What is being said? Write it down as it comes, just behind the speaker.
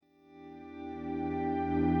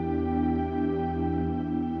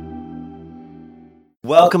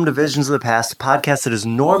Welcome to Visions of the Past, a podcast that is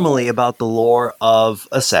normally about the lore of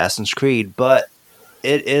Assassin's Creed, but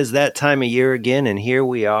it is that time of year again, and here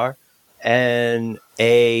we are, and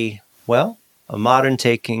a modern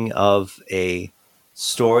taking of a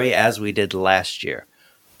story as we did last year.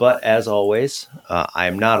 But as always, I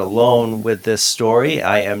am not alone with this story.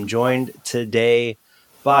 I am joined today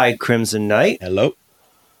by Crimson Knight. Hello.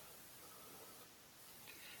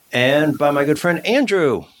 And by my good friend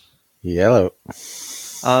Andrew. Hello.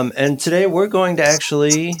 And today we're going to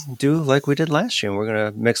actually do like we did last year. We're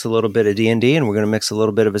going to mix a little bit of D&D and we're going to mix a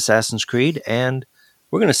little bit of Assassin's Creed, and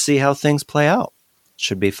we're going to see how things play out.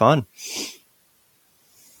 Should be fun.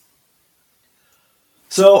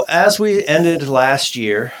 So as we ended last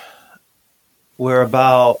year, we're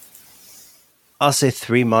about, I'll say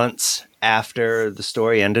 3 months after the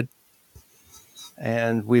story ended,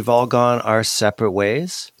 and we've all gone our separate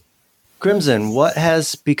ways. Crimson, what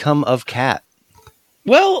has become of Kat?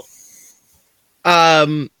 Well,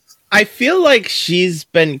 I feel like she's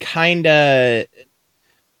been kind of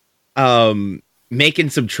making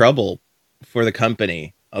some trouble for the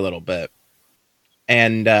company a little bit.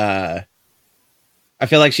 And I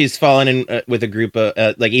feel like she's fallen in with a group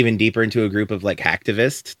of like even deeper into a group of like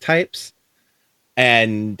hacktivist types,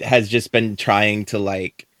 and has just been trying to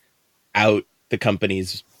like out the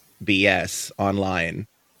company's BS online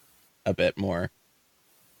a bit more,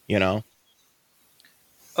 you know?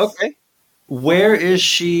 Okay. Where is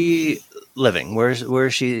she living? Where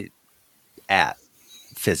is she at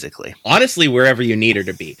physically? Honestly, wherever you need her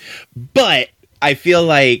to be. But I feel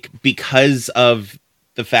like because of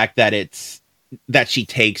the fact that she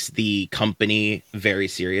takes the company very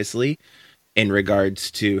seriously in regards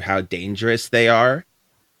to how dangerous they are,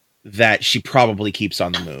 that she probably keeps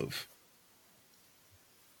on the move.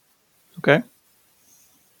 Okay.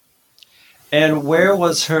 And where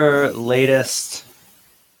was her latest?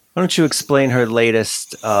 Why don't you explain her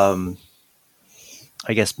latest,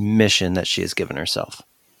 mission that she has given herself?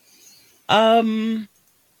 I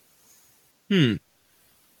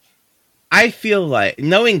feel like,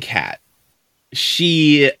 knowing Kat,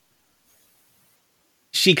 she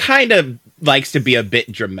kind of likes to be a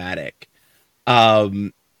bit dramatic.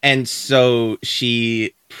 And so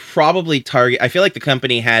she probably I feel like the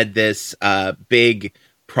company had this big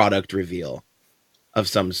product reveal of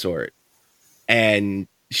some sort, and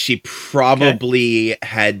she probably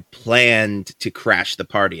had planned to crash the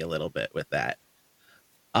party a little bit with that.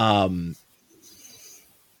 Now,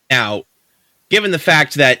 given the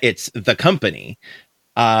fact that it's the company,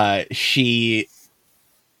 she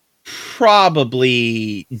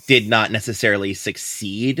probably did not necessarily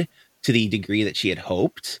succeed to the degree that she had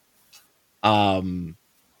hoped. But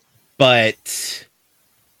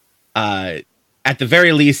at the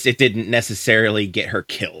very least, it didn't necessarily get her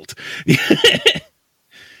killed.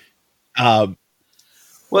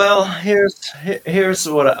 Well, here's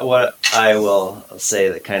what I will say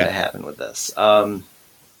that kind of happened with this.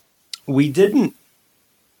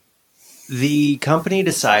 The company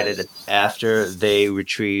decided after they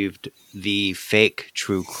retrieved the fake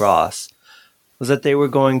True Cross was that they were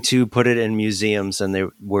going to put it in museums and they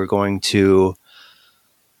were going to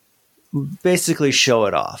basically show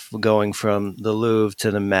it off, going from the Louvre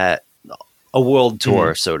to the Met, a world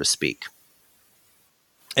tour, so to speak.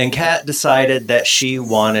 And Kat decided that she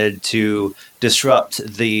wanted to disrupt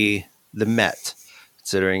the Met,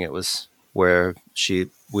 considering it was where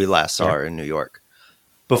we last saw her in New York.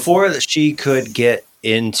 Before she could get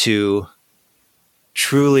into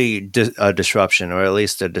truly a disruption, or at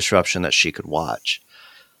least a disruption that she could watch,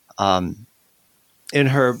 in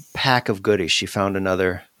her pack of goodies, she found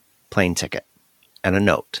another plane ticket and a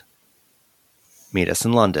note. Meet us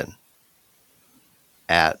in London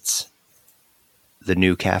at the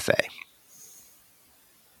new cafe.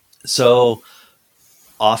 So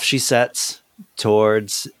off she sets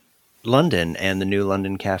towards London and the new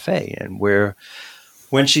London cafe. And when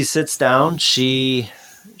she sits down, she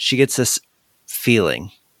gets this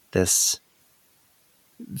feeling of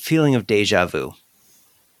deja vu.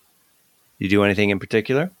 You do anything in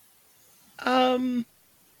particular?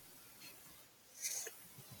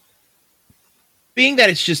 Being that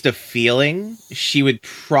it's just a feeling, she would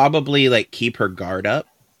probably like keep her guard up,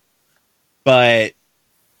 but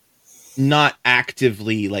not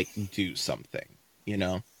actively like do something, you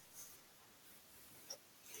know?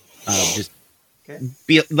 Just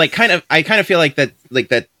be like I kind of feel like that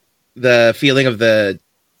the feeling of the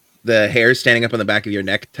hair standing up on the back of your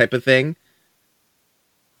neck type of thing.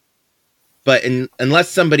 But unless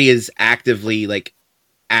somebody is actively like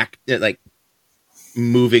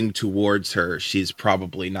moving towards her, she's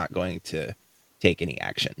probably not going to take any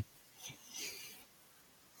action.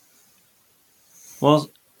 Well,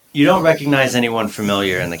 you don't recognize anyone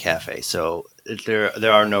familiar in the cafe, so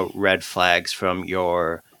there are no red flags from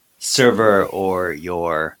your server or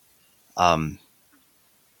your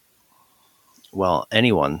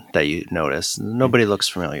anyone that you notice. Nobody looks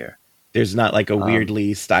familiar. There's not like a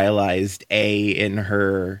weirdly stylized A in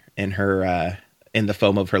in the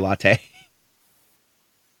foam of her latte.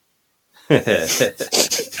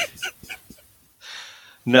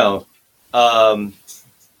 No.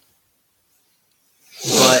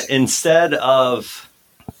 But instead of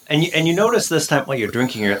and you notice this time while you're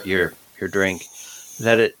drinking your drink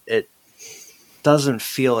that it doesn't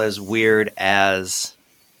feel as weird as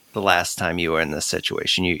the last time you were in this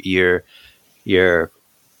situation. You're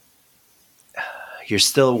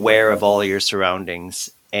still aware of all your surroundings,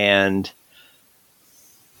 and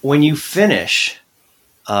when you finish,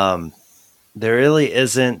 there really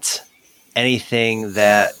isn't anything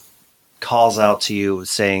that calls out to you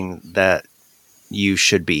saying that you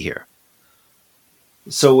should be here.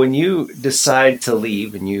 So when you decide to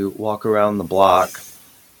leave and you walk around the block,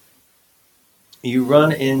 you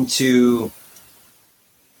run into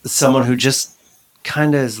someone who just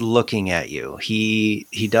kind of is looking at you. He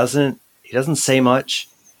doesn't say much.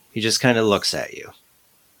 He just kind of looks at you.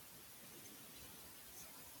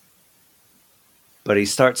 But he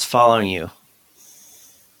starts following you.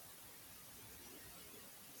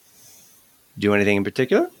 Do anything in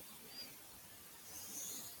particular?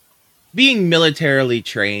 Being militarily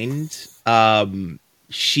trained,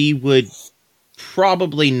 she would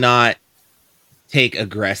probably not take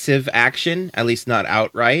aggressive action, at least not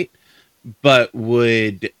outright, but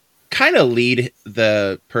would kind of lead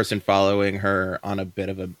the person following her on a bit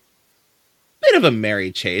of a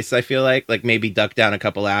merry chase. I feel like maybe duck down a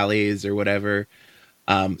couple alleys or whatever.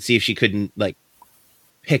 See if she couldn't like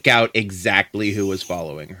pick out exactly who was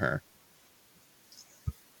following her.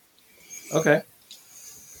 Okay.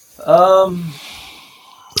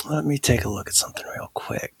 Let me take a look at something real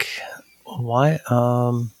quick. Why?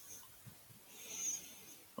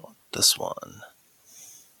 This one.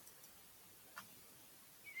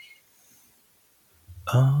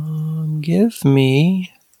 Give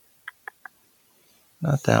me.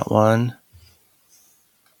 Not that one.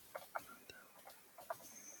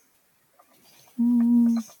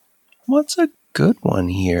 What's a good one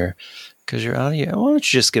here? Because you're out of here. Why don't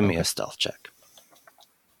you just give me a stealth check?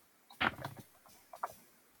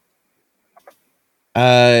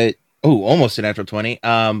 Almost a natural 20.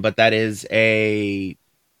 But that is a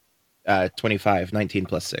 25, 19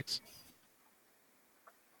 plus 6.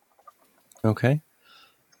 Okay.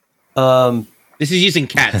 This is using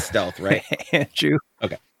cat stealth, right? Andrew.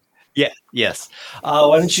 Okay. Yeah, yes.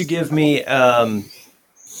 Why don't you give me an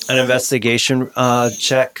investigation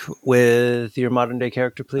check with your modern day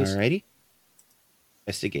character, please? Alrighty.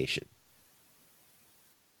 Investigation.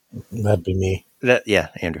 That'd be me. Yeah,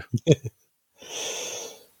 Andrew.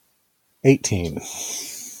 18.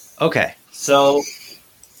 Okay, so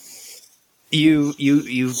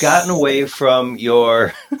you've gotten away from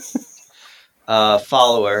your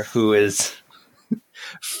follower, who is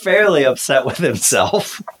fairly upset with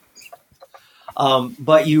himself.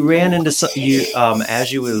 But you ran into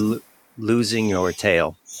as you were losing your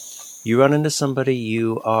tail, you run into somebody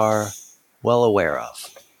you are well aware of.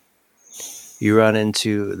 You run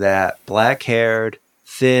into that black-haired,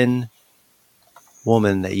 thin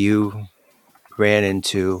woman that you ran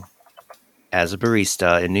into as a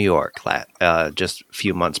barista in New York just a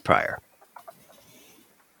few months prior.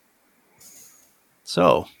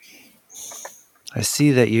 So, I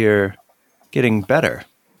see that you're getting better.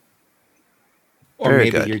 Or Very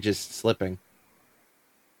maybe good. you're just slipping.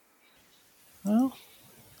 Well,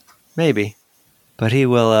 maybe. But he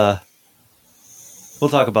will, we'll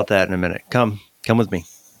talk about that in a minute. Come with me.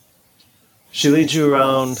 She leads you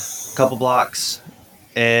around a couple blocks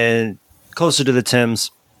and closer to the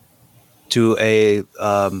Thames to a,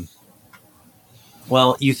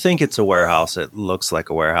 you think it's a warehouse. It looks like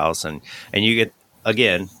a warehouse. And you get,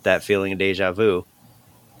 again, that feeling of deja vu.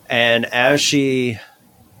 And as she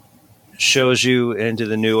shows you into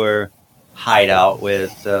the newer hideout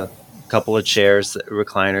with a couple of chairs,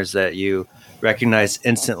 recliners that you recognize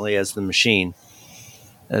instantly as the machine,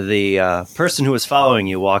 the person who was following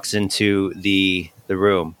you walks into the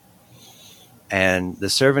room, and the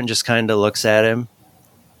servant just kind of looks at him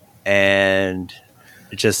and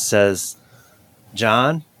just says,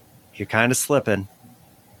 "John, you're kind of slipping."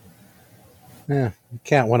 Yeah, you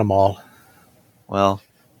can't win them all. Well,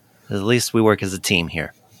 at least we work as a team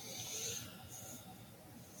here.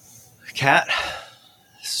 Cat,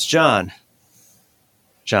 this is John.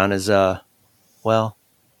 John is, let's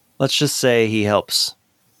just say he helps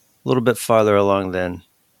a little bit farther along than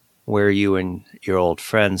where you and your old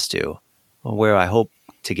friends do. Where I hope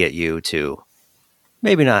to get you to.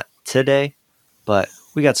 Maybe not today, but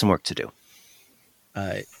we got some work to do.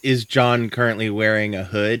 Is John currently wearing a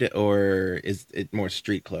hood, or is it more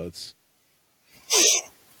street clothes?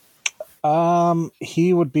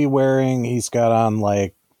 He would be wearing, he's got on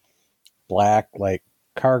like black, like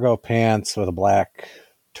cargo pants with a black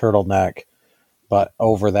turtleneck, but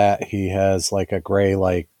over that he has like a gray,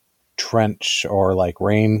 like trench or like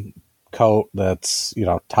rain coat that's,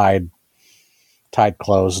 tied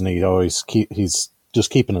closed, and he's just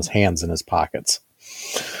keeping his hands in his pockets.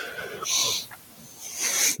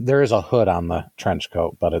 There is a hood on the trench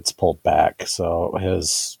coat, but it's pulled back. So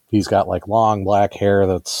he's got like long black hair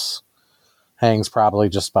that's hangs probably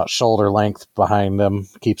just about shoulder length behind him,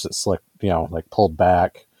 keeps it slick, like pulled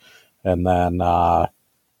back. And then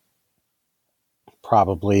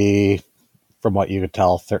probably from what you could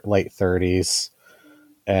tell, late 30s,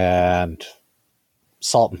 and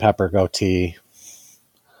salt and pepper goatee.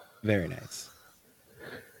 Very nice.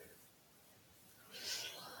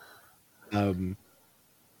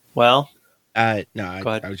 Well, no,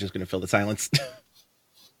 I was just going to fill the silence.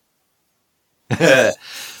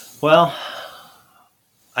 Well,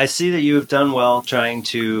 I see that you have done well trying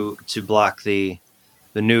to block the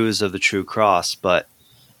news of the True Cross, but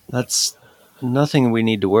that's nothing we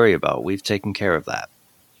need to worry about. We've taken care of that.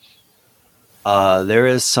 There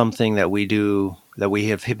is something that we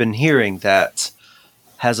have been hearing that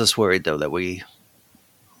has us worried, though, that we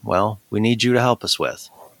need you to help us with.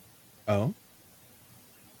 Oh?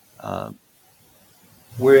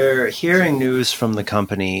 We're hearing news from the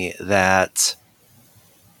company that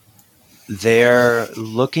they're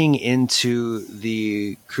looking into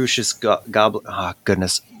the Crucius Goblin. Oh,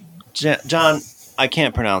 goodness. John, I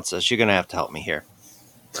can't pronounce this. You're going to have to help me here.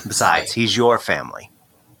 Besides, he's your family.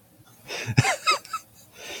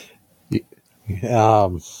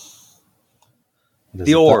 The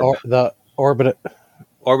orb. The Orbitus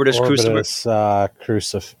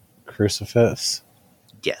Crucifix.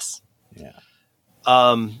 Yes. Yeah.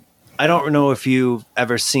 I don't know if you've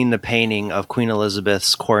ever seen the painting of Queen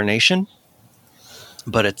Elizabeth's coronation,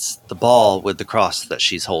 but it's the ball with the cross that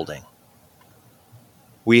she's holding.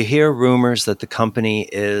 We hear rumors that the company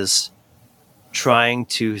is trying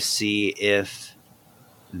to see if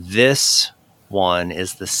this one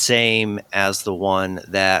is the same as the one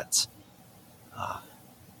that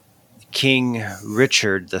King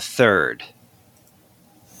Richard III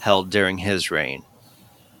held during his reign.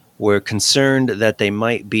 We're concerned that they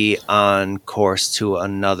might be on course to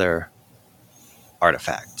another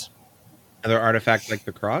artifact. Another artifact like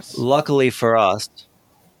the cross? Luckily for us,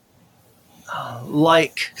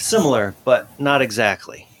 similar, but not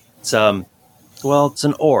exactly. It's it's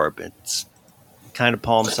an orb. It's kind of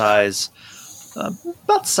palm size,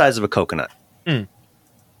 about the size of a coconut.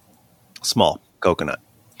 Small coconut.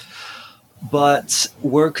 But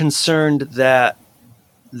we're concerned that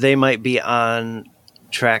they might be on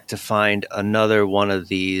track to find another one of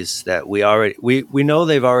these that we know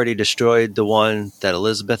they've already destroyed the one that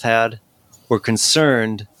Elizabeth had. We're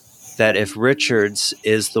concerned that if Richards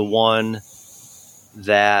is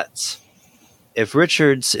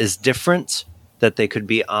different, that they could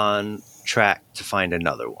be on track to find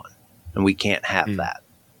another one. And we can't have that.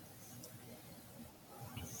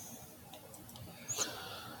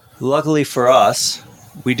 Luckily for us,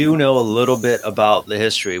 we do know a little bit about the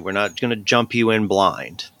history. We're not going to jump you in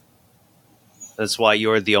blind. That's why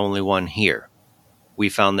you're the only one here. We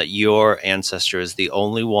found that your ancestor is the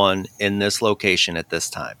only one in this location at this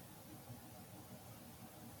time.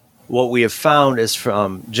 What we have found is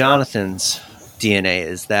from Jonathan's DNA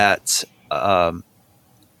is that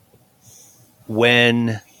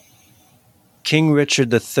when King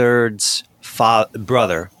Richard III's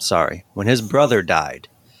when his brother died,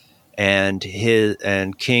 and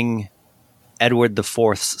King Edward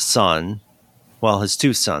IV's son, his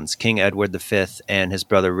two sons, King Edward V and his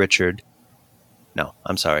brother Richard. No,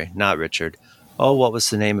 I'm sorry, not Richard. Oh, what was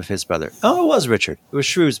the name of his brother? Oh, it was Richard. It was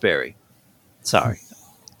Shrewsbury. Sorry.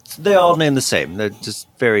 They all name the same. They're just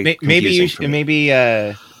very confusing.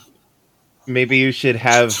 Maybe you should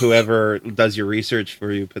have whoever does your research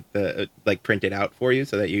for you put print it out for you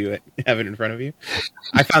so that you have it in front of you.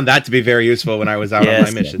 I found that to be very useful when I was out on my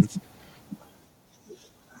missions.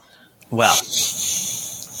 Well,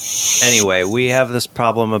 anyway, we have this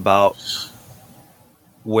problem about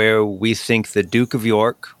where we think the Duke of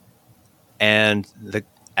York and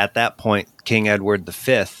at that point King Edward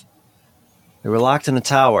V, they were locked in a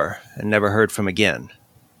tower and never heard from again.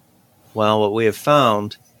 Well, what we have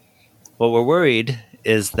found, what we're worried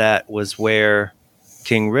is that was where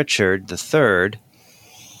King Richard III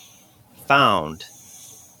found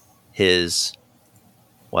his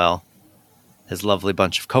lovely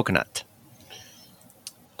bunch of coconut.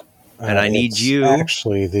 And I need it's you...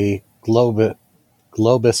 actually the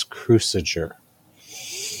Globus cruciger.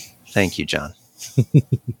 Thank you, John.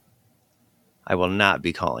 I will not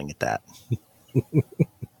be calling it that.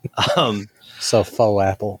 So faux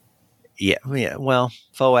apple. Yeah. Well,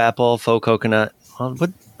 faux apple, faux coconut. I'm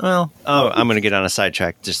going to get on a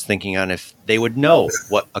sidetrack just thinking on if they would know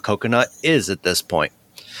what a coconut is at this point.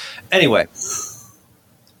 Anyway,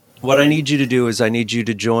 what I need you to do is I need you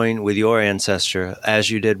to join with your ancestor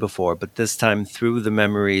as you did before, but this time through the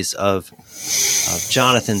memories of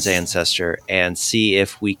Jonathan's ancestor, and see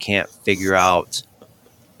if we can't figure out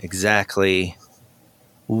exactly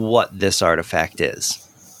what this artifact is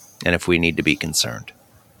and if we need to be concerned.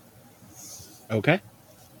 Okay.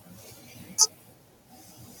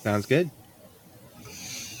 Sounds good.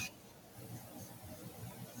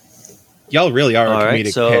 Y'all really are a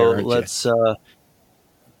comedic pair, aren't let's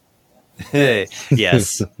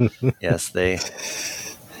yes. Yes, they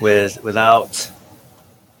with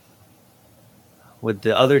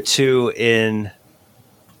the other two in,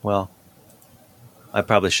 well, I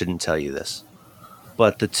probably shouldn't tell you this,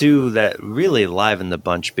 but the two that really liven the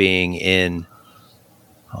bunch being in,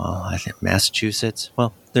 I think Massachusetts.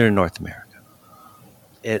 Well, they're in North America.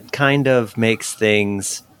 It kind of makes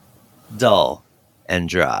things dull and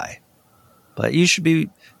dry, but you should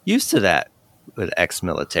be used to that with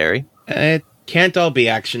ex-military. It can't all be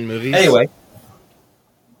action movies.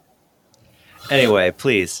 Anyway,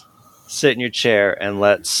 please sit in your chair and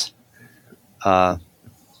let's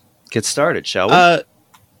get started, shall we?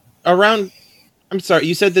 I'm sorry,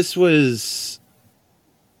 you said this was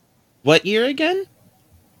what year again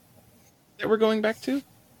that we're going back to?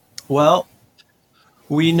 Well,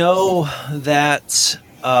 we know that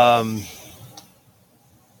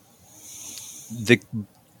the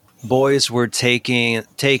boys were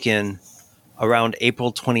taken around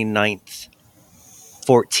April 29th,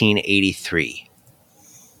 1483.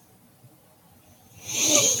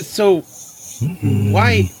 So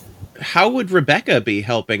how would Rebecca be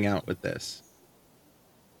helping out with this?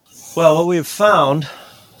 Well, what we've found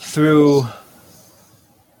through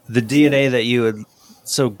the DNA that you had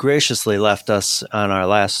so graciously left us on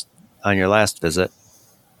your last visit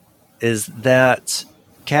is that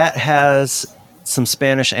Kat has some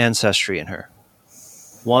Spanish ancestry in her.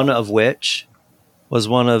 One of which was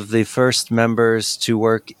one of the first members to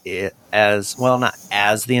work as, well, not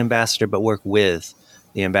as the ambassador, but work with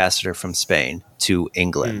the ambassador from Spain to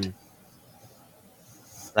England.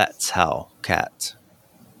 That's how Kat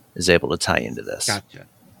is able to tie into this. Gotcha.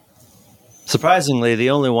 Surprisingly, the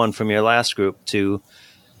only one from your last group to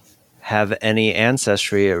have any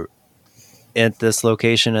ancestry at this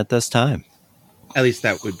location at this time. At least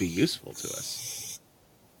that would be useful to us.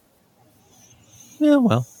 Yeah,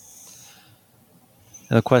 well.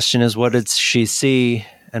 And the question is, what did she see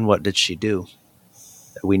and what did she do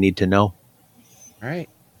that we need to know? All right.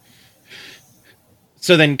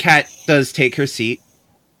 So then Kat does take her seat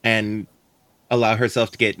and allow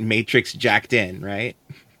herself to get Matrix jacked in, right?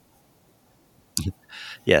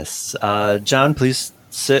 Yes. John, please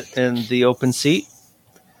sit in the open seat.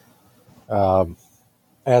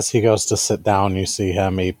 As he goes to sit down, you see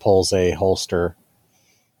him. He pulls a holster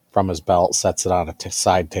from his belt, sets it on a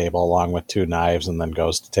side table along with two knives, and then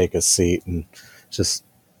goes to take his seat. And just,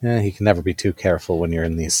 he can never be too careful when you're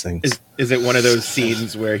in these things. Is it one of those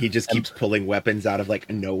scenes where he just keeps pulling weapons out of like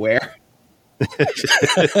nowhere?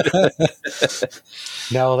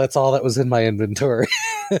 No, that's all that was in my inventory.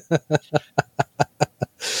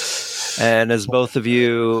 And as both of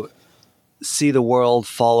you see the world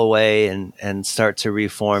fall away and start to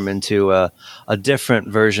reform into a different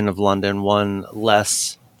version of London, one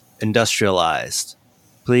less industrialized,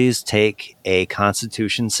 please take a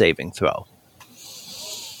Constitution saving throw.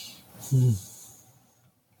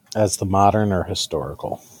 As the modern or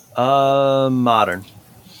historical? Modern.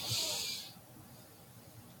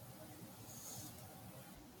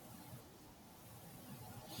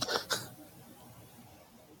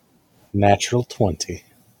 Natural 20.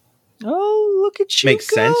 Oh, look at you. Makes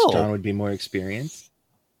go. sense. John would be more experienced.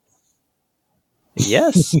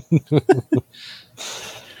 Yes.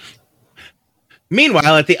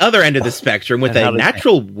 Meanwhile, at the other end of the spectrum, with a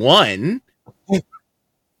natural 1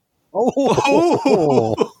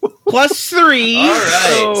 plus 3. All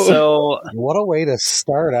right. So what a way to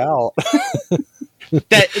start out.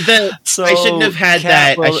 So I shouldn't have had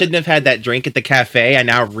that. I shouldn't have had that drink at the cafe. I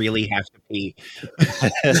now really have to pee.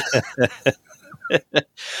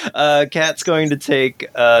 Cat's going to take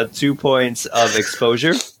 2 points of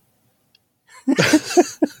exposure.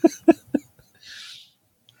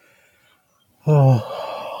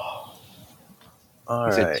 Oh, All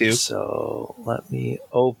You said right. 2? So let me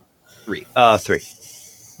open 3. 3.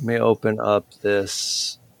 Let me open up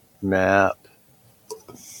this map.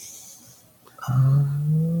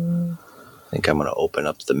 I think I'm going to open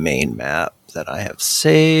up the main map that I have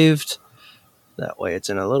saved. That way it's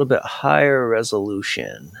in a little bit higher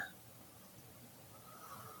resolution.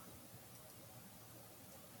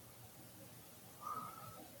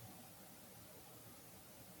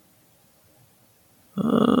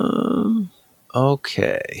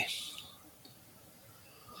 Okay.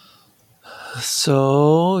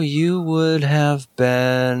 So you would have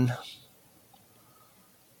been...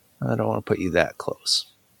 I don't want to put you that close.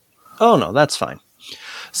 Oh, no, that's fine.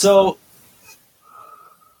 So,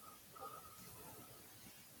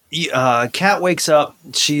 Kat wakes up.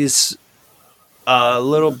 She's a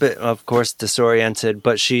little bit, of course, disoriented,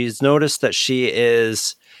 but she's noticed that she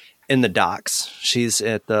is in the docks. She's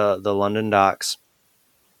at the London docks.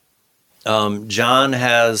 John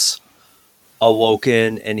has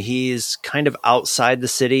awoken, and he's kind of outside the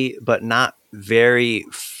city, but not very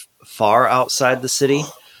far outside the city.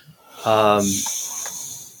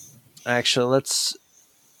 Actually, let's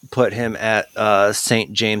put him at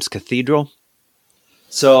St. James Cathedral.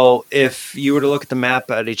 So if you were to look at the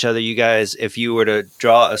map at each other, you guys, if you were to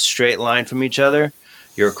draw a straight line from each other,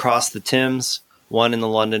 you're across the Thames, one in the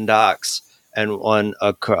London docks, and one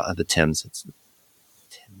across the Thames. It's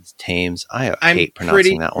Thames. I hate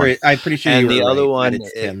pronouncing that one. I'm pretty sure And you were the other right, one, that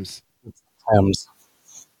it's Thames. Thames.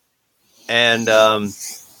 And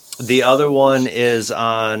the other one is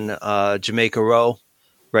on Jamaica Row,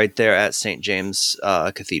 right there at St. James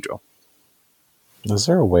Cathedral. Is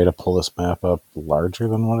there a way to pull this map up larger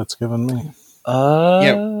than what it's given me?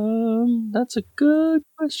 That's a good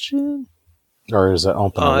question. Or is it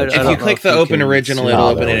open? If you click the open original, it'll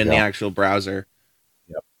open it in the actual browser.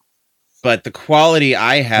 Yep. But the quality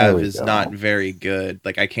I have is not very good.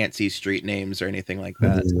 Like, I can't see street names or anything like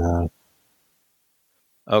that. No.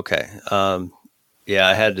 Okay. Yeah,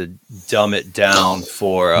 I had to dumb it down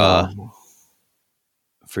for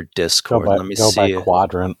Discord. Let me see. Go by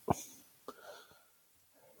quadrant.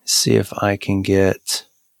 See if I can get...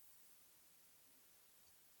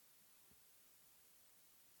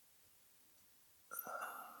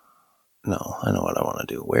 No, I know what I want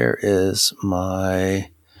to do. Where is my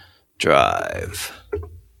drive?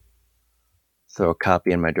 Throw a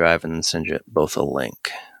copy in my drive and then send you both a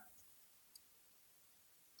link.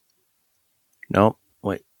 Nope.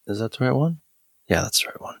 Wait, is that the right one? Yeah, that's the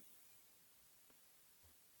right one.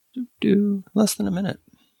 Less than a minute.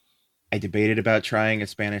 I debated about trying a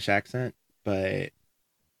Spanish accent, but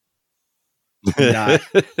not.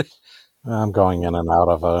 I'm going in and out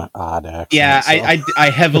of an odd accent. Yeah, so. I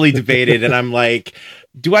heavily debated, and I'm like,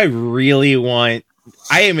 do I really want...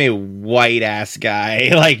 I am a white-ass guy.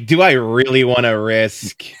 Like, do I really want to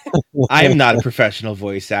risk... I am not a professional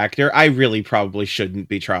voice actor. I really probably shouldn't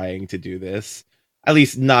be trying to do this. At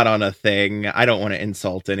least not on a thing. I don't want to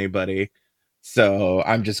insult anybody. So,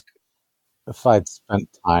 I'm just... If I'd spent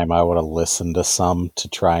time, I would have listened to some to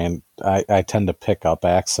try and... I tend to pick up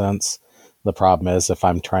accents. The problem is, if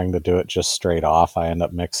I'm trying to do it just straight off, I end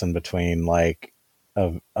up mixing between, like,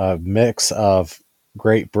 a mix of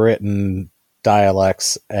Great Britain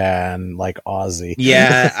dialects and, like, Aussie.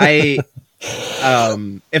 Yeah, if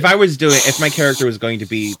my character was going to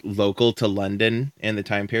be local to London in the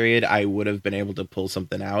time period, I would have been able to pull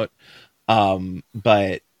something out.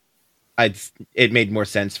 But it made more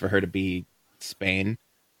sense for her to be Spain.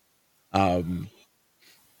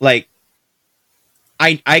 Like,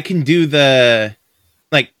 I can do the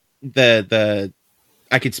I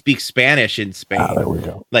could speak Spanish in Spain. There we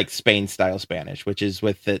go. Like Spain style Spanish, which is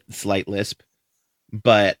with the slight lisp.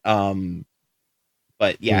 But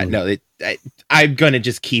yeah, no, I'm gonna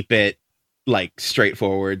just keep it like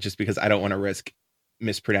straightforward, just because I don't want to risk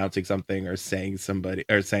mispronouncing something or saying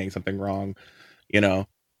something wrong. You know,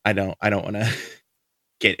 I don't want to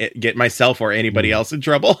get myself or anybody else in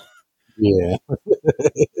trouble. Yeah.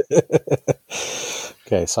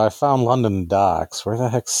 Okay, so I found London docks. Where the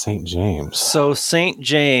heck's St. James? So St.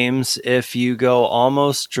 James, if you go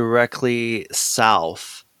almost directly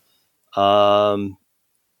south, probably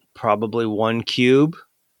 1 cube,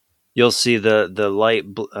 you'll see the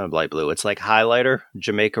light blue. It's like highlighter,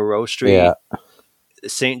 Jamaica Row Street. Yeah.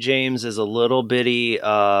 St. James is a little bitty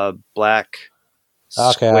black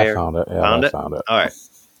Okay, square. I found it. Yeah, Found I it? found it. All right.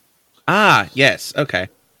 Ah, yes. Okay.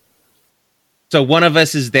 So one of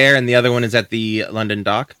us is there and the other one is at the London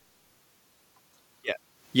dock?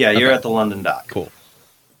 Yeah, you're Okay. at the London dock. Cool.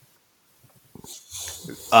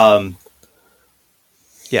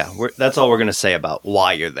 Yeah, that's all we're going to say about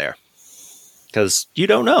why you're there. Because you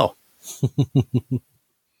don't know.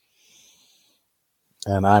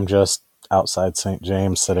 And I'm just outside St.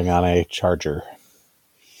 James sitting on a charger.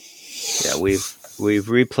 Yeah, we've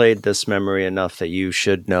replayed this memory enough that you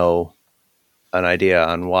should know an idea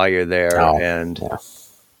on why you're there, and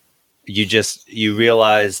you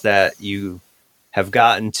realize that you have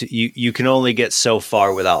gotten to you can only get so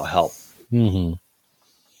far without help. Mm-hmm.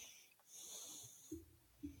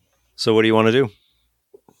 So what do you want to do?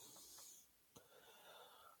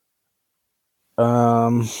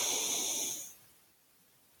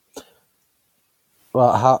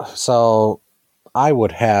 Well, so I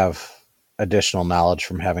would have additional knowledge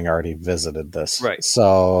from having already visited this. Right.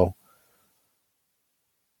 So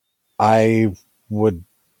I would,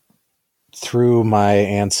 through my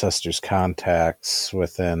ancestors' contacts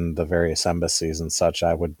within the various embassies and such,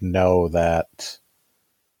 I would know that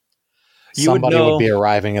somebody would be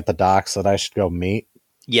arriving at the docks that I should go meet.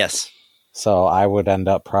 Yes. So I would end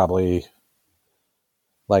up probably,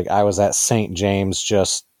 like, I was at St. James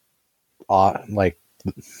just, like...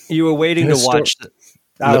 You were waiting to watch...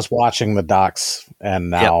 I was watching the docks and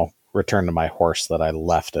now return to my horse that I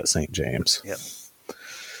left at St. James. Yep.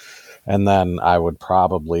 And then I would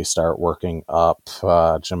probably start working up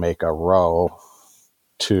Jamaica Row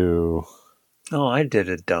to... Oh, I did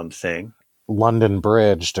a dumb thing. London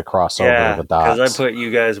Bridge to cross over the docks. Because I put you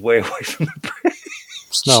guys way away from the bridge.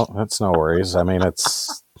 It's no worries. I mean,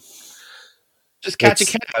 it's... Just catch a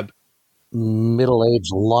cab.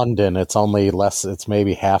 Middle-aged London. It's only less... It's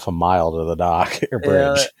maybe half a mile to the dock or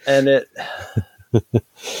bridge. Yeah, and it...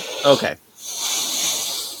 Okay.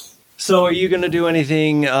 So are you going to do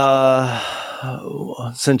anything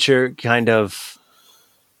since you're kind of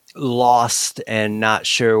lost and not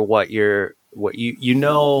sure what you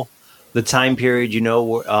know the time period, you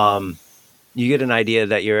get an idea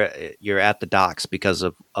that you're at the docks because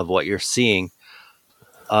of what you're seeing.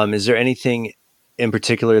 Is there anything in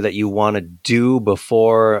particular that you want to do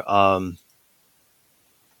before I'm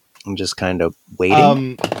just kind of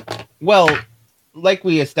waiting? Well, like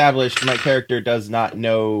we established, my character does not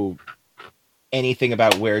know anything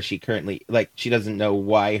about where she currently, she doesn't know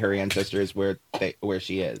why her ancestor is where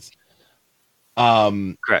she is.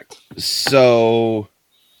 Correct. So,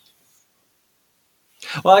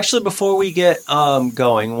 well, actually, before we get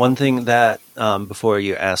going, one thing that before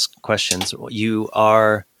you ask questions, you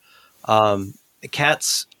are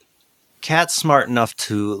Kat's smart enough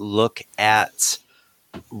to look at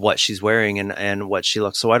what she's wearing and what she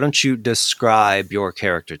looks. So why don't you describe your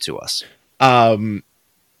character to us?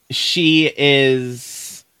 She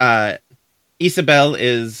is Isabel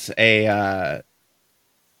is is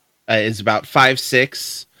about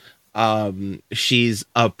 5'6". She's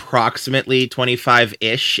approximately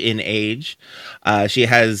 25-ish in age. She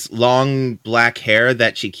has long black hair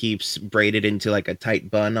that she keeps braided into like a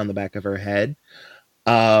tight bun on the back of her head.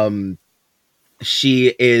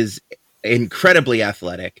 She is incredibly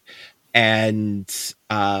athletic and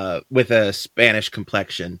with a Spanish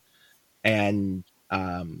complexion and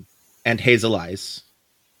hazel eyes.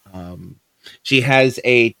 She has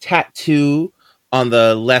a tattoo on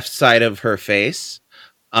the left side of her face.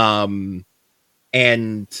 And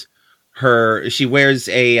she wears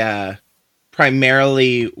a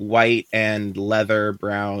primarily white and leather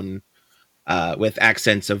brown with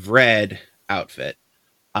accents of red outfit.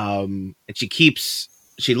 And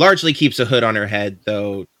she largely keeps a hood on her head,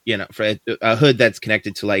 though, for a hood that's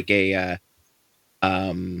connected to like a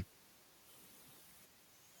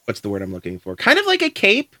what's the word I'm looking for? Kind of like a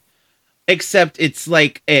cape, except it's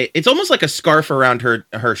like it's almost like a scarf around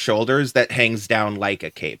her shoulders that hangs down like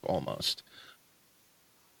a cape almost.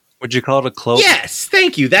 Would you call it a cloak? Yes,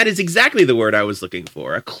 thank you. That is exactly the word I was looking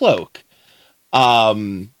for. A cloak.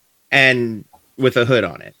 And with a hood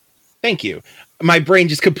on it. Thank you. My brain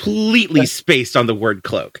just completely spaced on the word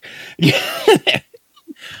cloak.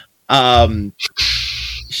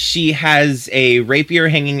 She has a rapier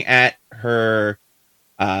hanging at her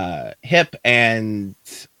hip and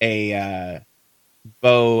a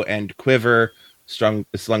bow and quiver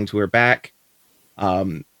slung to her back.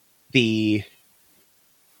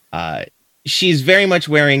 She's very much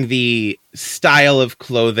wearing the style of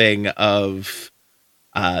clothing of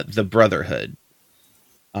the Brotherhood.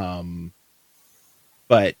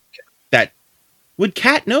 But would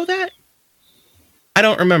Kat know that? I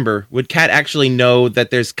don't remember. Would Kat actually know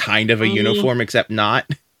that there's kind of a uniform except not?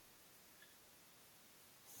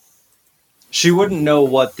 She wouldn't know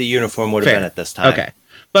what the uniform would have been at this time. Okay.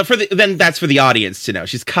 But then that's for the audience to know.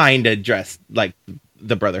 She's kind of dressed like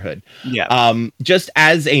the Brotherhood. Yeah. Just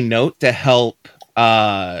as a note to help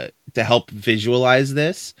visualize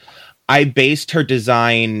this, I based her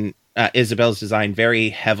design, Isabel's design, very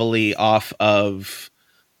heavily off of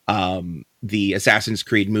the Assassin's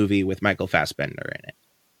Creed movie with Michael Fassbender in it.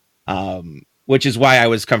 Which is why I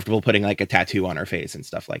was comfortable putting like a tattoo on her face and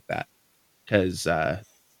stuff like that. Because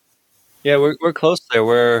yeah, we're close there.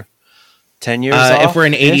 We're 10 years off. If we're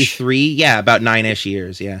in 83, yeah, about 9-ish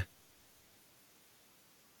years, yeah.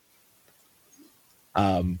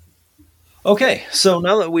 Okay, so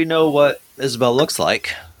now that we know what Isabel looks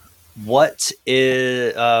like, what do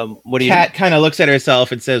you? Kat kind of looks at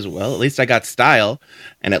herself and says, "Well, at least I got style,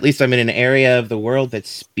 and at least I'm in an area of the world that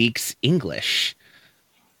speaks English."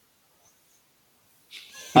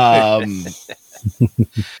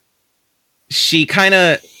 She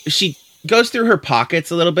goes through her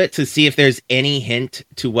pockets a little bit to see if there's any hint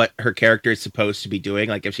to what her character is supposed to be doing,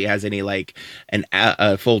 like if she has any like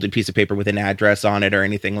a folded piece of paper with an address on it or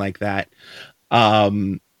anything like that.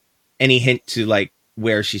 Any hint to like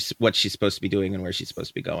what she's supposed to be doing and where she's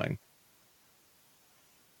supposed to be going?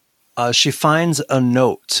 She finds a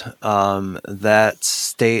note that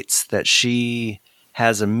states that she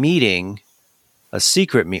has a meeting, a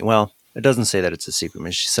secret meeting. Well, it doesn't say that it's a secret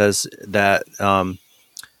meeting. She says that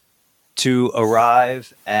to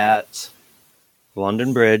arrive at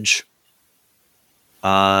London Bridge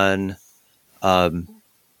on at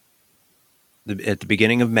the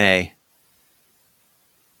beginning of May,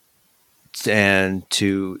 and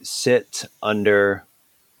to sit under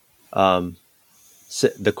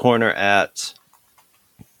the corner at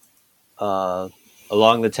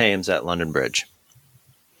along the Thames at London Bridge.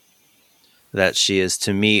 That she is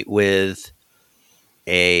to meet with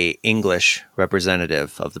a English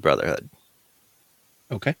representative of the Brotherhood.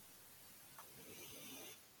 Okay.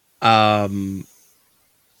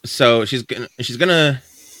 So she's gonna.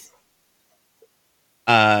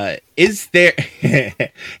 Is there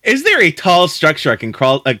a tall structure I can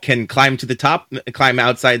climb to the top, climb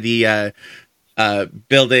outside the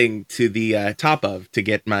building to the top of to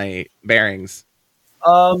get my bearings?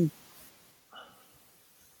 What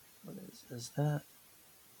is that?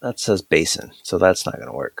 That says basin, so that's not going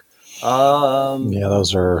to work. Yeah,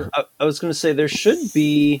 those are. I was going to say there should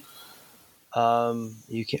be.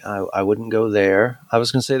 You can. I wouldn't go there. I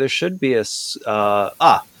was going to say there should be a.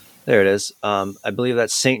 There it is. I believe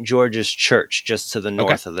that's St. George's Church, just to the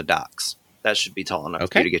north of the docks. That should be tall enough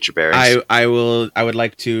for you to get your bearings. I would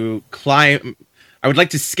like to climb. I would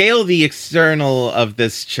like to scale the external of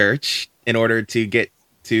this church in order to get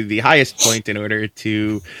to the highest point. In order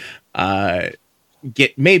to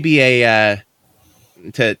get maybe to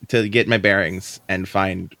get my bearings and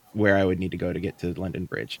find where I would need to go to get to London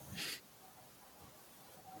Bridge.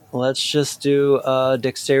 Let's just do a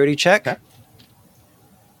dexterity check. Okay.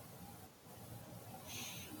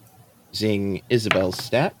 Using Isabel's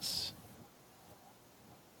stats.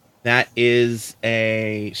 That is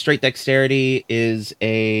a straight dexterity is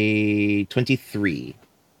a 23.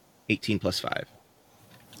 18 plus 5.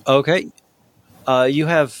 Okay. You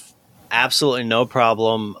have absolutely no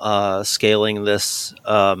problem scaling this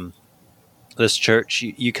this church.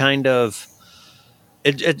 You kind of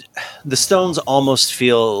the stones almost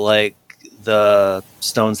feel like the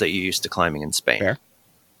stones that you used to climbing in Spain. Fair.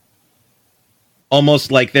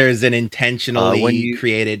 Almost like there's an intentionally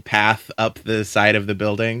created path up the side of the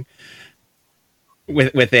building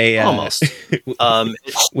with a almost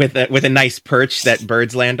with a nice perch that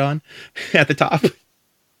birds land on at the top.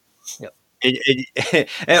 Yep.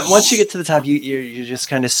 And once you get to the top, you're just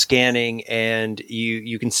kind of scanning, and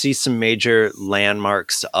you can see some major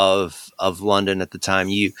landmarks of London at the time.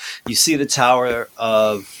 You see the Tower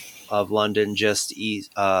of London just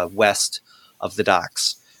west of the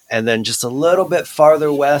docks. And then just a little bit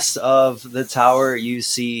farther west of the tower, you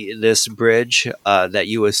see this bridge that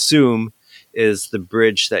you assume is the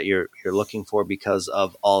bridge that you're looking for because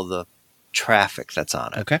of all the traffic that's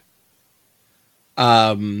on it. Okay.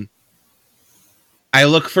 I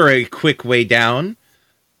look for a quick way down,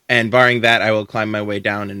 and barring that, I will climb my way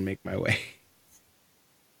down and make my way.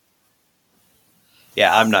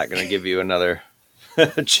 Yeah, I'm not going to give you another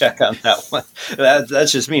check on that one.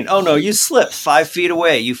 That's just mean. Oh no, you slipped 5 feet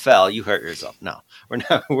away. You fell. You hurt yourself. No,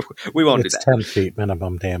 we won't do that. 10 feet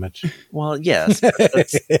minimum damage. Well, yes.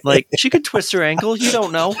 That's, like she could twist her ankle. You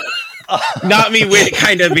don't know. Not me with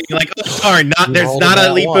kind of being like, oh, darn, there's not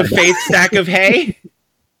a leap of faith stack of hay.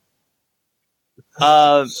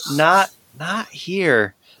 Not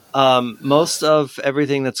here. Most of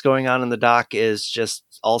everything that's going on in the dock is just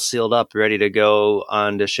all sealed up, ready to go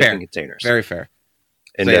onto shipping containers. Very fair.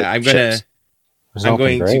 So yeah, I'm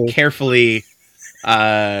going to carefully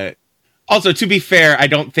Also, to be fair, I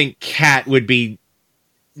don't think Kat would be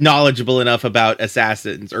knowledgeable enough about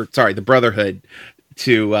assassins, or sorry, the Brotherhood,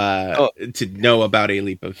 to know about a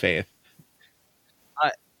leap of faith.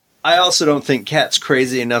 I also don't think Kat's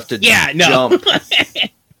crazy enough to jump. No.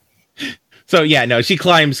 So yeah, no, she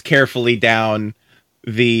climbs carefully down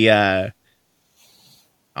the.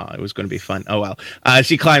 It was going to be fun. Oh well,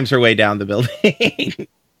 she climbs her way down the building.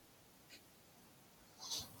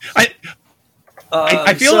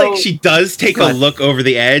 I feel like she does take a look over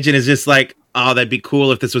the edge and is just like, oh, that'd be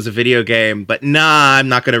cool if this was a video game, but nah, I'm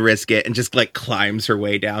not going to risk it, and just like climbs her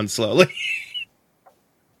way down slowly.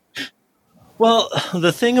 Well,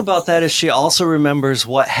 the thing about that is she also remembers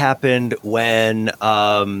what happened when,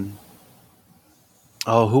 who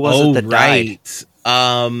was it that died?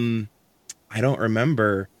 I don't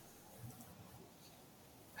remember.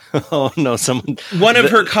 Oh no! One of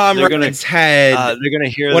her comrades had. They're gonna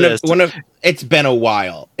hear this. It's been a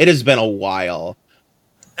while. It has been a while.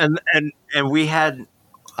 And we had.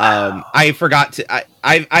 I forgot to.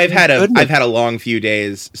 I've had a long few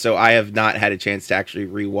days, so I have not had a chance to actually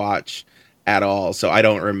rewatch at all. So I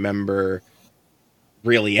don't remember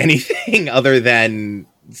really anything other than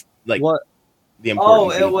like what the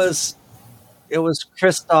important. It was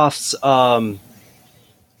Kristoff's.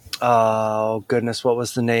 Oh goodness, what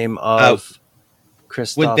was the name of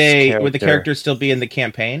Kristoff's character? Would the character still be in the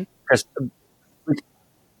campaign?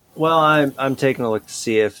 Well, I'm taking a look to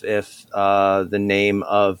see if the name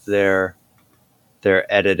of their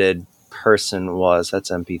edited person was.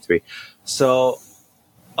 That's MP3. So,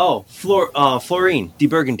 Florine de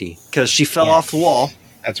Burgundy, because she fell off the wall.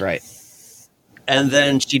 That's right. And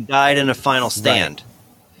then she died in a final stand.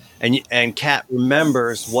 Right. And Kat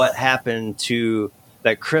remembers what happened to.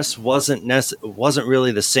 That Chris wasn't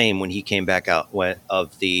really the same when he came back out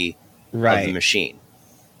of the machine.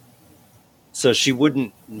 So she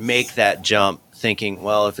wouldn't make that jump thinking,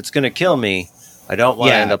 well, if it's going to kill me, I don't want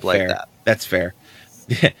to end up like that. That's fair.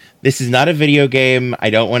 This is not a video game. I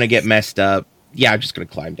don't want to get messed up. Yeah, I'm just going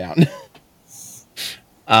to climb down.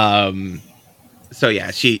 So yeah,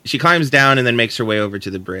 she climbs down and then makes her way over to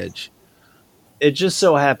the bridge. It just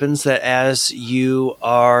so happens that as you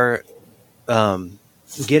are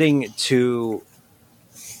getting to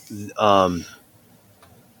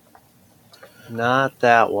not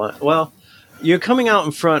that one. Well, you're coming out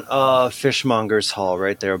in front of Fishmonger's Hall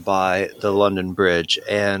right there by the London Bridge,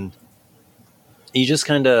 and you just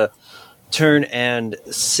kind of turn and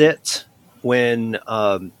sit when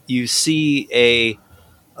you see a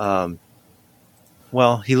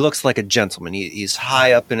he looks like a gentleman. He's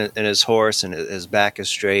high up in his horse, and his back is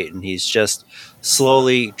straight, and he's just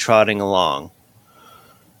slowly trotting along.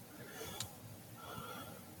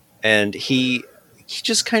 And he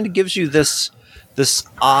just kind of gives you this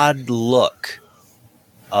odd look,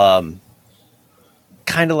 kind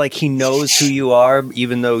of like he knows who you are,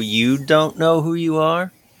 even though you don't know who you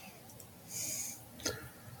are.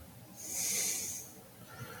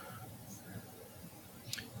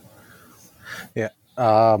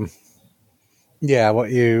 Yeah.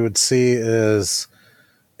 What you would see is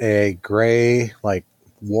a gray, like,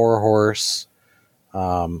 war horse.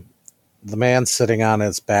 The man sitting on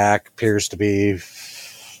his back appears to be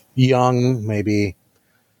young, maybe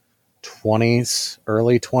 20s,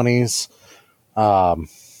 early 20s.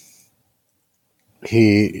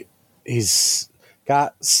 He's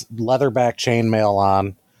got leatherback chainmail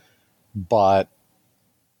on, but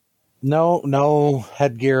no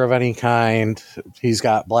headgear of any kind. He's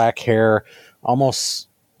got black hair, almost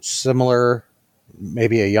similar,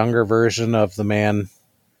 maybe a younger version of the man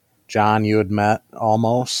John you had met,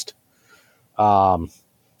 almost.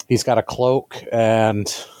 He's got a cloak,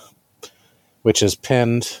 which is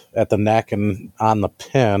pinned at the neck, and on the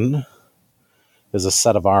pin is a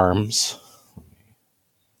set of arms.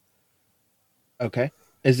 Okay.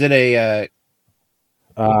 Is it a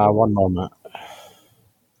one moment.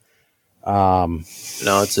 No,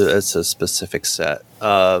 it's a specific set.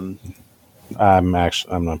 I'm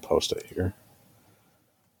gonna post it here.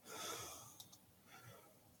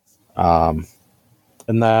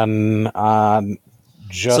 And then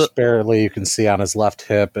barely you can see on his left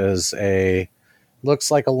hip is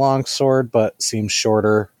looks like a long sword, but seems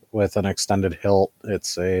shorter with an extended hilt.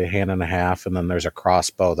 It's a hand and a half, and then there's a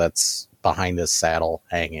crossbow that's behind his saddle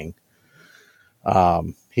hanging.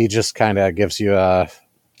 He just kind of gives you a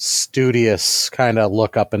studious kind of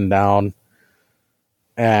look up and down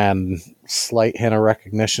and slight hint of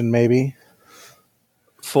recognition, maybe.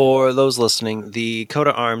 For those listening, the coat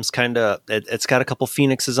of arms it's got a couple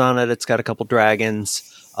phoenixes on it. It's got a couple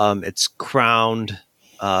dragons. It's crowned.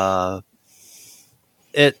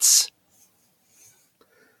 It's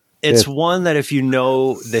It's one that, if you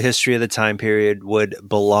know the history of the time period, would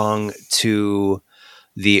belong to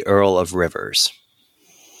the Earl of Rivers,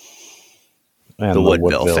 and the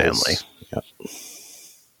Woodville Woodvilles. family. Yep.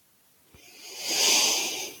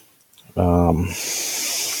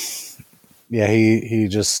 He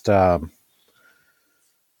just kind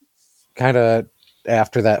of,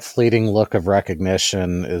 after that fleeting look of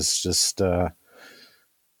recognition, is just,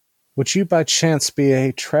 would you by chance be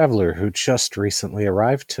a traveler who just recently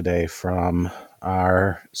arrived today from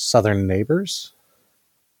our southern neighbors?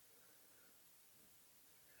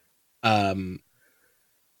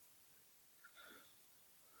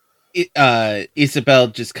 Isabel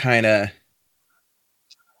just kind of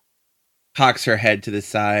cocks her head to the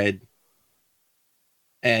side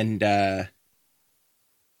and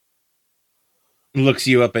looks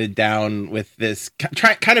you up and down with this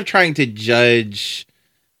kind of trying to judge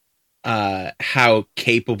how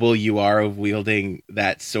capable you are of wielding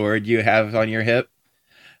that sword you have on your hip.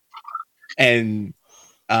 And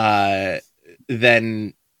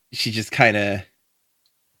then she just kind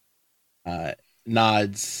of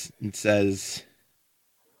nods and says,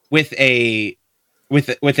 with an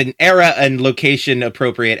era and location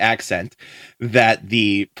appropriate accent that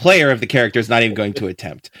the player of the character is not even going to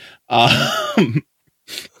attempt,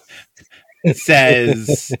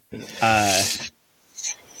 says,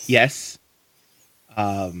 yes.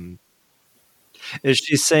 Is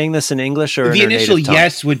she saying this in English or the in her initial native tongue?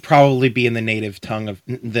 yes would probably be in the native tongue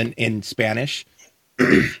in Spanish,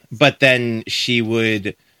 but then she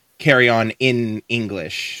would carry on in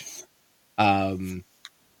English. And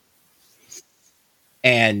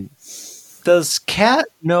does Kat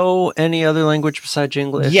know any other language besides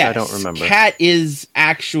English? yes, I don't remember. Kat is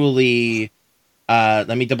actually,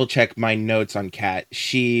 let me double check my notes on Kat.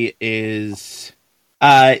 She is,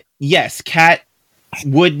 yes, Kat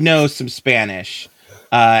would know some Spanish,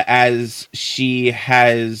 as she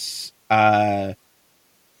has Puerto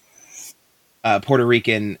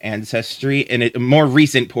Rican ancestry, and a more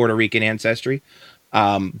recent Puerto Rican ancestry,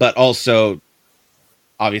 but also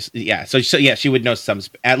obviously, yeah. So yeah, she would know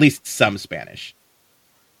at least some Spanish.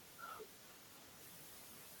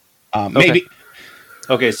 Maybe.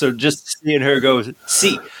 Okay, so just seeing her go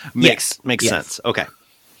see makes sense. Okay.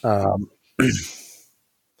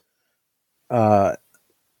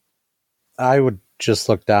 I would just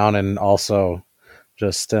look down and also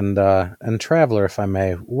just and traveler, if I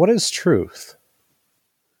may, what is truth?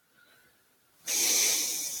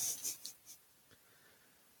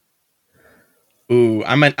 Ooh,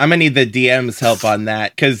 I'm gonna need the DM's help on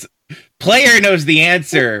that, because player knows the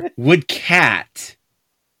answer. Would Kat?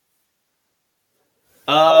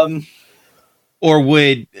 Or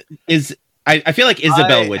would I feel like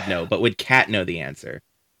Isabel would know, but would Kat know the answer?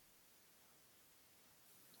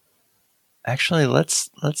 Actually, let's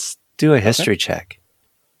do a history check.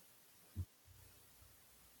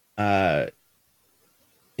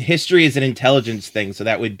 History is an intelligence thing, so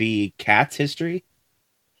that would be Kat's history.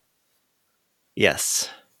 Yes.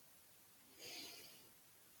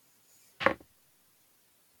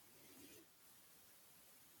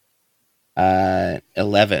 Uh,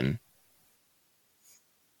 11.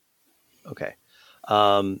 Okay.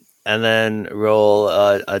 And then roll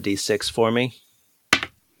a d6 for me.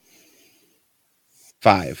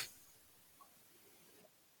 5.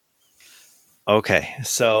 Okay,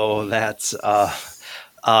 so that's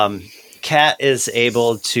Kat is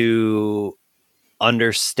able to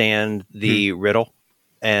understand the riddle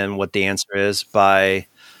and what the answer is by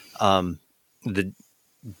the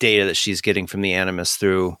data that she's getting from the Animus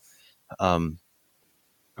through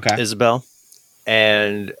Isabel,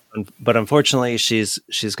 but unfortunately she's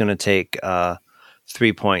going to take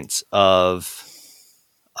 3 points of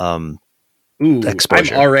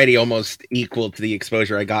exposure. I'm already almost equal to the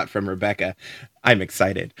exposure I got from Rebecca. I'm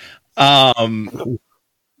excited. I'm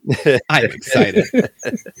excited.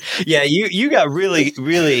 Yeah, you got really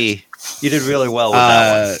you did really well with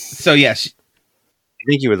that one. So yes, I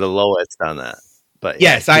think you were the lowest on that. But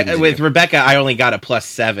yes, with Rebecca I only got a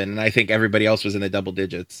 +7, and I think everybody else was in the double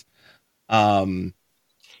digits.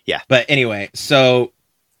 Yeah. But anyway, so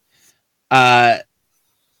in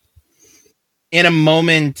a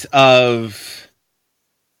moment of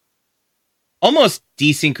almost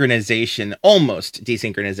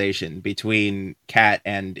desynchronization between Kat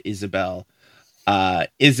and Isabel,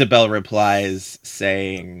 Isabel replies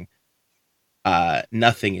saying,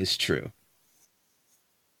 nothing is true.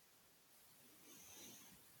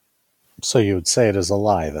 So you would say it is a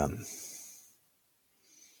lie, then?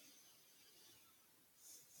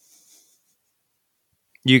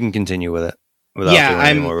 You can continue with it. Yeah,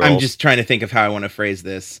 I'm just trying to think of how I want to phrase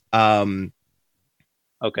this.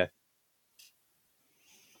 Okay.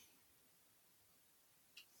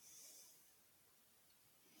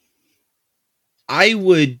 I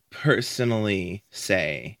would personally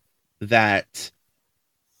say that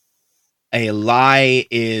a lie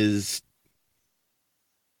is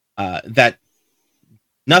that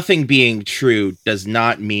nothing being true does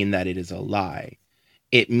not mean that it is a lie.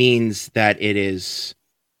 It means that it is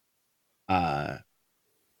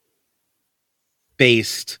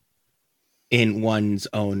based in one's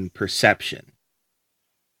own perception.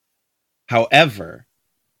 However,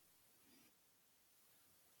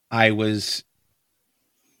 I was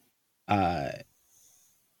my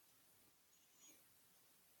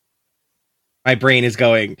brain is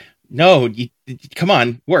going, no, come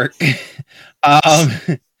on, work.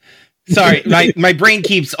 Sorry, my brain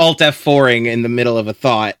keeps Alt F4ing in the middle of a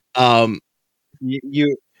thought.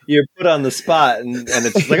 You're put on the spot, and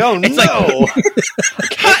it's like, oh it's no!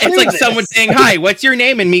 It's like someone saying, "Hi, what's your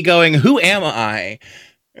name?" and me going, "Who am I?"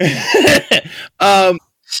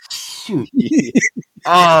 Shoot.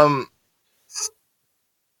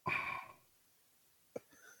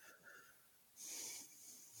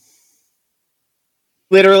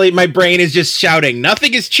 Literally, my brain is just shouting,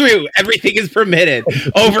 "Nothing is true. Everything is permitted,"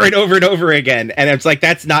 over and over and over again, and it's like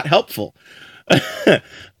that's not helpful.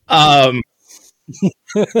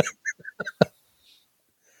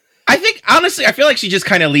 I think, honestly, I feel like she just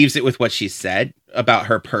kind of leaves it with what she said about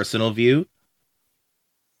her personal view,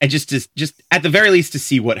 and just at the very least to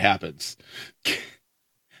see what happens,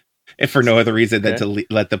 if for no other reason than to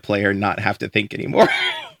let the player not have to think anymore.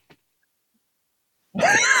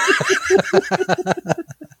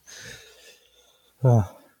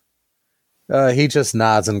 He just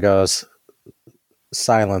nods and goes,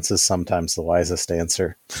 "Silence is sometimes the wisest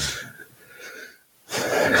answer."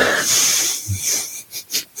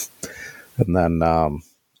 And then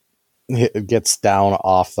he gets down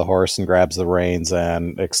off the horse and grabs the reins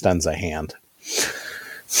and extends a hand.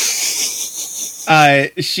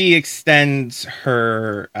 She extends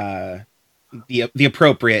her the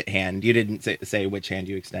appropriate hand. You didn't say which hand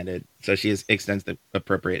you extended, so she extends the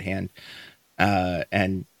appropriate hand,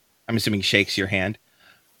 and I'm assuming shakes your hand.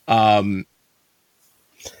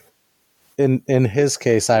 In his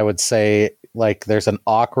case, I would say like there's an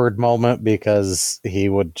awkward moment because he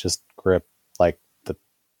would just grip like the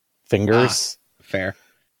fingers. Fair.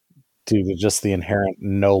 Due to just the inherent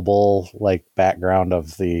noble like background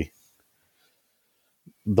of the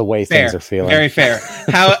way things are feeling. Very fair.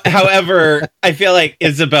 However, I feel like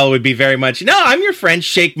Isabel would be very much, "No, I'm your friend,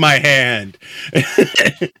 shake my hand."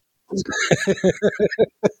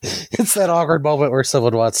 It's that awkward moment where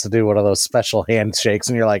someone wants to do one of those special handshakes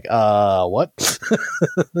and you're like, what?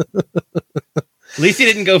 At least he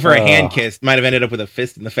didn't go for a hand kiss. Might have ended up with a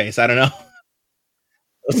fist in the face. I don't know.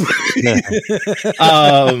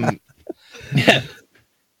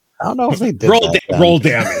 I don't know if they did roll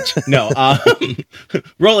damage. No.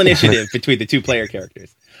 Roll initiative between the two player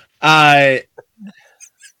characters. That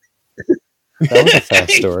was a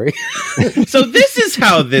fast story. So this is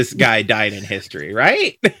how this guy died in history,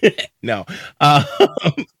 right? No.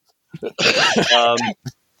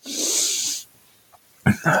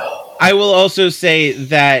 I will also say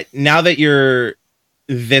that now that you're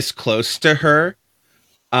this close to her,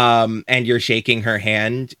 and you're shaking her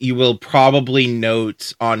hand, you will probably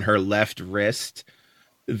note on her left wrist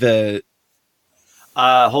the...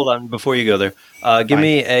 Hold on, before you go there. Give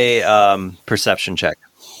me a perception check.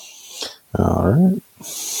 All right.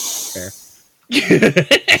 Fair.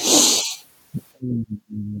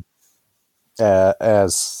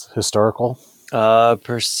 As historical?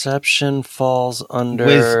 Perception falls under...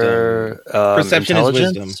 Wisdom. Perception is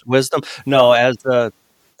wisdom. Wisdom? No, as the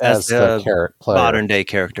modern day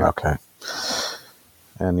character. Okay.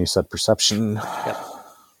 And you said perception? Yep.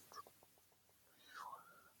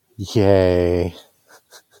 Yay.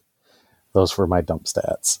 Those were my dump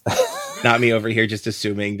stats. Not me over here just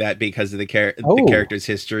assuming that because of the character's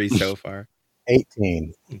history so far.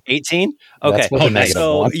 18. 18? Okay. Nice.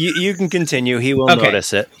 So you can continue. He will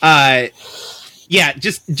notice it. Yeah,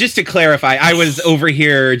 just to clarify, I was over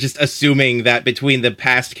here just assuming that between the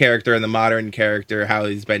past character and the modern character, how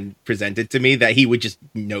he's been presented to me, that he would just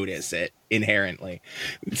notice it inherently.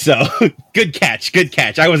 So good catch.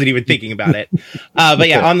 I wasn't even thinking about it. But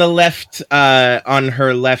yeah, on the left, on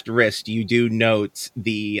her left wrist, you do note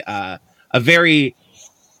a very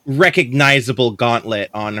recognizable gauntlet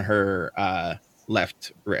on her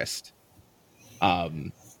left wrist.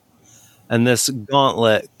 And this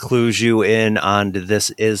gauntlet clues you in on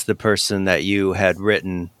this is the person that you had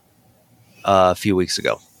written a few weeks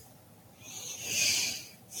ago.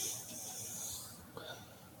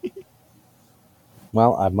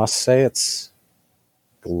 Well, I must say it's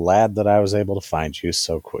glad that I was able to find you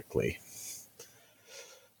so quickly.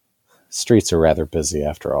 Streets are rather busy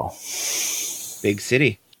after all. Big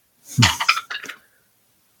city.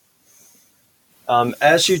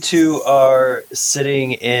 As you two are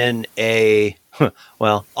sitting in a,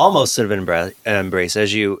 well, almost sort of an embrace,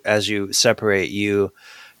 as you separate, you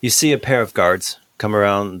see a pair of guards come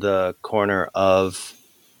around the corner of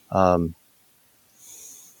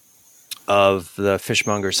the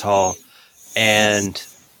fishmonger's hall, and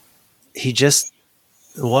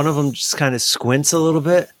one of them just kind of squints a little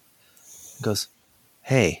bit, and goes,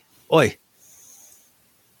 "Hey, oi,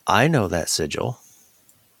 I know that sigil.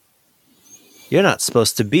 You're not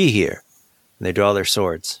supposed to be here." And they draw their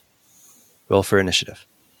swords. Roll for initiative.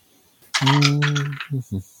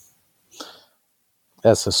 Mm-hmm.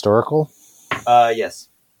 As historical? Yes.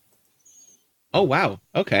 Oh, wow.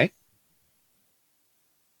 Okay.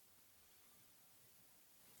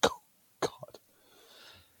 God.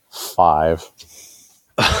 5.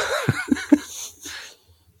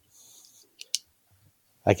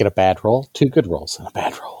 I get a bad roll, 2 good rolls, and a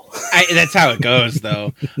bad roll. That's how it goes,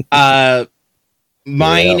 though.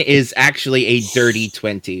 Mine is actually a dirty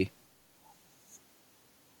 20.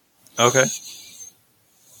 Okay.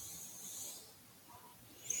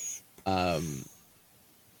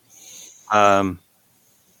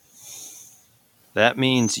 That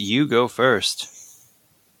means you go first.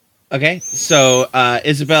 Okay, so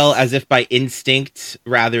Isabel, as if by instinct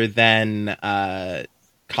rather than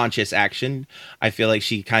conscious action, I feel like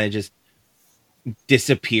she kind of just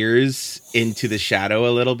disappears into the shadow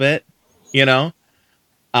a little bit, you know?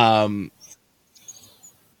 And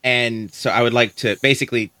so I would like to,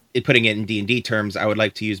 basically, putting it in D&D terms, I would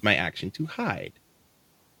like to use my action to hide.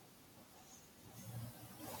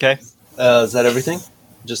 Okay. Is that everything?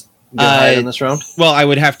 Just hide in this round? Well, I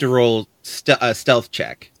would have to roll a stealth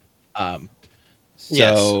check.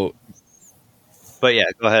 Yes. But yeah,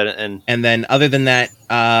 go ahead and then other than that,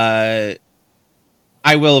 I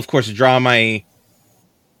will of course draw my.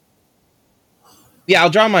 Yeah, I'll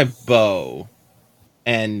draw my bow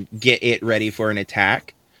and get it ready for an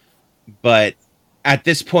attack. But at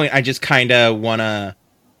this point, I just kind of want to.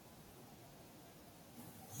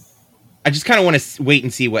 Wait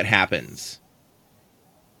and see what happens.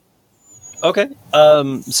 Okay.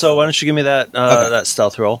 So why don't you give me that that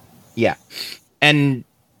stealth roll? Yeah. And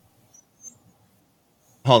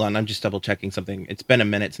hold on, I'm just double checking something. It's been a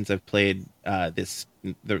minute since I've played the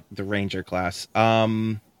ranger class. Yeah,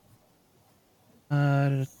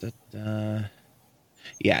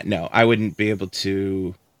 no, I wouldn't be able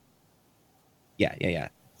to. Yeah.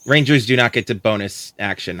 Rangers do not get to bonus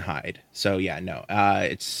action hide. So yeah, no.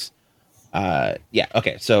 It's yeah,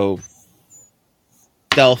 okay. So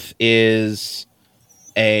stealth is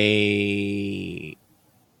a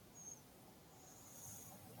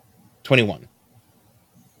 21.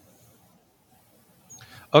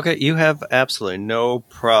 Okay, you have absolutely no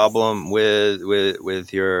problem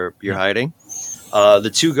with your hiding.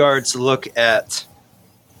 The two guards look at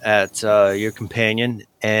your companion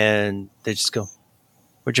and they just go,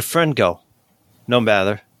 "Where'd your friend go?" "No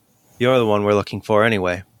matter. You're the one we're looking for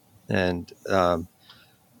anyway. And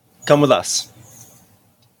come with us."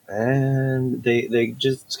 And they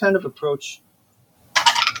just kind of approach.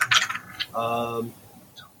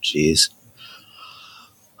 Jeez.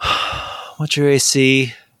 What's your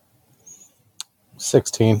AC?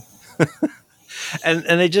 16. And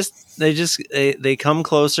they come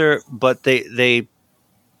closer, but they're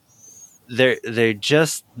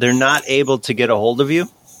not able to get a hold of you.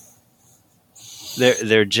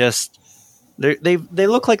 They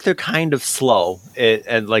look like they're kind of slow,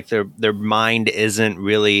 and like their mind isn't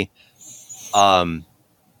really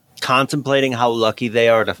contemplating how lucky they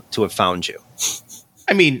are to have found you.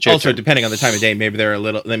 I mean, also depending on the time of day, maybe they're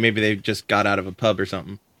maybe they just got out of a pub or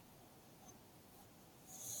something.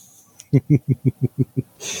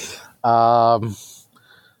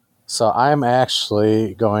 So I'm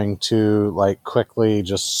actually going to quickly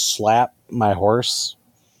just slap my horse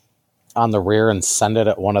on the rear and send it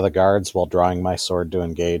at one of the guards while drawing my sword to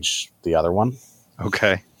engage the other one.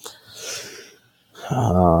 Okay.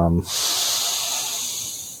 I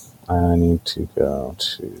need to go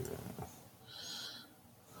to.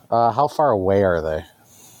 How far away are they?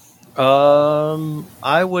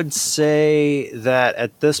 I would say that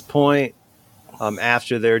at this point,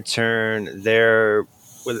 after their turn, they're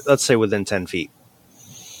let's say within 10 feet.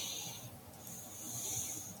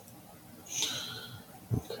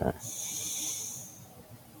 Okay.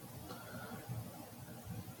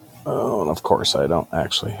 Oh, and of course I don't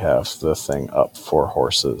actually have the thing up for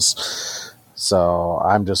horses. So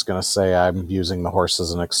I'm just going to say I'm using the horse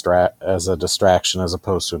as as a distraction as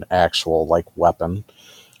opposed to an actual like weapon.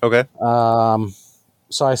 Okay.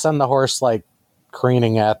 So I send the horse like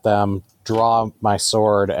craning at them, draw my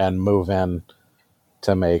sword, and move in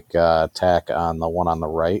to make attack on the one on the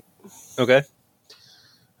right. Okay.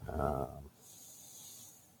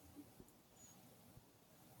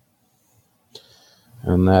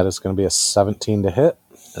 And that is going to be a 17 to hit.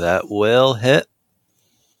 That will hit.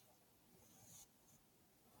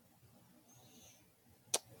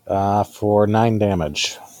 For 9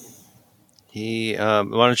 damage. Why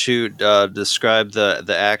don't you describe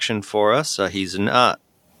the action for us? He's not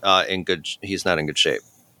in good shape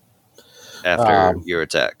after your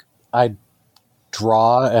attack. I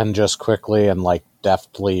draw and just quickly and like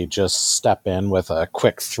deftly just step in with a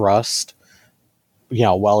quick thrust.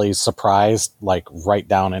 While he's surprised, like right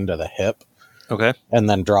down into the hip. Okay. And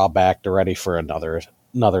then draw back to ready for another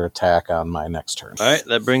attack on my next turn. All right,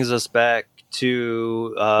 that brings us back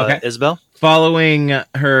to Isabel. Following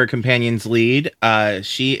her companion's lead,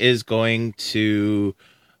 she is going to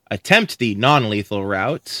attempt the non-lethal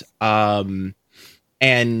route and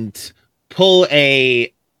pull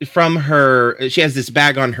from her. She has this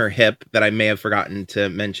bag on her hip that I may have forgotten to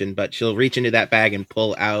mention, but she'll reach into that bag and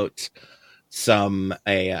pull out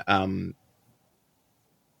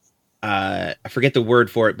I forget the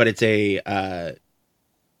word for it, but it's is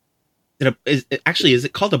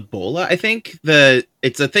it called a bola? I think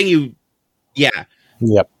it's a thing Yep.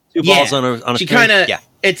 2 balls on a she string? kind of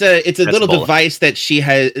it's a little a bola. device that she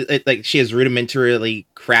has she has rudimentarily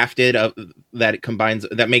crafted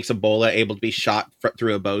that makes a bola able to be shot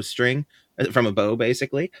through a bowstring from a bow,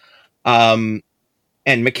 basically.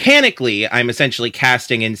 And mechanically, I'm essentially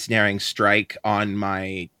casting Ensnaring Strike on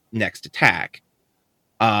my next attack.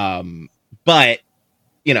 But,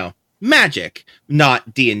 magic,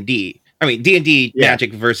 not D&D. I mean, D&D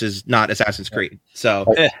magic versus not Assassin's Creed.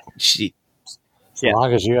 So, as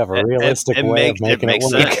long as you have a realistic way of making it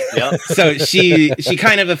work. Yep. So she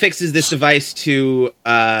kind of affixes this device to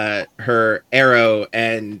her arrow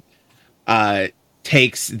and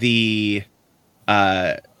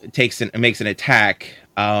makes an attack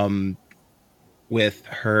with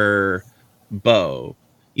her bow.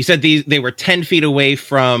 You said they were 10 feet away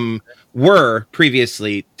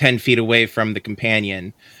previously 10 feet away from the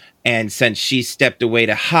companion, and since she stepped away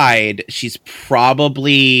to hide, she's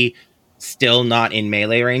probably still not in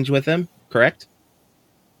melee range with him, correct?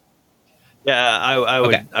 Yeah, I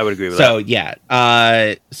would agree with that.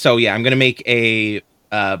 I'm gonna make a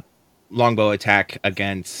longbow attack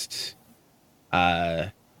against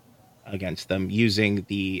them using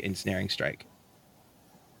the Ensnaring Strike.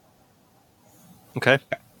 Okay.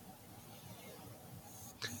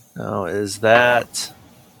 Now, is that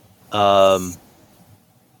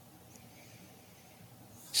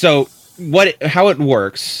So how it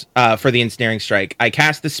works for the Ensnaring Strike? I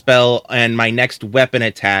cast the spell, and my next weapon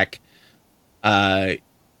attack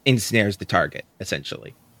ensnares the target.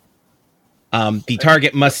 Essentially, the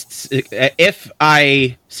target must if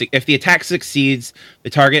the attack succeeds, the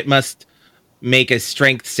target must make a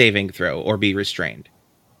strength saving throw or be restrained.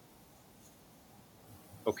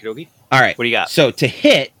 Okie dokie. All right. What do you got? So to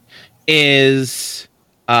hit is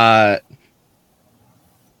math.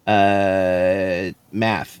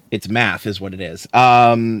 It's math is what it is.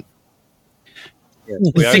 16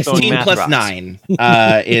 plus rocks. 9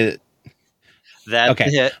 is that's okay.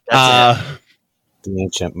 The hit. That's the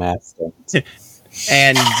ancient math things.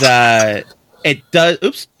 And it does.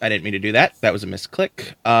 Oops, I didn't mean to do that. That was a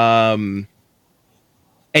misclick.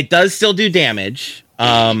 It does still do damage.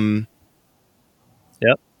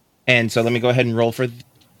 Yep. And so let me go ahead and roll for.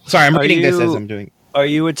 Sorry, I'm reading this as I'm doing. Are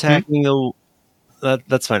you attacking the?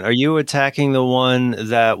 That's fine. Are you attacking the one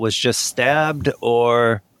that was just stabbed,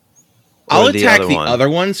 or I'll attack the other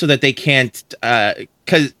one so that they can't.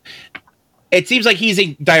 Because it seems like he's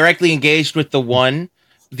directly engaged with the one.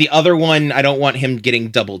 The other one, I don't want him getting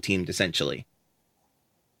double teamed. Essentially.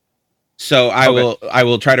 So I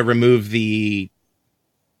will try to remove the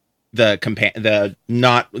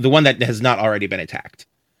one that has not already been attacked.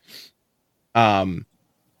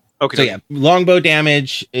 Okay. So yeah, longbow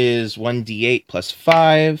damage is 1d8 plus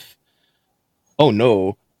 5. Oh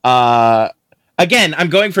no. Again, I'm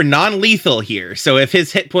going for non-lethal here. So if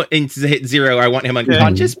his hit points hit 0, I want him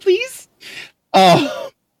unconscious, please.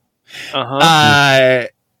 Oh.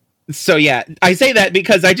 So yeah, I say that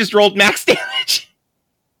because I just rolled max damage.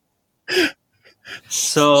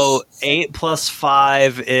 So 8 plus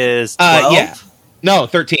 5 is 12? Yeah. No,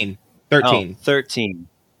 13. 13. Oh, 13.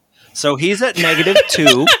 So he's at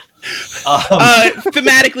 -2.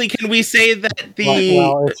 Thematically, can we say that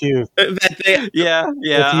if you yeah, if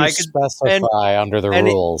you I could. specify under the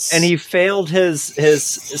rules, And he failed his.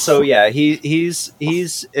 So yeah,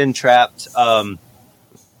 he's entrapped.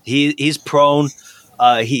 He's prone.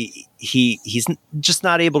 He's just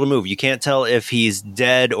not able to move. You can't tell if he's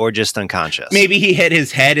dead or just unconscious. maybe he hit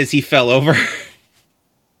his head as he fell over?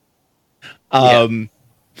 Okay.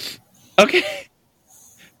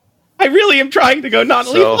 I really am trying to go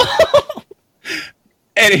non-lethal. So,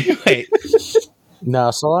 Anyway,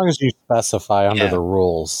 no, so long as you specify under the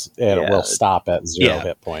rules, it will stop at 0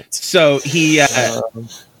 hit points. so he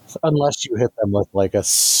Unless you hit them with like a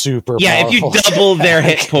super if you powerful double their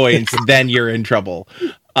hit points, then you're in trouble.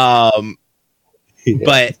 But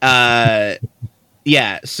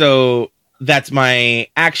so that's my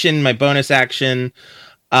action, my bonus action.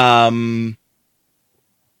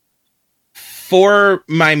 For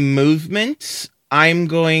my movement, I'm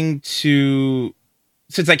going to,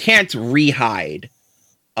 since I can't rehide,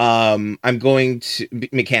 I'm going to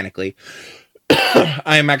mechanically.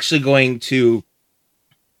 I'm actually going to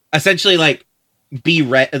essentially like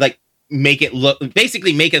make it look,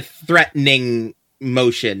 basically make a threatening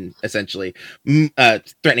motion, essentially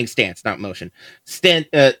threatening stance, not motion. Stand,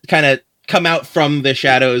 kind of come out from the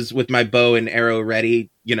shadows with my bow and arrow ready,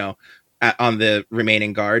 on the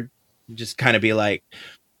remaining guard. Just kind of be like,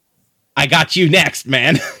 I got you next,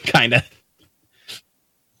 man. Kind of.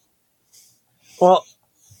 well,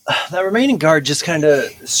 that remaining guard just kind of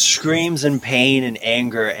screams in pain and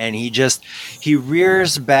anger, and he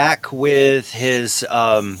rears back with his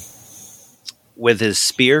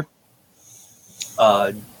spear.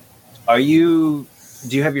 Do you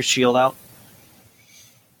have your shield out?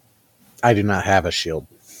 I do not have a shield.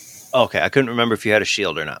 Okay, I couldn't remember if you had a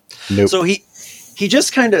shield or not. Nope. So he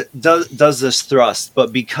just kind of does this thrust,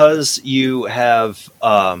 but because you have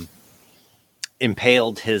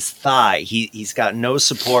impaled his thigh, he's got no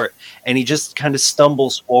support, and he just kind of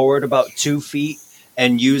stumbles forward about 2 feet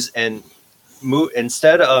and move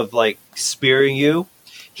instead of like spearing you.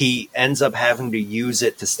 He ends up having to use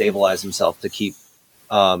it to stabilize himself to keep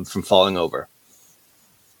from falling over.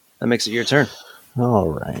 That makes it your turn. All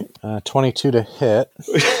right. 22 to hit.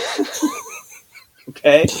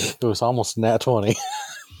 Okay. It was almost nat 20.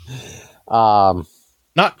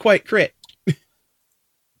 Not quite crit.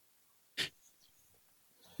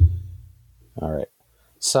 All right.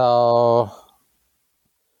 So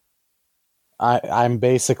I'm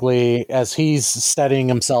basically, as he's steadying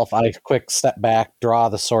himself, I quick step back, draw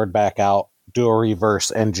the sword back out, do a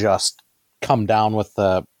reverse, and just come down with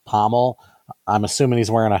the pommel. I'm assuming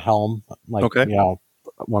he's wearing a helm, like, one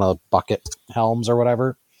of the bucket helms or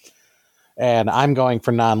whatever. And I'm going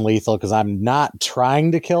for non-lethal because I'm not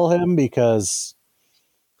trying to kill him because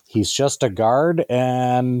he's just a guard.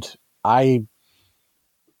 And from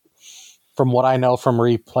what I know from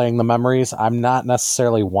replaying the memories, I'm not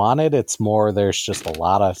necessarily wanted. It's more there's just a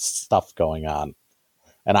lot of stuff going on.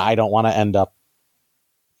 And I don't want to end up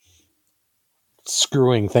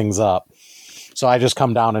screwing things up. So I just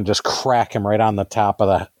come down and just crack him right on the top of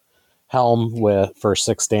the helm for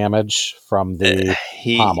 6 damage from the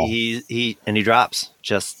pommel. He drops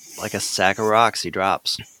just like a sack of rocks. He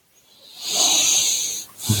drops,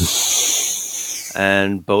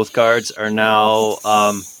 and both guards are now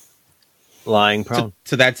lying prone.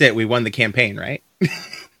 So that's it. We won the campaign, right?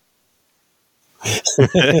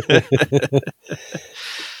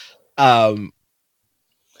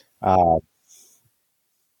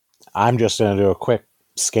 I'm just going to do a quick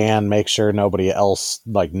scan, make sure nobody else,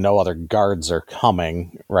 like no other guards are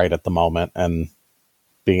coming right at the moment, and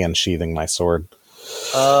begin sheathing my sword.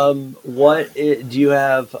 What do you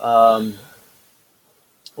have?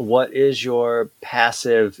 What is your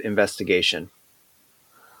passive investigation?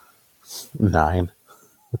 9.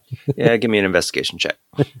 Yeah, give me an investigation check.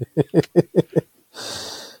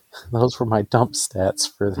 Those were my dump stats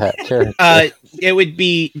for that character. It would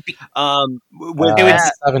be with it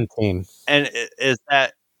was 17. And is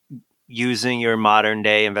that using your modern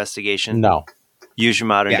day investigation? No. Use your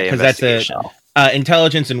modern day because investigation. That's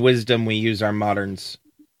intelligence and wisdom. We use our moderns.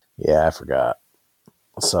 Yeah, I forgot.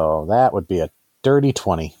 So that would be a dirty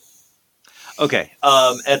 20. Okay.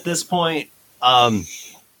 At this point,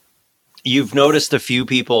 you've noticed a few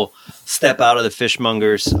people step out of the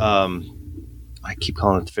fishmonger's. I keep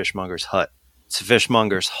calling it the fishmonger's hut. It's the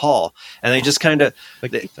fishmonger's hall, and they just kind of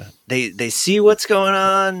they see what's going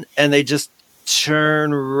on, and they just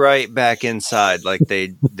turn right back inside, like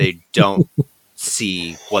they don't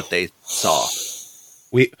see what they saw.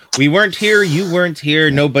 We weren't here. You weren't here.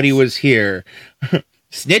 Nobody was here.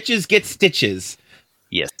 Snitches get stitches.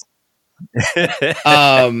 Yes.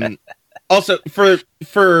 Also, for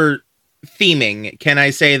theming, can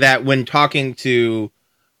I say that when talking to,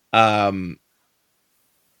 what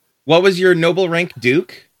was your noble rank,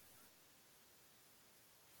 Duke?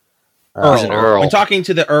 He's an Earl. When talking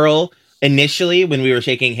to the Earl, initially, when we were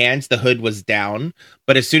shaking hands, the hood was down.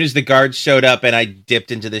 But as soon as the guards showed up and I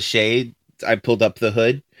dipped into the shade, I pulled up the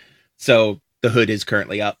hood. So the hood is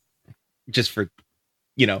currently up. Just for,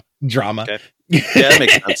 drama. Okay. Yeah, that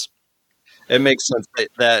makes sense. It makes sense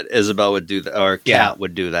that Isabel would do that, or Kat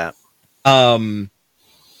would do that.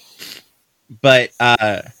 But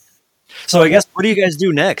so I guess, what do you guys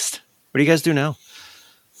do next? What do you guys do now?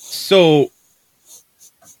 So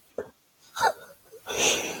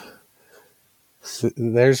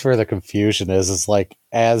there's where the confusion is. It's like,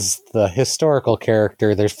 as the historical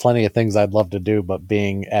character, there's plenty of things I'd love to do, but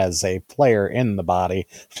being as a player in the body,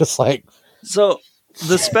 just like. So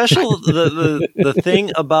the special, the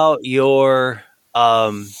thing about your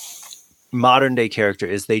modern day character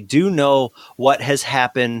is they do know what has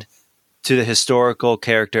happened to the historical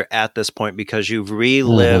character at this point, because you've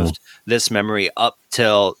relived this memory up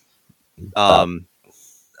till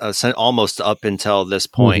almost up until this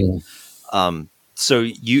point. So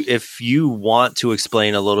if you want to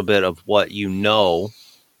explain a little bit of what you know,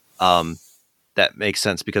 that makes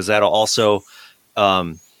sense, because that'll also,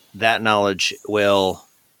 that knowledge will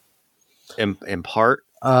impart,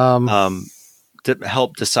 to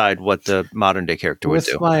help decide what the modern day character would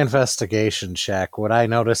do. With my investigation check, would I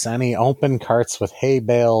notice any open carts with hay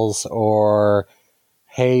bales or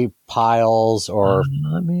hay piles or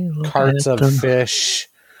carts of fish?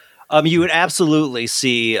 You would absolutely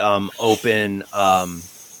see open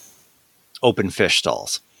fish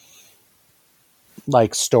stalls,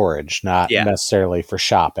 like storage, not necessarily for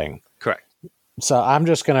shopping. Correct. So I'm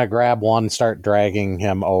just gonna grab one, start dragging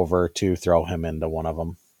him over to throw him into one of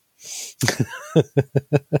them,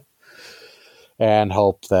 and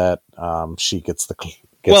hope that she gets the.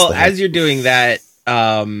 As you're doing that,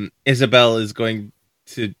 Isabel is going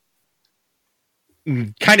to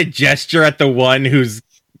kind of gesture at the one who's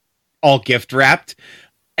all gift wrapped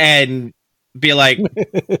and be like,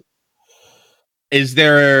 is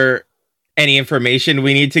there any information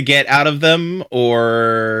we need to get out of them,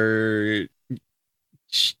 or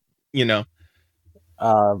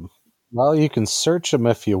well, you can search them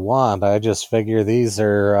if you want. I just figure these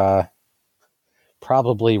are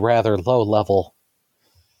probably rather low level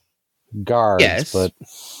guards, but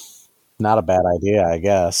not a bad idea, I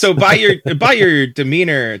guess. So by your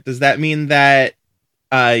demeanor, does that mean that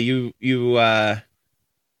you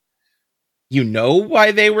know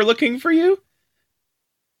why they were looking for you?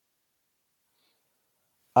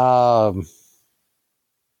 Well,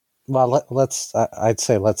 I'd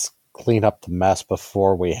say let's clean up the mess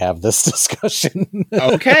before we have this discussion.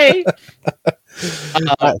 Okay.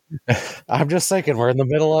 I'm just thinking, we're in the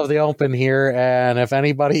middle of the open here, and if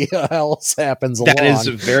anybody else happens along. That is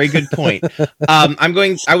a very good point.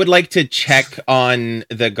 I would like to check on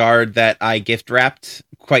the guard that I gift wrapped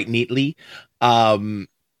quite neatly. And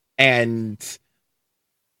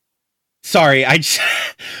sorry, I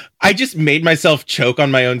just made myself choke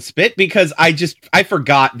on my own spit because I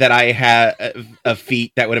forgot that I had a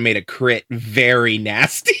feat that would have made a crit very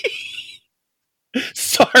nasty.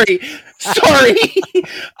 Sorry.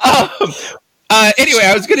 Anyway,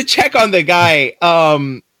 I was gonna check on the guy.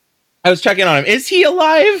 I was checking on him. Is he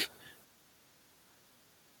alive?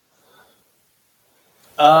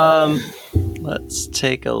 Let's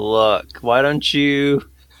take a look. Why don't you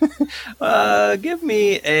give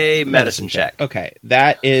me a medicine check? Okay,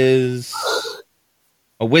 that is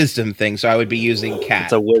a wisdom thing, so I would be using Kat.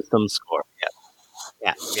 It's a wisdom score.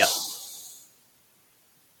 Yeah.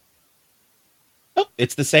 Oh,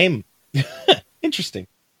 it's the same. Interesting.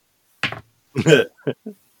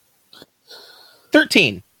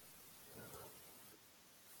 13.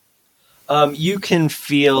 You can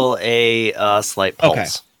feel a slight pulse. Okay.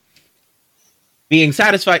 Being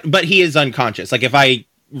satisfied, but he is unconscious. Like if I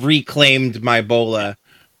reclaimed my bola.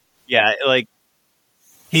 Yeah, like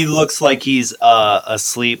he looks like he's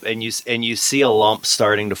asleep, and you see a lump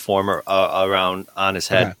starting to form around on his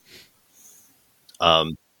head.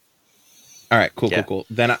 Okay. All right, cool.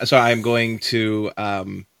 Then, so I am going to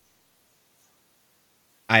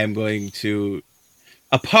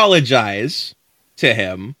apologize to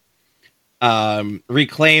him.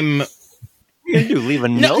 Reclaim. You leave a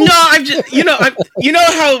note? No, I'm just you know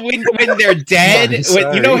how when they're dead,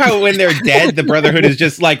 when they're dead, the Brotherhood is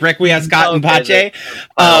just like Requiescat and Pace.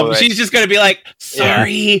 Right. She's just gonna be like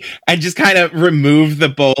sorry, and just kind of remove the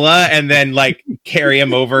bola and then like carry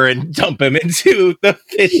him over and dump him into the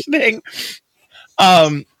fish thing.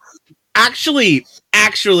 Actually,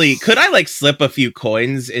 could I like slip a few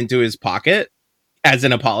coins into his pocket as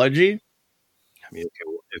an apology? I mean,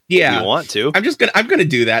 if Yeah. you want to. I'm gonna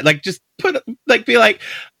do that. Like, just be like,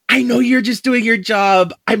 I know you're just doing your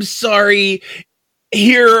job. I'm sorry.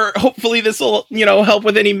 Here, hopefully this will, help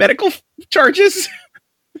with any medical charges.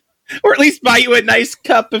 Or at least buy you a nice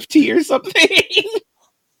cup of tea or something.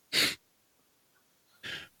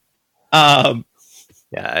 Yeah,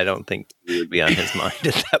 I don't think he would be on his mind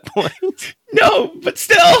at that point. No, but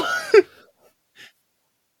still.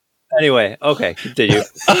 Anyway, okay, continue.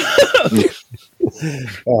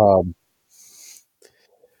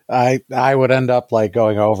 I would end up like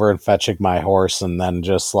going over and fetching my horse and then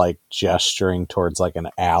just like gesturing towards like an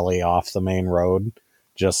alley off the main road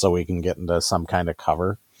just so we can get into some kind of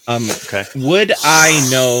cover. Okay. Would I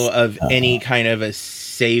know of any kind of a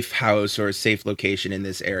safe house or a safe location in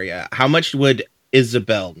this area? How much would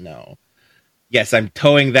Isabel know? Yes, I'm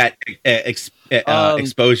towing that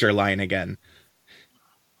exposure line again.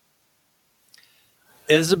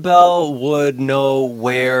 Isabel would know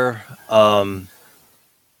where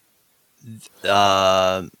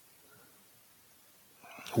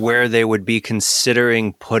they would be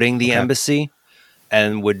considering putting the embassy,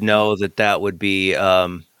 and would know that would be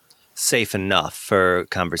safe enough for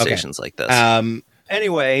conversations like this.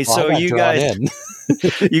 Anyway, so you guys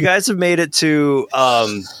you guys have made it to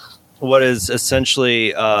what is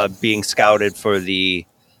essentially being scouted for the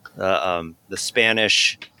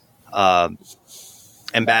Spanish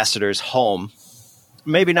ambassador's home.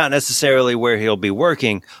 Maybe not necessarily where he'll be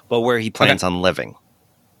working, but where he plans on living.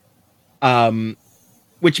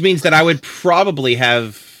 Which means that I would probably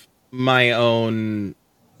have my own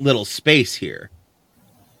little space here.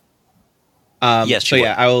 Yes. So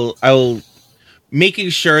yeah, I will making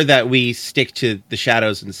sure that we stick to the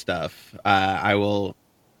shadows and stuff. I will.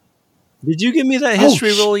 Did you give me that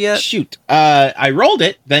history roll yet? Shoot. I rolled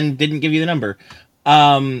it, then didn't give you the number.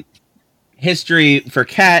 History for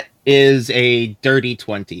Cat is a dirty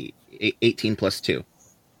 20, 18 plus 2.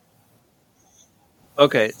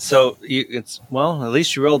 Okay, so at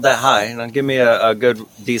least you rolled that high. Now give me a good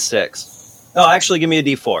D6. No, actually, give me a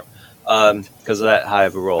D4 because of that high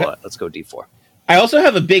of a roll. Let's go D4. I also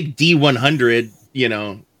have a big D100,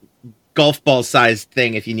 golf ball sized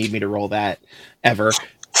thing if you need me to roll that ever.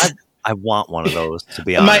 I want one of those, to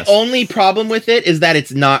be honest. My only problem with it is that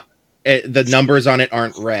it's not, the numbers on it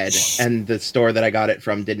aren't red, and the store that I got it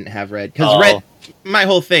from didn't have red. Because red, my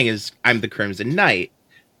whole thing is I'm the Crimson Knight.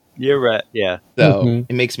 You're right, yeah. So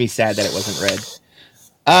it makes me sad that it wasn't red.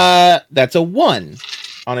 That's a 1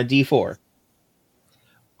 on a D4.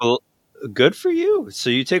 Well, good for you. So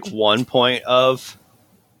you take 1 point of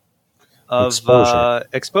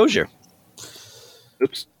exposure.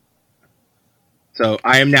 Oops. So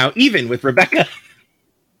I am now even with Rebecca.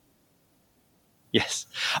 Yes.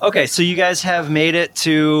 Okay, so you guys have made it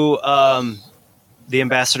to the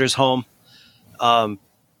ambassador's home. What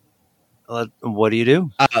do you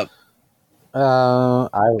do? I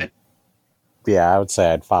would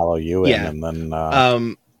say I'd follow you in, and then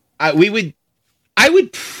I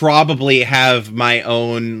would probably have my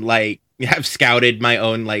own have scouted my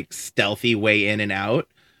own stealthy way in and out.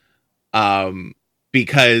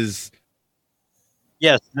 Because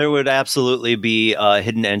yes, there would absolutely be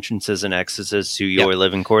hidden entrances and exits to your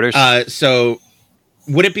living quarters. So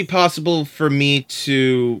would it be possible for me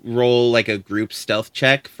to roll a group stealth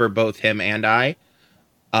check for both him and I?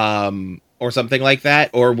 Or something like that?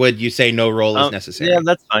 Or would you say no roll is necessary? Yeah,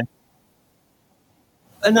 that's fine.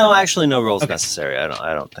 No, actually, no roll is necessary.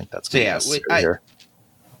 I don't think that's going to be necessary here.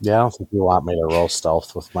 Yeah, I don't think you want me to roll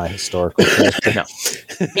stealth with my historical character. No.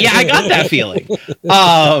 Yeah, I got that feeling.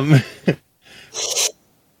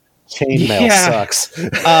 Chainmail sucks.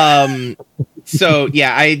 So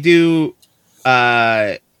yeah, I do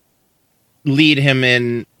lead him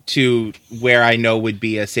in to where I know would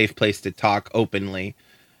be a safe place to talk openly.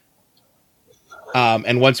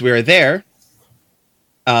 And once we're there,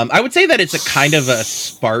 I would say that it's a kind of a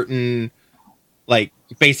Spartan,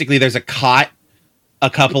 basically there's a cot, a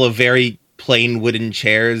couple of very plain wooden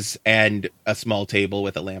chairs, and a small table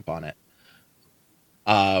with a lamp on it.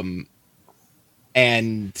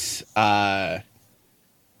 And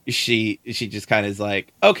she just kind of is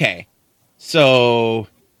like, okay, so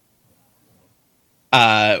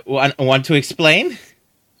want to explain?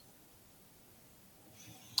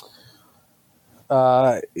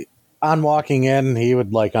 On walking in, he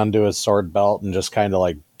would undo his sword belt and just kind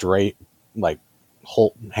of drape,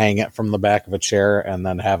 hang it from the back of a chair and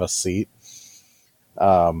then have a seat.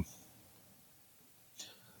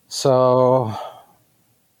 So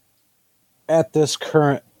at this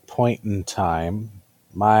current point in time,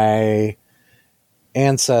 My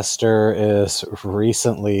ancestor is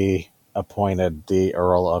recently appointed the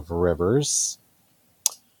Earl of Rivers.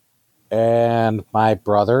 And my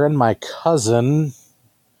brother and my cousin,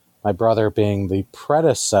 my brother being the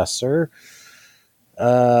predecessor,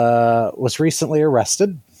 was recently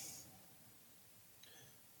arrested.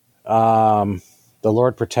 The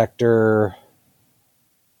Lord Protector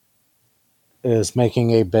is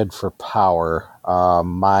making a bid for power.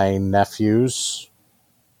 My nephews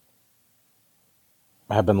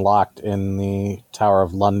have been locked in the Tower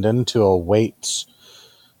of London to await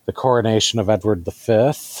the coronation of Edward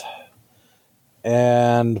V.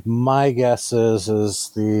 And my guess is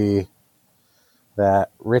that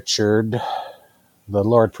Richard, the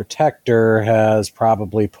Lord Protector, has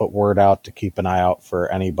probably put word out to keep an eye out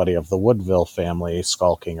for anybody of the Woodville family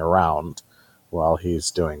skulking around while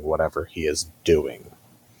he's doing whatever he is doing.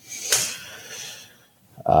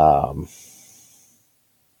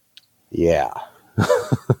 Yeah.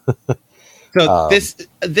 So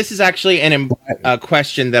this is actually a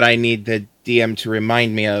question that I need the DM to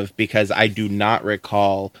remind me of, because I do not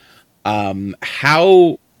recall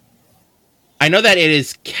how. I know that it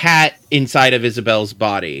is Kat inside of Isabel's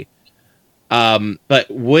body, but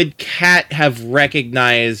would Kat have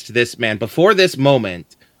recognized this man before this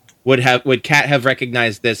moment? Would Kat have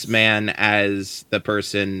recognized this man as the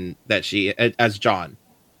person that as John?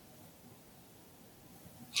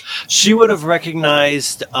 She would have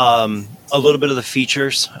recognized a little bit of the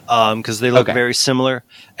features because they look very similar,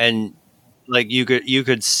 and like you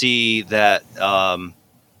could see that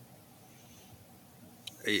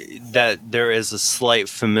that there is a slight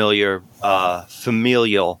familial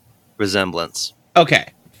resemblance.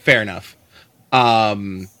 Okay, fair enough.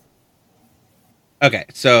 Okay,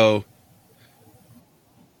 so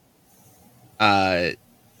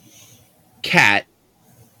Kat,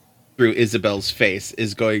 through Isabel's face,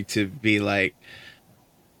 is going to be like,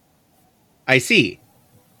 I see.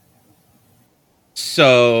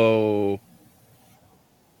 So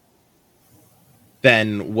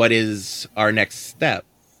then what is our next step?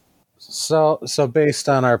 So based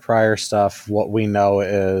on our prior stuff, what we know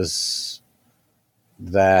is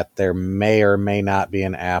that there may or may not be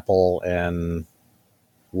an apple in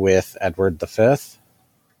with Edward V.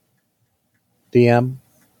 DM?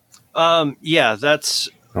 Yeah, that's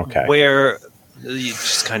okay. Where you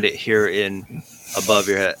just kind of hear in above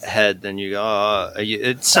your head, then you go,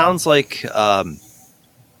 it sounds like a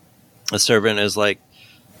servant is like,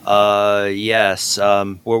 yes,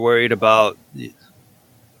 we're worried about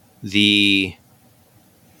the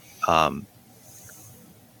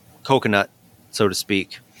coconut, so to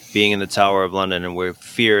speak, being in the Tower of London, and we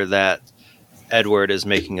fear that Edward is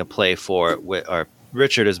making a play for it, or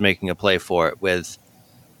Richard is making a play for it with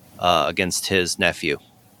against his nephew.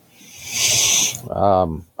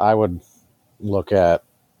 I would look at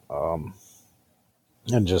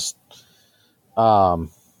and just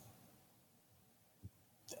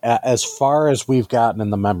as far as we've gotten in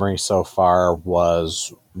the memory so far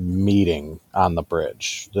was meeting on the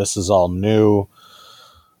bridge. This is all new.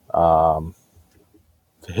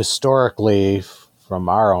 Historically, from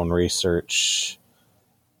our own research,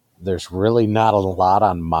 there's really not a lot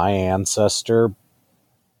on my ancestor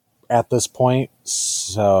at this point,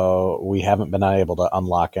 so we haven't been able to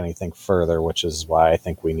unlock anything further, which is why I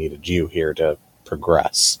think we needed you here to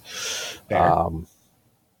progress. From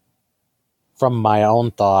my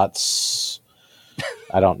own thoughts,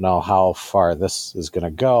 I don't know how far this is going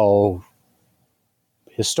to go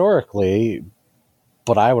historically,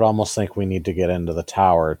 but I would almost think we need to get into the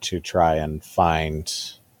tower to try and find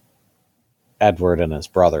Edward and his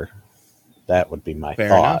brother. That would be my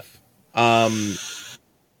thought. Enough.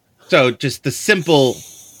 So just the simple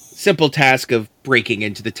task of breaking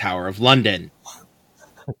into the Tower of London.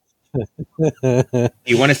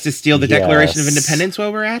 You want us to steal the Declaration of Independence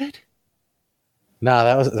while we're at it?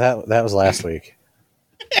 No, that was last week.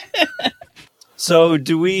 So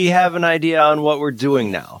do we have an idea on what we're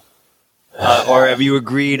doing now? Or have you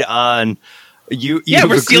agreed on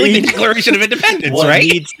we're stealing the Declaration of Independence, what right?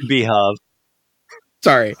 Needs to be hub.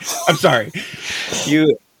 Sorry. I'm sorry.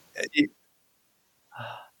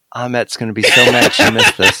 Ahmet's going to be so mad she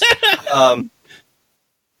missed this.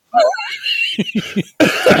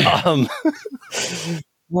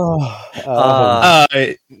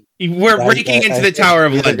 We're breaking into the Tower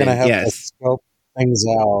of London. Gonna have to scope things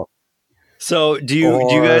out. So do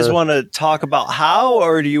you guys want to talk about how,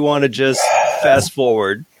 or do you want to just fast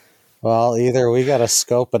forward? Well, either we got to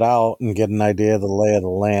scope it out and get an idea of the lay of the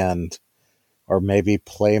land, or maybe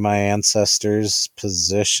play my ancestors'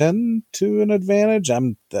 position to an advantage. I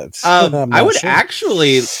would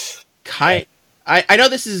actually I know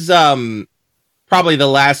this is probably the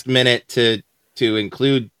last minute to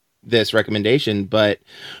include this recommendation, but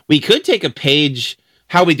we could take a page.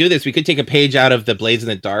 How we do this? We could take a page out of the Blades in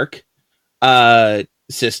the Dark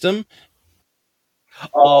system.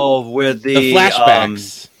 Oh, with the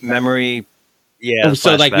flashbacks, memory. Yeah.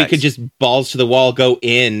 So like we could just balls to the wall go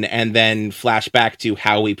in and then flash back to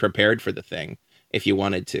how we prepared for the thing if you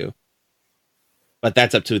wanted to. But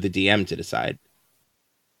that's up to the DM to decide.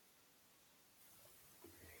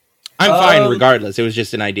 I'm fine regardless. It was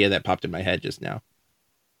just an idea that popped in my head just now.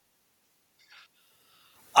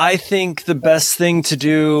 I think the best thing to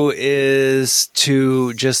do is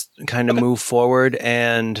to just kind of move forward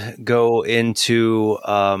and go into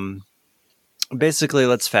basically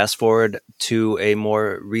let's fast forward to a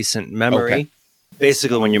more recent memory. Okay.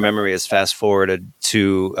 Basically, when your memory is fast forwarded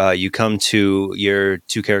to you come to your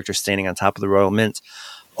two characters standing on top of the Royal Mint,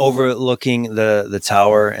 overlooking the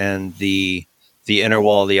tower and the inner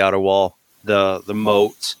wall, the outer wall, the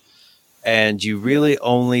moat, and you really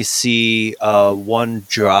only see one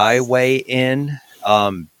dry way in,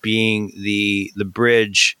 being the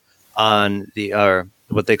bridge on the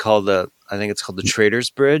what they call I think it's called the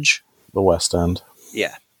Trader's Bridge, the West End.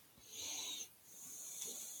 Yeah.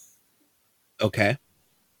 Okay.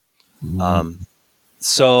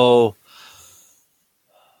 So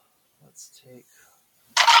let's take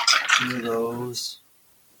two of those.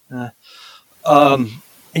 And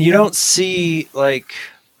you don't see, like,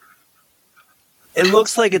 it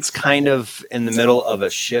looks like it's kind of in the middle of a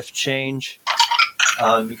shift change,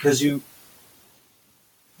 because you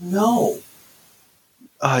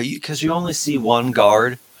only see one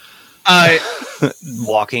guard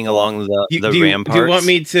walking along the ramparts. Do you want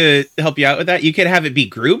me to help you out with that? You could have it be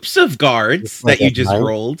groups of guards that you just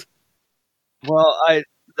rolled. Well, I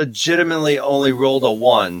legitimately only rolled a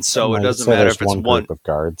 1, so it doesn't matter if it's one group of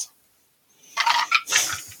guards.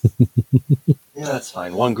 Yeah, that's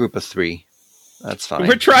fine. One group of 3. That's fine.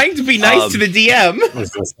 We're trying to be nice to the DM. Is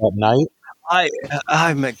this at night?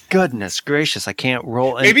 My goodness gracious! I can't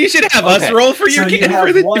roll. Maybe you should have us roll for for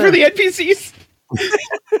the NPCs.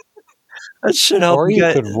 That should help. Or you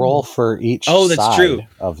could roll for each. Oh, that's side true.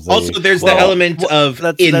 Of the... Also, there's the element of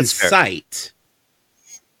insight.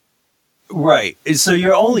 Right. So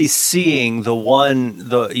you're only seeing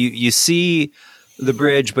you see the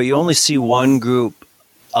bridge, but you only see one group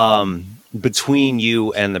between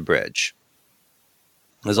you and the bridge.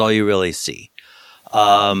 That's all you really see.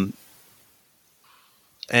 And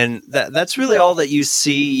that's really all that you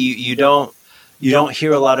see. You don't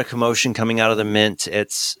hear a lot of commotion coming out of the Mint.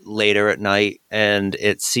 It's later at night, and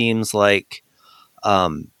it seems like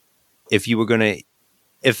if there were going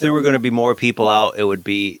to be more people out, it would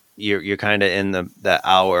be you're kind of in the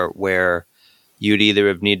hour where you'd either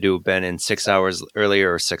have needed to have been in 6 hours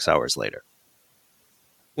earlier or 6 hours later.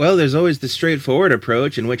 Well, there's always the straightforward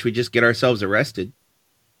approach in which we just get ourselves arrested.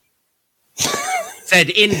 Said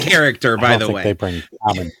in character, by the way. They bring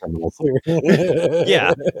common criminals here.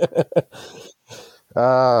 Yeah.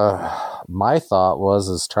 My thought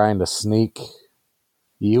was trying to sneak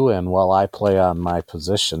you in while I play on my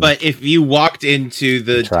position. But if you walked into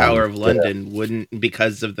the Tower of London, wouldn't,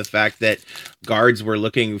 because of the fact that guards were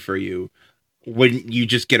looking for you, wouldn't you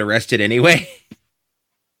just get arrested anyway?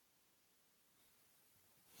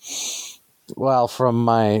 Well, from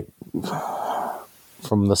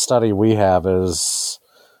the study we have is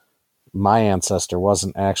my ancestor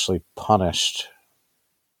wasn't actually punished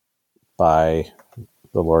by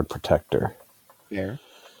the Lord Protector. Fair.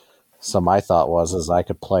 So my thought was I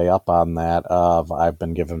could play up on that of I've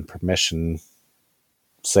been given permission,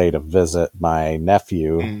 say, to visit my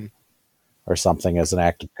nephew or something as an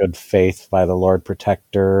act of good faith by the Lord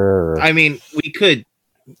Protector. I mean, we could.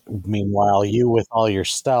 Meanwhile, you with all your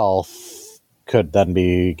stealth could then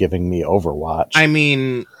be giving me Overwatch. I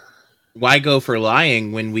mean, why go for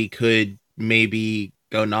lying when we could maybe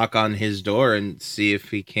go knock on his door and see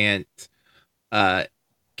if we can't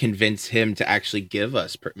convince him to actually give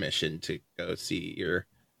us permission to go see your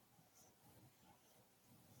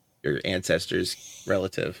ancestor's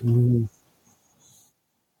relative.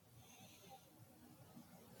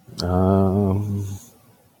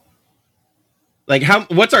 Like,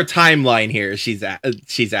 what's our timeline here? She's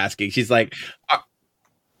asking. She's like,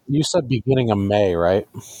 you said beginning of May, right?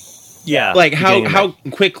 Yeah. Like, how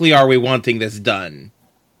quickly are we wanting this done?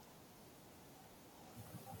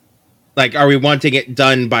 Like, are we wanting it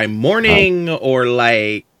done by morning, or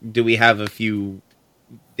like, do we have a few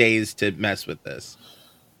days to mess with this?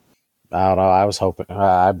 I don't know. I was hoping.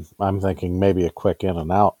 I'm thinking maybe a quick in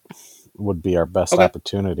and out would be our best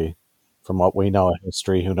opportunity. From what we know of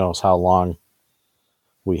history, who knows how long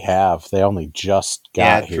we have. They only just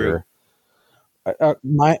got here.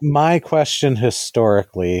 My question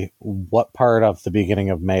historically, what part of the beginning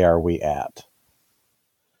of May are we at?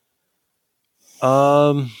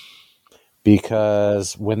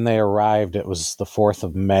 Because when they arrived, it was the 4th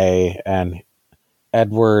of May, and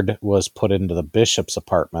Edward was put into the bishop's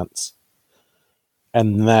apartments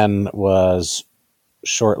and then was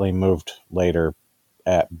shortly moved later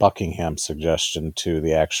at Buckingham's suggestion to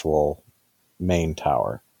the actual main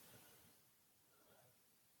tower.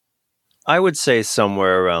 I would say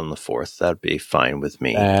somewhere around the 4th. That'd be fine with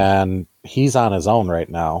me. And he's on his own right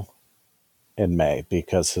now in May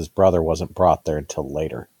because his brother wasn't brought there until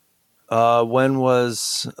later. When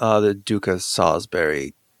was the Duke of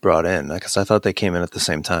Salisbury brought in? Because I thought they came in at the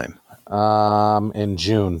same time. In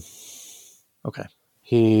June. Okay.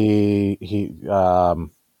 The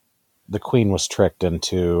Queen was tricked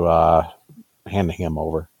into handing him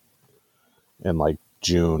over in like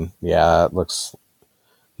June. Yeah, it looks.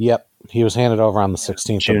 Yep, he was handed over on the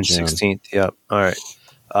 16th of June. 16th. Yep. All right.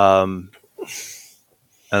 And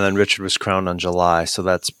then Richard was crowned on July, so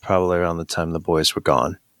that's probably around the time the boys were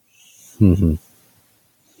gone. Mm-hmm.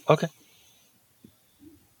 Okay.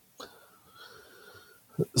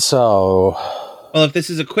 So, well, if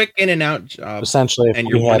this is a quick in and out job, essentially, and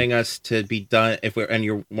you're wanting us to be done,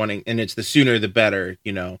 and it's the sooner the better,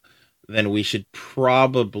 then we should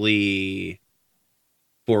probably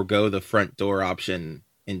forego the front door option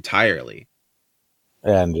entirely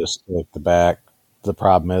and just take the back. The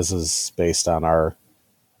problem is based on our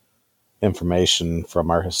information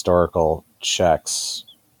from our historical checks,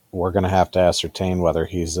 we're going to have to ascertain whether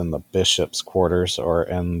he's in the bishop's quarters or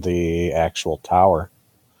in the actual tower.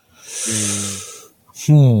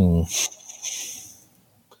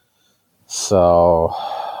 So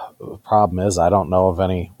the problem is I don't know of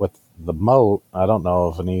any, with the moat, I don't know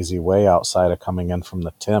of an easy way outside of coming in from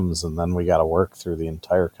the Thames, and then we got to work through the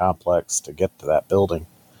entire complex to get to that building.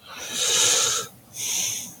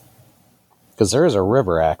 Because there is a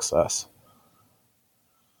river access.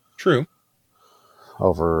 True.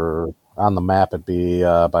 Over on the map, it'd be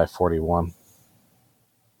by 41.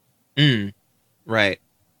 Right.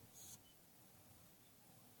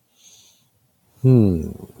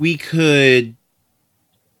 We could.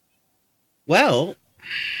 Well.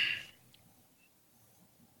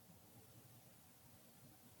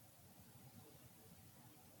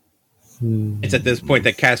 It's at this point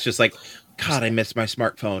that Cat's just like, God, I miss my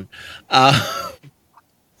smartphone.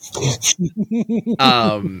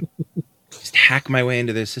 Just hack my way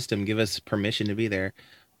into their system. Give us permission to be there.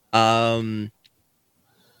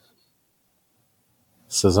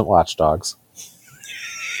 This isn't Watch Dogs.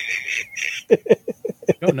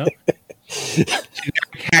 No. Generic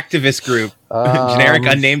hacktivist group. Generic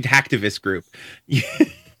unnamed hacktivist group. Yeah.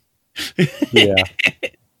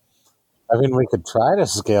 I mean, we could try to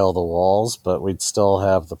scale the walls, but we'd still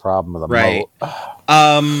have the problem of the moat.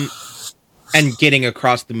 And getting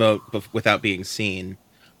across the moat without being seen.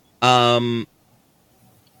 DM,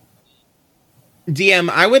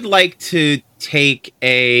 I would like to take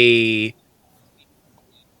a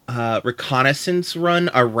reconnaissance run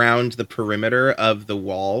around the perimeter of the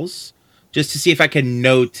walls, just to see if I can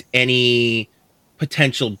note any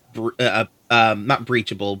potential, not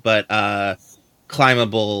breachable, but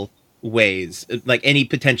climbable ways, like any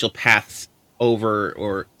potential paths over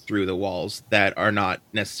or through the walls that are not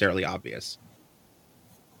necessarily obvious.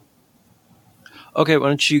 Okay, why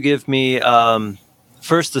don't you give me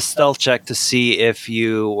first a stealth check to see if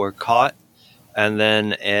you were caught, and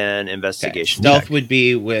then an investigation stealth check. Would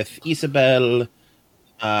be with Isabel,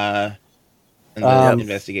 and then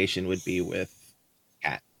investigation would be with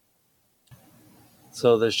Cat.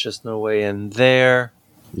 So there's just no way in there.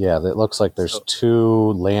 Yeah, it looks like there's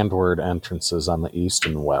two landward entrances on the east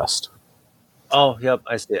and west. Oh, yep,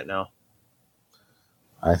 I see it now.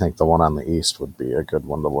 I think the one on the east would be a good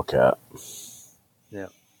one to look at.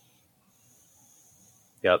 Yep.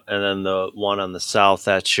 Yep, and then the one on the south,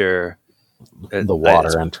 that's the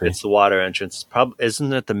water entry. It's the water entrance.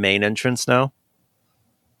 Isn't it the main entrance now?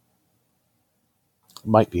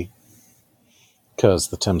 Might be. Because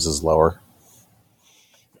the Thames is lower.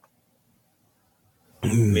 I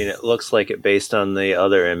mean, it looks like it based on the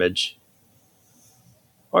other image.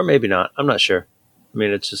 Or maybe not. I'm not sure. I mean,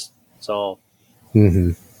 it's all...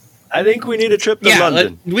 Mm-hmm. I think we need a trip to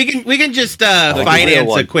London. We can just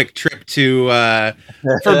finance a quick trip to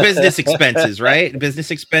for business expenses, right? Business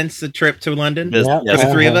expense, a trip to London for the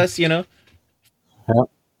three of us, Yep.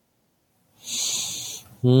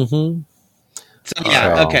 Mm-hmm. So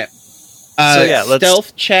yeah, okay.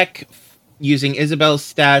 Stealth check using Isabel's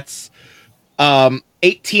stats.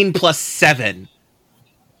 18 plus 7.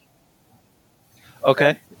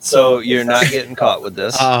 Okay, so you're not getting caught with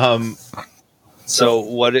this. So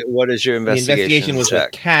what is your The investigation investigation was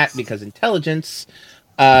check? with Cat because intelligence.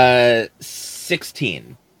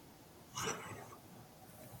 16.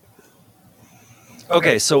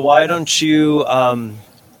 Okay, so why don't you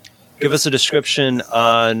give us a description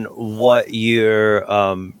on what your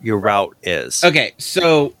route is, Okay,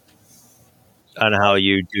 so on how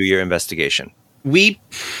you do your investigation. we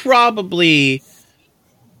probably,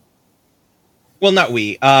 well, not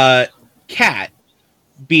we, Cat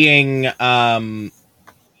being from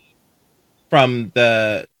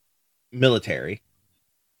the military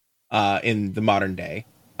in the modern day,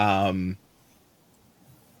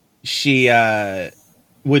 she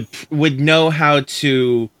would know how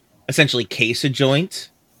to essentially case a joint,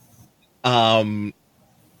 and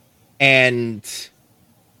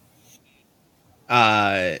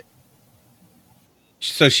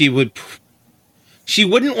so she wouldn't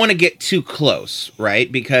want to get too close,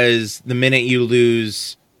 right? Because the minute you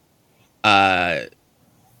lose the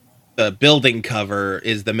building cover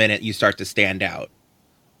is the minute you start to stand out.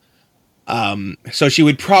 So she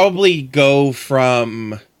would probably go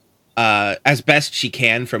from as best she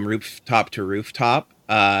can from rooftop to rooftop,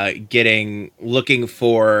 looking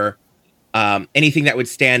for anything that would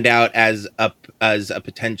stand out as a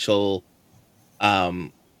potential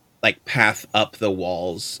like path up the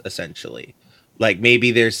walls, essentially. Like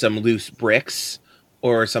maybe there's some loose bricks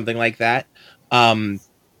or something like that.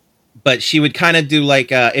 But she would kind of do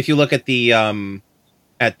like if you look at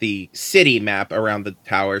the city map around the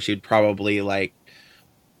tower, she'd probably like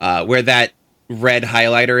where that red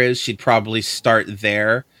highlighter is, she'd probably start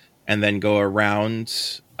there and then go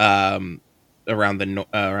around around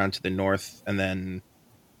to the north and then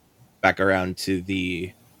back around to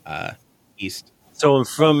the east. So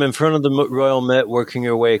from in front of the Royal Mint, working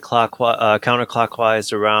your way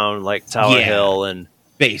counterclockwise around like Tower Hill and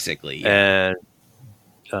basically, yeah.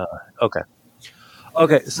 And okay.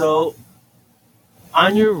 So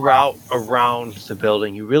on your route around the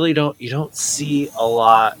building, you really don't see a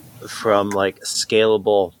lot from like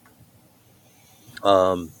scalable,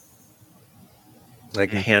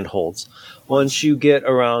 handholds. Once you get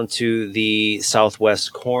around to the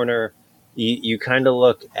southwest corner, you kind of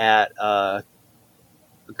look at a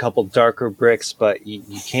couple darker bricks, but you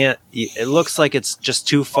can't. It looks like it's just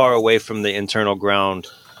too far away from the internal ground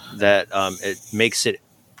that it makes it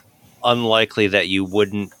unlikely that you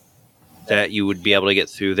would be able to get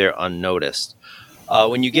through there unnoticed.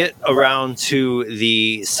 When you get around to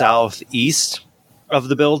the southeast of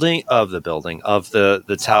the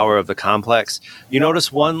tower of the complex, you notice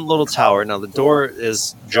one little tower. Now the door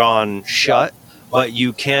is drawn shut, but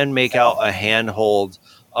you can make out a handhold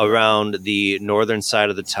around the northern side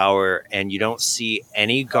of the tower, and you don't see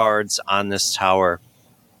any guards on this tower.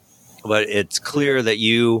 But it's clear that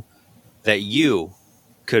you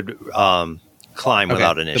could climb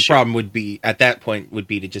without an issue. The problem would be at that point would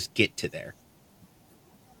be to just get to there.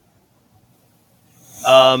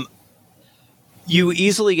 You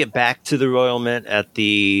easily get back to the Royal Mint at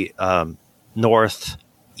the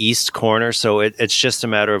northeast corner, so it's just a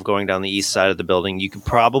matter of going down the east side of the building. You could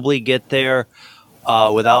probably get there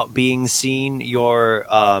without being seen.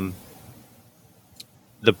 The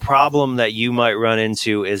problem that you might run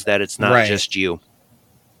into is that it's not just you.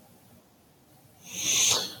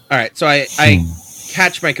 All right, so I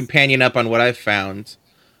catch my companion up on what I've found.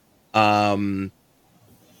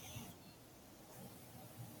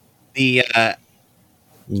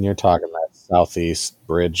 You're talking that southeast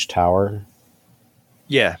bridge tower?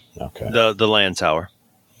 Yeah. Okay. The land tower.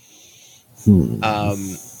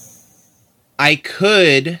 I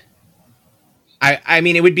could. I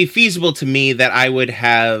mean, it would be feasible to me that I would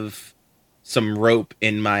have some rope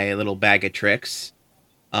in my little bag of tricks.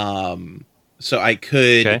 So I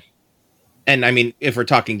could. Okay. And I mean, if we're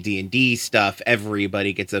talking D&D stuff,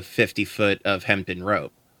 everybody gets a 50 foot of hempen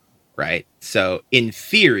rope, right? So in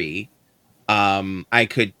theory, I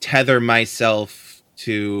could tether myself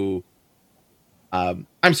to.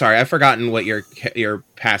 I'm sorry, I've forgotten what your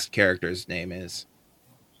past character's name is.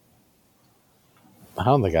 I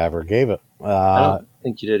don't think I ever gave it. I don't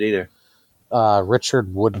think you did either.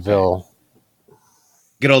 Richard Woodville. Okay.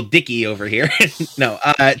 Good old Dickie over here. No,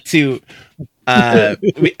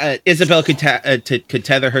 Isabel could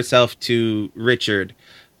tether herself to Richard,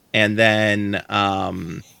 and then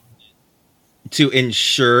to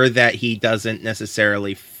ensure that he doesn't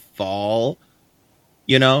necessarily fall,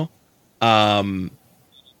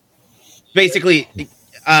 basically,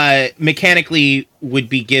 mechanically would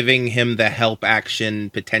be giving him the help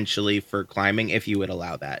action potentially for climbing, if you would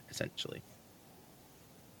allow that, essentially.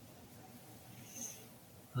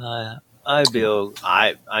 I'm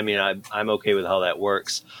okay with how that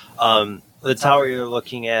works. The tower you're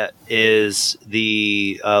looking at is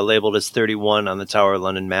the labeled as 31 on the Tower of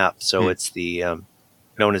London map, so it's the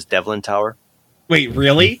known as Devlin Tower. Wait,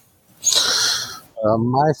 really?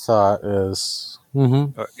 My thought is,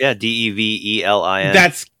 Or, yeah, Develin.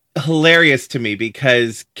 That's hilarious to me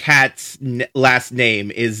because Kat's last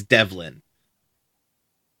name is Devlin.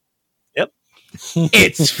 Yep.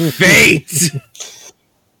 It's fate.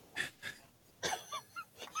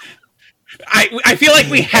 I feel like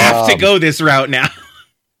we have to go this route now.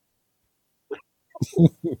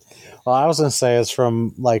 well, I was going to say is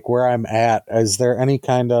from like where I'm at, is there any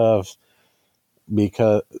kind of,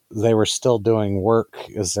 because they were still doing work,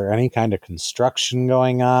 is there any kind of construction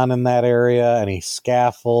going on in that area? Any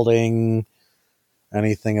scaffolding,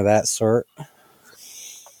 anything of that sort?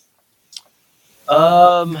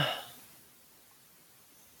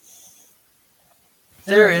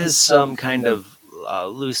 There is some kind of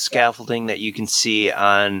loose scaffolding that you can see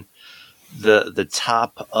on the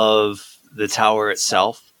top of the tower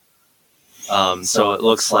itself. So it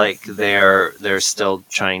looks like they're still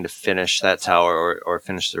trying to finish that tower or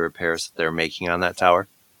finish the repairs that they're making on that tower.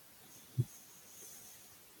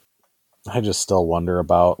 I just still wonder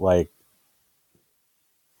about like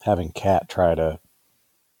having Kat try to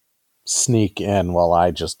sneak in while I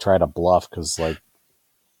just try to bluff, because like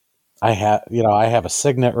I have a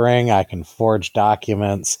signet ring, I can forge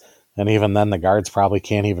documents, and even then the guards probably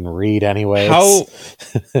can't even read anyways. How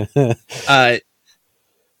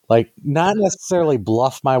like not necessarily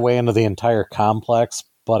bluff my way into the entire complex,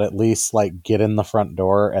 but at least like get in the front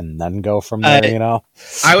door and then go from there,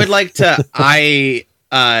 I would like to I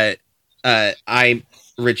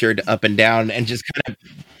Richard up and down and just kind of,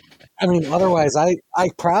 I mean, otherwise I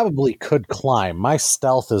probably could climb. My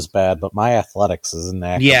stealth is bad, but my athletics is an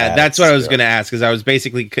acrobatics. Yeah, that's what I was going to ask, because I was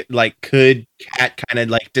basically like, could Kat kind of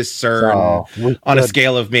like discern on a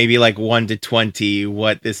scale of maybe like 1 to 20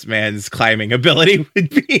 what this man's climbing ability would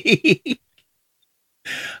be?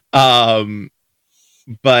 But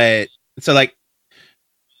so like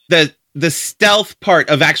the stealth part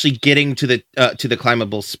of actually getting to the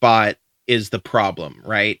climbable spot is the problem,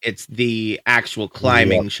 right? It's the actual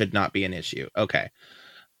climbing should not be an issue. Okay.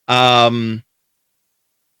 All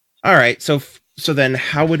right. So then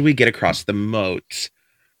how would we get across the moat?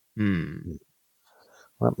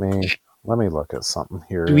 Let me look at something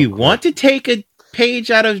here. Do we want to take a page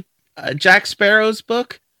out of Jack Sparrow's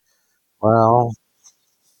book? Well,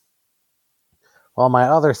 my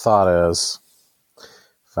other thought is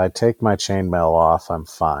if I take my chainmail off, I'm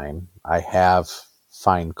fine. I have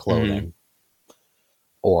fine clothing.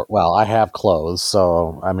 I have clothes,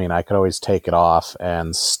 so I mean, I could always take it off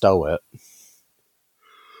and stow it.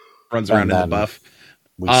 Runs around in the buff.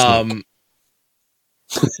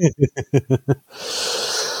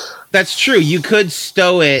 That's true. You could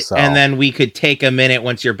stow it, and then we could take a minute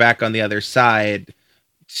once you're back on the other side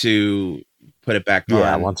to put it back on.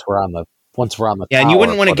 Yeah, once we're on the yeah, and you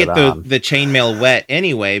wouldn't want to get the chainmail wet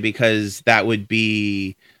anyway, because that would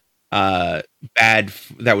be bad.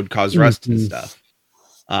 That would cause rust and stuff.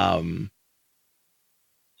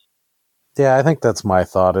 Yeah, I think that's my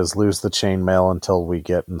thought, is lose the chainmail until we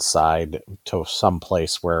get inside to some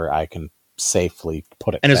place where I can safely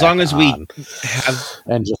put it. And as long as we have,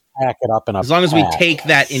 and just pack it up in a as long as we take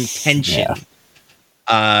that intention,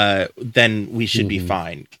 then we should be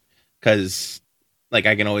fine. Because like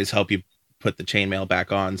I can always help you put the chainmail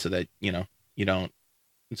back on so that you don't,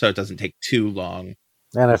 so it doesn't take too long.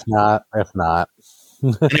 And if not, and if not,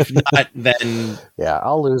 then yeah,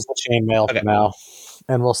 I'll lose the chainmail for now,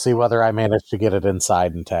 and we'll see whether I manage to get it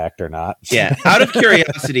inside intact or not. Yeah, out of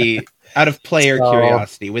curiosity, out of player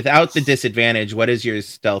curiosity, without the disadvantage, what is your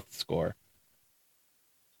stealth score?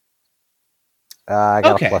 I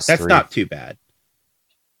got a +3. That's not too bad.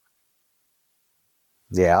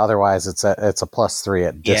 Yeah, otherwise it's a +3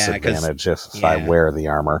 at disadvantage if I wear the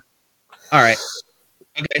armor. All right.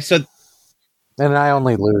 Okay, so and I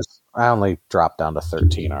only drop down to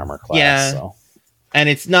 13 armor class. Yeah, so. And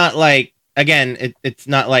it's not like, again, it's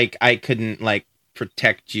not like I couldn't like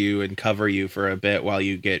protect you and cover you for a bit while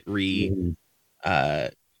you get re-armored.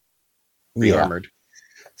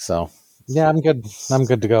 So yeah, I'm good. I'm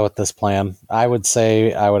good to go with this plan. I would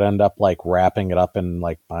say I would end up like wrapping it up in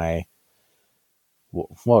like my, what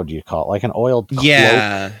would you call it? Like an oiled cloak.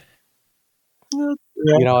 Yeah. At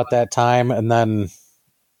that time, and then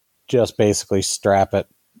just basically strap it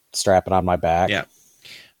on my back. Yeah.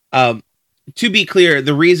 To be clear,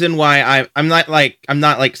 the reason why I'm not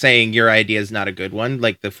saying your idea is not a good one,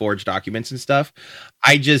 like the forged documents and stuff.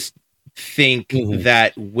 I just think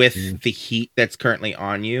that with the heat that's currently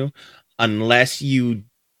on you, unless you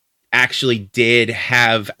actually did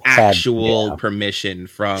have actual permission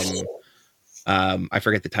from I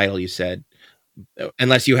forget the title you said,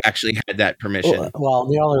 unless you actually had that permission. Well,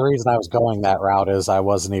 the only reason I was going that route is I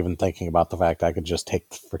wasn't even thinking about the fact I could just take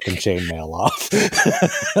the freaking chainmail off.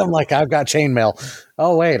 I'm like, I've got chainmail.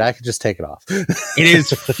 Oh wait, I could just take it off. It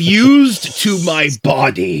is fused to my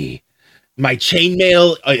body. My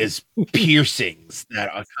chainmail is piercings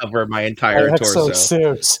that cover my entire torso.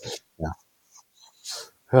 Suits. Yeah.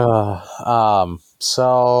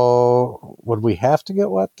 So would we have to get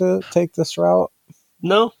wet to take this route?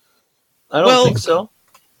 No, I don't think so.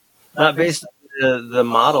 Not based on the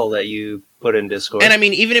model that you put in Discord. And I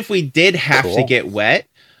mean, even if we did have to get wet,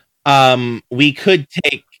 we could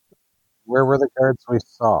take. Where were the guards we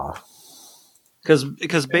saw?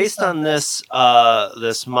 Because based on this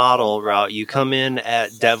this model route, you come in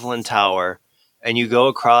at Devlin Tower, and you go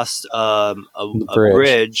across a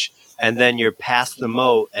bridge, and then you're past the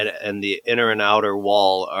moat, and the inner and outer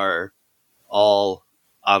wall are all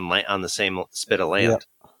on the same spit of land. Yep.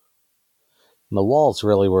 And the wall's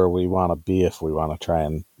really where we want to be if we want to try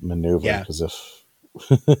and maneuver. Because if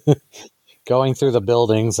going through the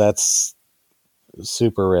buildings, that's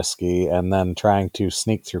super risky, and then trying to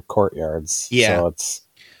sneak through courtyards. So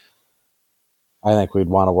I think we'd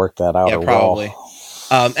want to work that out. Yeah, probably.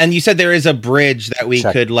 And you said there is a bridge that we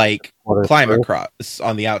could climb across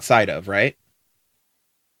on the outside of, right?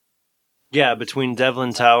 Yeah, between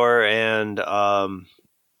Devlin Tower and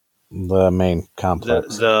the main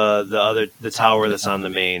complex, the tower that's on the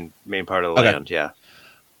main part of the land. Yeah.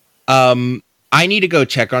 I need to go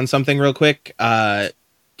check on something real quick. Can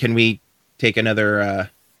we take another? All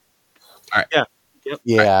right. Yeah. Yep.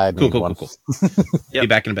 Yeah. Right. Cool. Yep. Be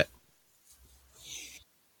back in a bit.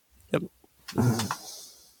 Yep.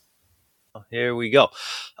 Here we go.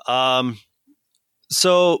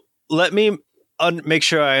 So let me make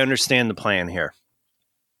sure I understand the plan here.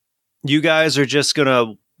 You guys are just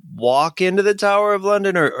gonna walk into the Tower of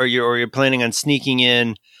London, or you're planning on sneaking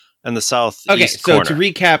in on the south? Okay, so to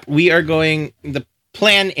recap, we are going. The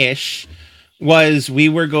plan-ish was we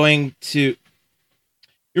were going to.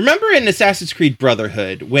 Remember in Assassin's Creed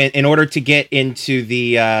Brotherhood, when in order to get into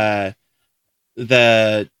the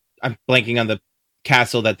I'm blanking on the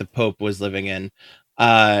castle that the Pope was living in.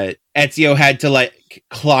 Ezio had to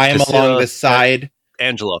climb along the side.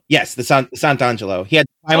 Angelo. Yes, the Sant'Angelo. He had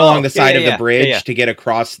to climb along the side of the bridge to get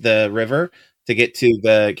across the river to get to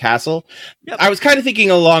the castle. Yep. I was kind of thinking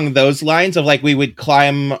along those lines of we would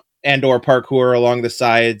climb and or parkour along the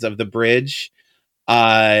sides of the bridge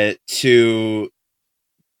to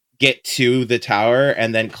get to the tower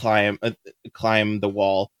and then climb the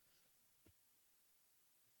wall.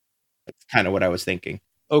 That's kind of what I was thinking.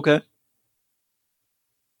 Okay.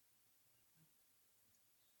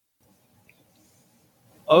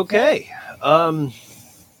 Okay.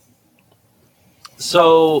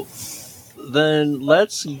 So then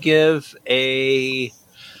let's give a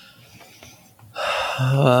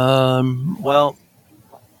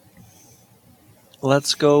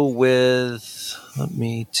let's go with, let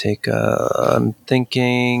me take I'm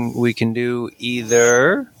thinking we can do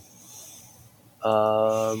either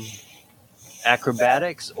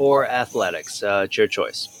acrobatics or athletics. It's your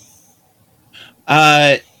choice.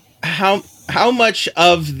 How much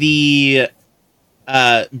of the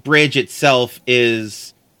bridge itself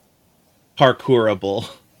is parkourable?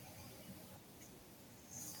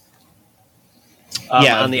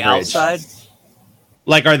 On the outside?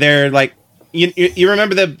 Are there you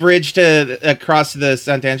remember the bridge to across the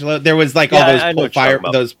Sant'Angelo? There was all those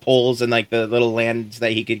those poles and the little lands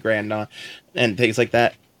that he could grand on and things like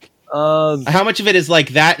that. How much of it is like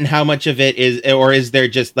that, and how much of it is there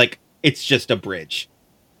just it's just a bridge?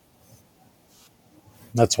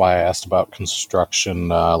 That's why I asked about construction,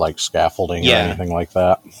 like scaffolding or anything like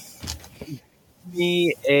that.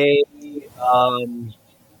 Me a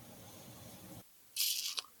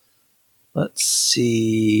let's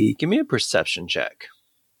see. Give me a perception check.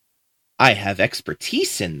 I have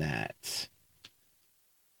expertise in that.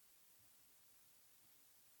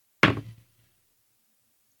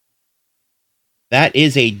 That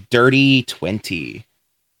is a dirty 20.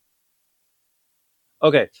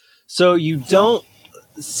 Okay, so you don't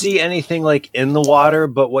see anything in the water,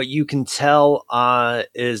 but what you can tell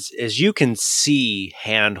is you can see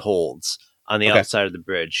handholds on the outside of the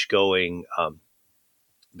bridge going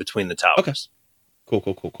between the towers. Okay.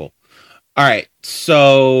 Cool. All right,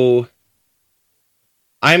 so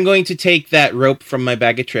I'm going to take that rope from my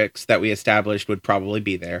bag of tricks that we established would probably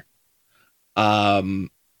be there.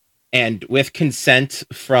 And with consent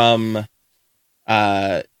from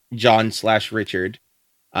John/Richard,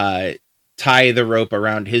 tie the rope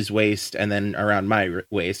around his waist and then around my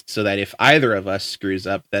waist, so that if either of us screws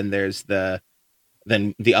up, then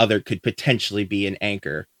then the other could potentially be an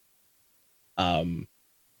anchor.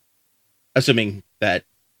 Assuming that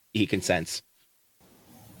he consents.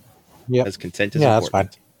 Yeah, As consent is that's fine.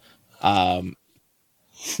 important.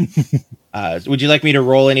 Would you like me to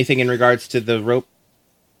roll anything in regards to the rope?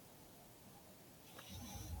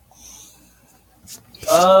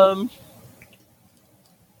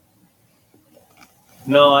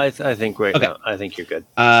 No, I think right Okay. now. I think you're good.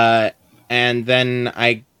 And then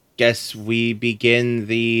I guess we begin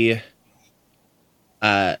the.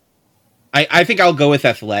 I think I'll go with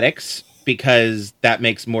athletics because that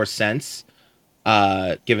makes more sense,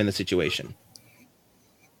 given the situation.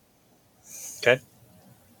 Okay.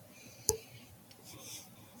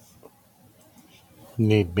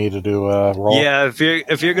 Need me to do a roll? Yeah, if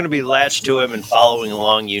you're going to be latched to him and following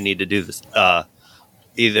along, you need to do this.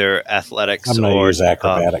 Either athletics I'm going to or use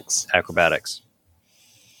acrobatics. Acrobatics.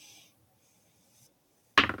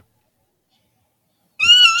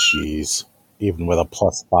 Jeez. Even with a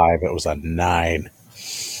 +5, it was a 9.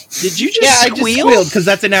 Did you just Yeah, I squeal? just squealed because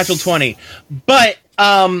that's a natural 20. But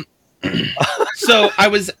so I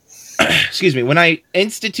was, excuse me, when I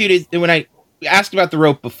asked about the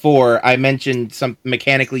rope before, I mentioned some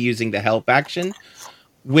mechanically using the help action,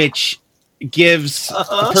 which gives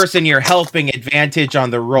the person you're helping advantage on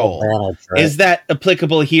the roll. Advantage, right? Is that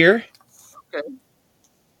applicable here? Okay.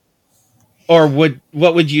 Or what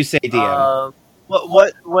would you say, DM?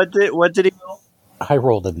 What did he roll? I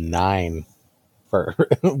rolled a 9 for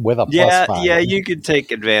with a +5. Yeah, you could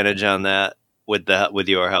take advantage on that with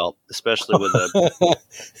your help, especially with a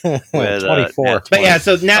with 24. nat But yeah,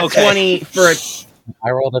 so nat 20 for I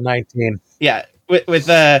rolled a 19. yeah, with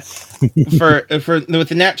the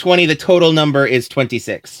nat 20, the total number is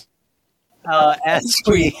 26. As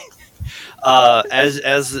we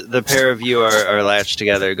as the pair of you are latched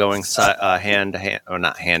together, going hand to hand, or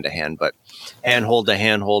not hand to hand, but handhold to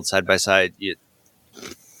handhold, side by side,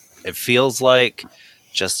 it feels like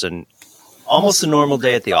just almost a normal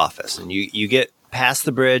day at the office, and you get past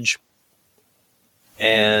the bridge,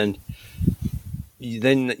 and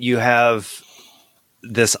then you have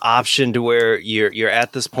this option to where you're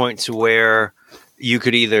at this point to where you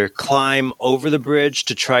could either climb over the bridge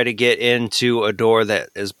to try to get into a door that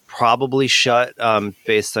is probably shut,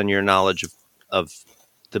 based on your knowledge of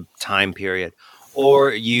the time period,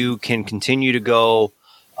 or you can continue to go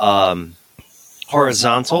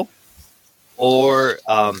horizontal or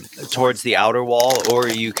towards the outer wall, or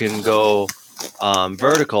you can go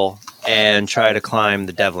vertical and try to climb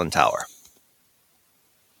the Devlin Tower.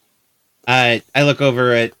 I look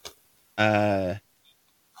over at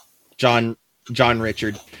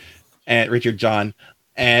Richard John,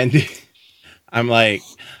 and I'm like,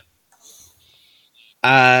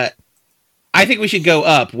 I think we should go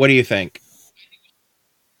up. What do you think?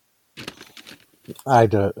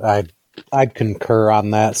 I'd concur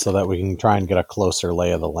on that so that we can try and get a closer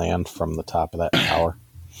lay of the land from the top of that tower.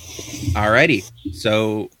 Alrighty,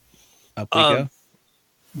 so up we go.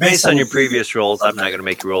 Based on your previous rolls, I'm not going to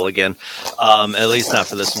make you roll again, at least not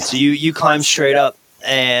for this one. So you climb straight up,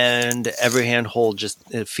 and every handhold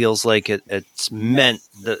it feels like it's meant,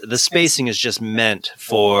 the spacing is just meant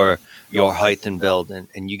for your height and build,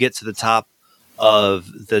 and you get to the top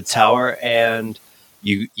of the tower, and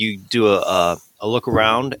you do a look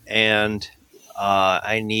around, and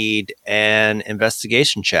I need an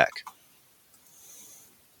investigation check.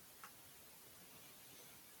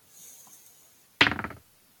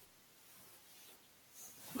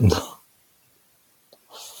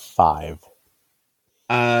 Five.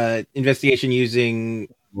 Investigation using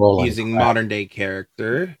modern day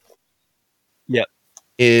character. Yep.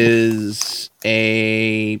 Is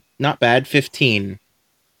a not bad 15.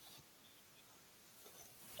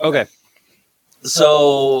 Okay.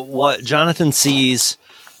 So what Jonathan sees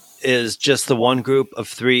is just the one group of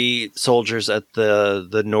 3 soldiers at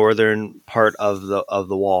the northern part of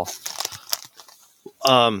the wall.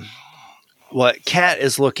 What Kat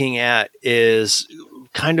is looking at is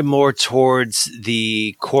kind of more towards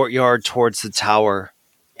the courtyard, towards the tower,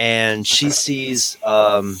 and she sees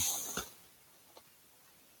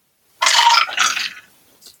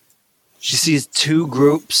she sees 2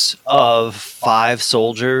 groups of 5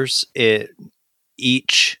 soldiers in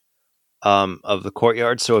each of the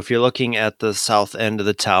courtyard. So if you're looking at the south end of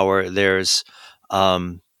the tower, there's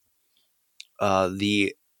the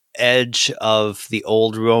edge of the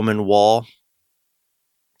old Roman wall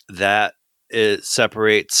that it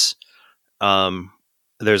separates.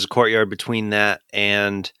 There's a courtyard between that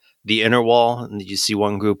and the inner wall, and you see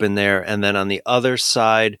one group in there. And then on the other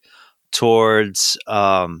side towards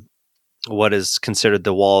what is considered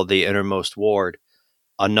the wall of the innermost ward,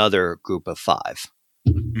 another group of 5.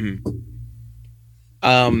 Mm-hmm.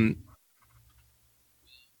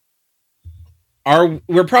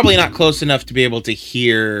 We're probably not close enough to be able to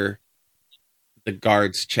hear the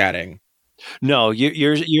guards chatting. No,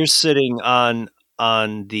 you're sitting on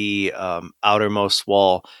the outermost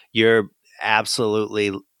wall. You're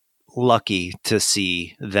absolutely lucky to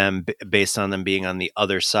see them based on them being on the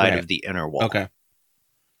other side of the inner wall. Okay.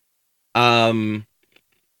 I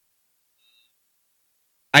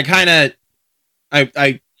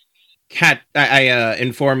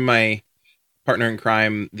inform my partner in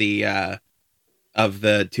crime of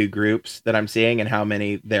the 2 groups that I'm seeing and how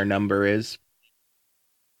many their number is.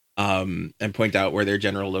 And point out where their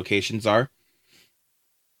general locations are.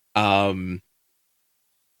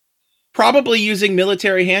 Probably using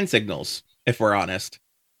military hand signals, if we're honest.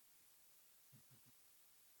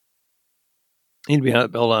 You'd be able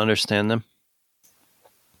to understand them.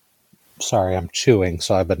 Sorry, I'm chewing,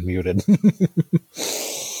 so I've been muted.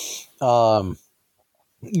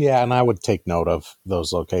 Yeah, and I would take note of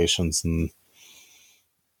those locations and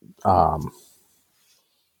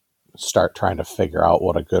start trying to figure out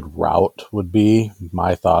what a good route would be.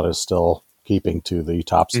 My thought is still keeping to the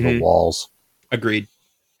tops of the walls. Agreed.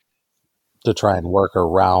 To try and work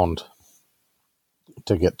around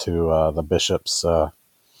to get to the bishop's.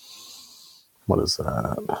 What is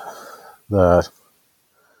that?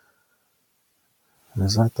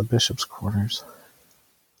 Is that the bishop's quarters?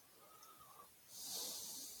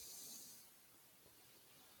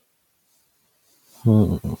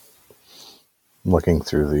 Looking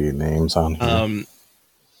through the names on here.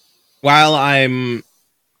 While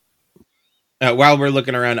we're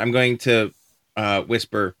looking around, I'm going to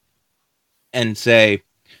whisper and say,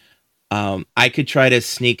 I could try to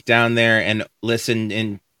sneak down there and listen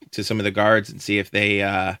in to some of the guards and see if they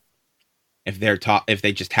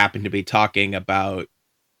just happen to be talking about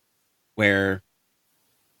where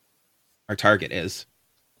our target is.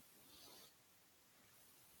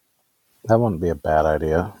 That wouldn't be a bad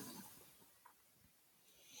idea.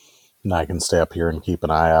 And I can stay up here and keep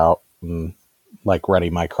an eye out and ready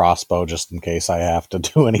my crossbow just in case I have to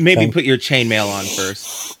do anything. Maybe put your chainmail on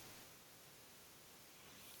first.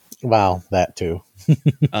 Wow, that too.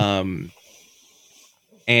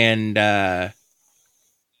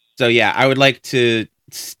 So yeah, I would like to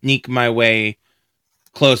sneak my way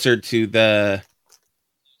closer to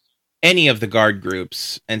any of the guard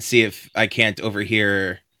groups and see if I can't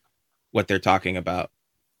overhear what they're talking about.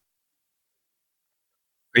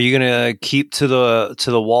 Are you going to keep to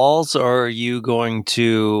the walls, or are you going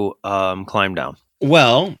to climb down?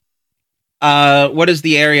 Well, what does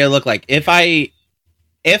the area look like? If I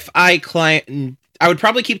climb, I would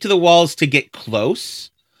probably keep to the walls to get close.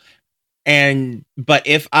 But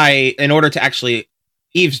if in order to actually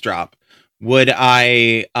eavesdrop, would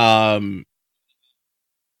I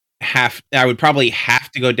would probably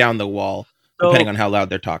have to go down the wall, depending on how loud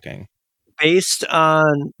they're talking. Based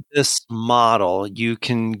on this model, you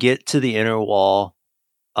can get to the inner wall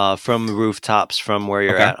from the rooftops from where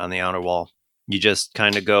you're at on the outer wall. You just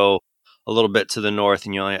kind of go a little bit to the north,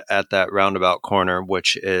 and you're at that roundabout corner,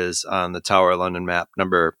 which is on the Tower of London map,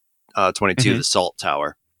 number 22, the Salt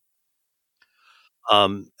Tower.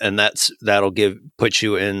 And that'll put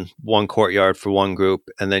you in one courtyard for one group,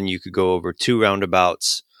 and then you could go over 2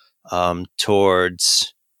 roundabouts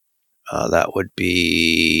towards that would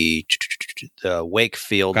be the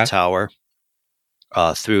Wakefield Tower,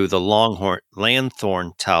 through the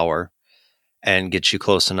Lanthorn Tower, and get you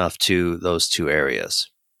close enough to those 2 areas.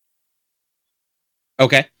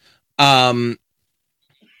 Okay.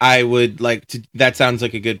 I would like to. That sounds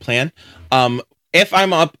like a good plan. If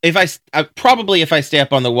I'm up, if I stay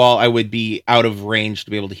up on the wall, I would be out of range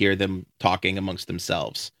to be able to hear them talking amongst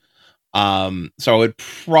themselves. So I would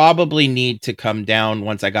probably need to come down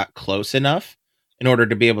once I got close enough in order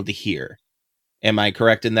to be able to hear. Am I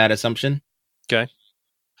correct in that assumption? Okay.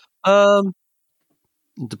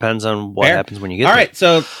 Depends on what happens when you get there. All there. right,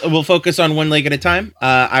 so we'll focus on one leg at a time.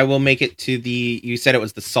 I will make it to you said it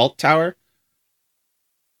was the Salt Tower.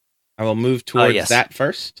 I will move towards that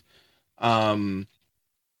first. And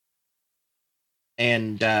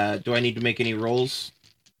do I need to make any rolls,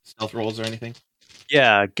 stealth rolls or anything?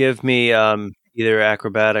 Yeah, give me either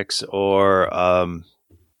acrobatics or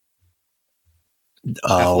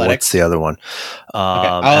what's the other one?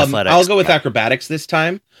 Athletics. I'll go with acrobatics this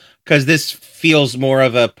time, because this feels more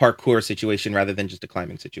of a parkour situation rather than just a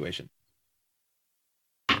climbing situation.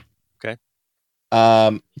 Okay.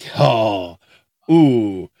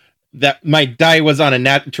 That my die was on a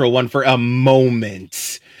natural one for a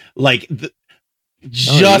moment. like you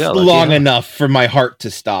just got lucky, long huh? enough for my heart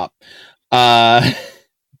to stop.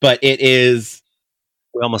 But it is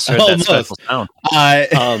We almost heard that special sound.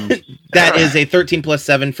 that is a 13 plus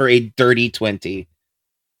 7 for a dirty 20.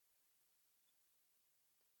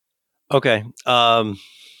 Okay.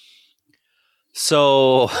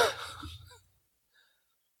 So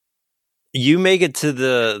you make it to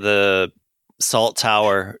the salt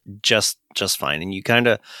tower just fine, and you kind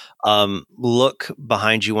of look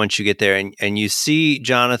behind you once you get there, and you see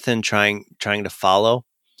Jonathan trying to follow,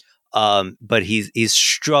 but he's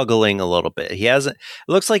struggling a little bit. He hasn't.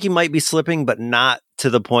 It looks like he might be slipping, but not to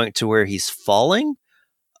the point to where he's falling.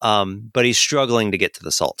 But he's struggling to get to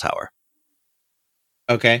the salt tower.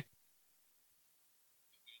 Okay.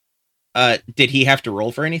 Did he have to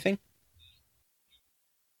roll for anything?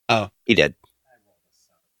 Oh, He did.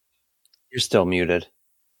 You're still muted.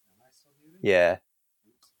 Yeah.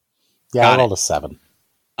 Yeah, Got I it. rolled a 7.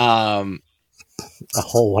 A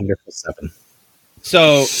whole wonderful 7.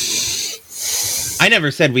 So I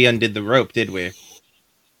never said we undid the rope, did we?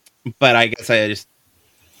 But I guess I just.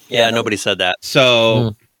 Yeah, nobody said that.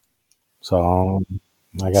 So So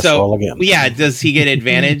I guess roll again. Yeah, does he get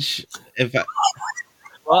advantage if?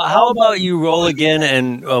 Well, how about you roll again,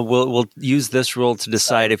 and we'll use this roll to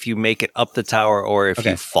decide if you make it up the tower or if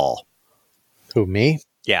you fall. Who, me?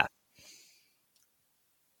 Yeah.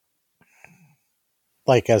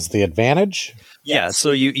 Like as the advantage? Yeah.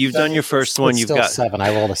 So you've done your first one. It's You've still got 7.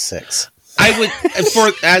 I rolled a 6. I would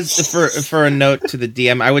for a note to the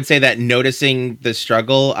DM, I would say that noticing the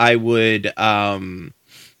struggle, I would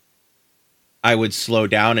slow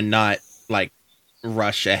down and not like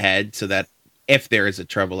rush ahead, so that if there is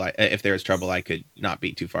trouble, I could not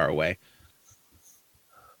be too far away.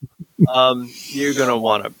 You're gonna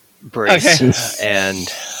want to brace, and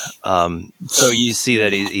so you see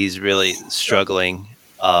that he's really struggling.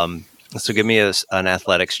 So give me an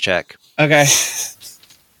athletics check. Okay.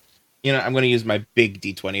 You know, I'm going to use my big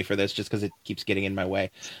D20 for this just because it keeps getting in my way.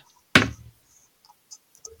 You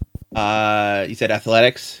said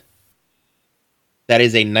athletics? That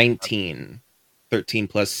is a 19. 13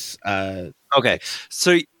 plus... Okay,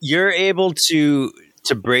 so you're able to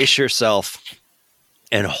brace yourself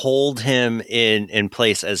and hold him in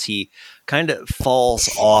place as he kind of falls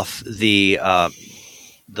off the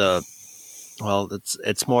well,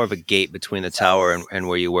 it's more of a gate between the tower and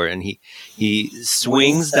where you were, and he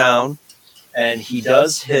swings down, and he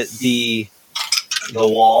does hit the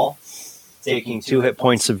wall, taking 2 hit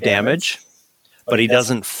points of damage, but he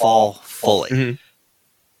doesn't fall fully. Mm-hmm.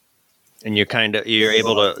 And you're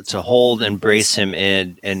able to hold and brace him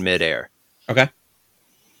in midair. Okay.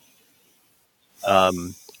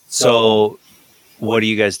 So what do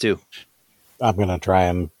you guys do? I'm going to try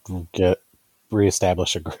and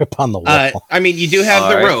reestablish a grip on the wall. I mean, you do have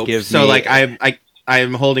the rope, so like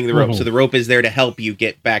I'm holding the rope, Mhm. so the rope is there to help you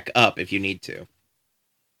get back up if you need to.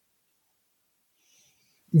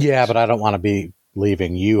 Yeah, but I don't want to be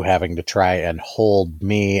leaving you having to try and hold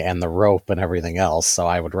me and the rope and everything else, so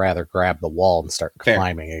I would rather grab the wall and start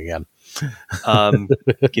climbing again.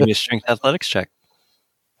 Give me a strength athletics check.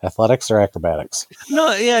 Athletics or acrobatics?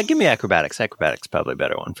 No, yeah, give me acrobatics. Acrobatics probably a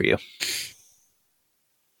better one for you.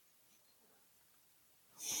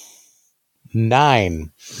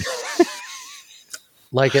 9.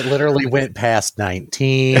 Like it literally went past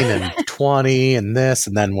 19 and 20 and this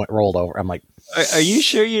and then rolled over. I'm like, Are you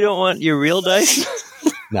sure you don't want your real dice?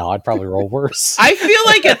 no, I'd probably roll worse. I feel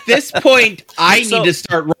like at this point, I need to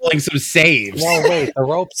start rolling some saves. Well, wait, the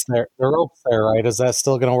rope's there. The rope's there, right? Is that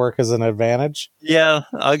still going to work as an advantage? Yeah,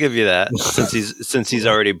 I'll give you that since he's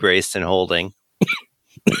already braced and holding.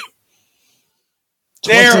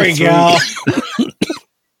 There we go.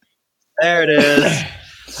 There it is.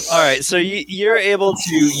 All right, so you're able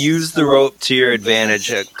to use the rope to your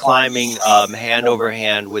advantage, climbing hand over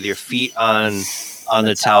hand with your feet on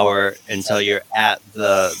the tower until you're at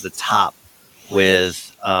the top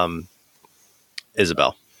with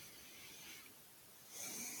Isabel.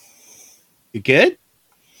 You good?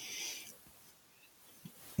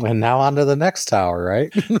 And now on to the next tower,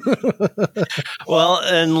 right? Well,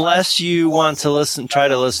 unless you want to try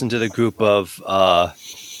to listen to the group of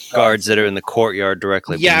guards that are in the courtyard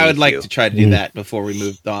directly. Yeah, I would like you. to try to do that before we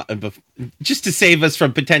move on, just to save us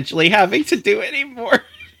from potentially having to do it anymore.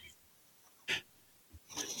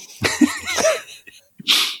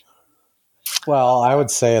 Well, I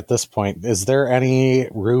would say at this point, is there any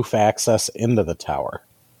roof access into the tower?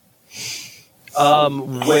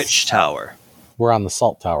 Which tower? We're on the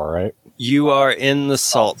salt tower, right? You are in the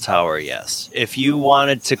salt tower, yes. If you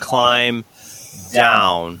wanted to climb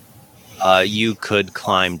down, you could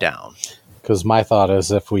climb down. Because my thought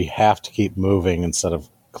is if we have to keep moving instead of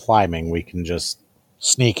climbing, we can just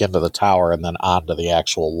sneak into the tower and then onto the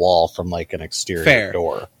actual wall from like an exterior Fair.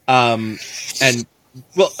 door. And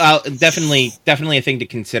well, definitely a thing to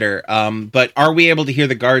consider. But are we able to hear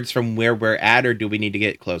the guards from where we're at, or do we need to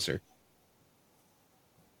get closer?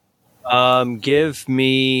 Give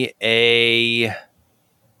me a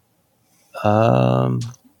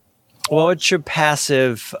what's your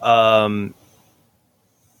passive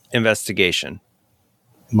investigation?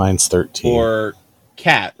 Mine's 13. Or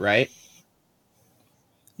cat, right?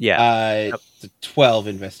 Yeah. It's a 12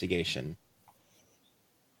 investigation.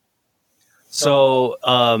 So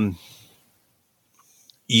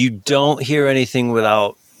you don't hear anything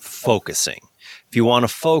without focusing. If you want to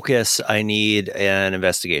focus, I need an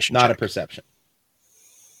investigation Not check. a perception.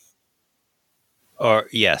 Or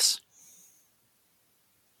yes.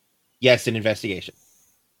 Yes, an investigation.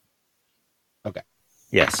 Okay.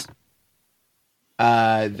 Yes.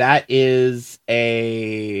 That is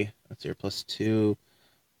a, let's see, plus 2.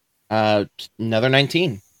 Another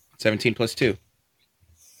 19. 17 plus 2.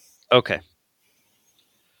 Okay.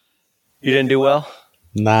 You didn't do well?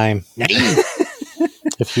 9. 9.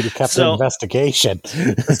 If you'd have kept So- the investigation.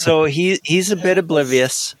 So he's a bit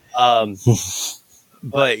oblivious.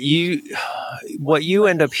 But what you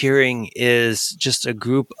end up hearing is just a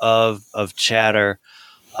group of chatter.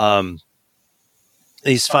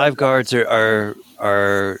 These 5 guards are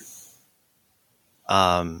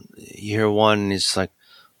you hear one is like,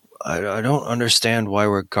 I don't understand why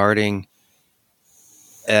we're guarding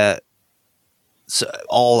at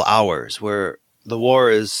all hours where the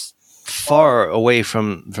war is far away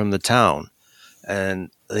from the town. And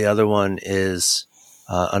the other one is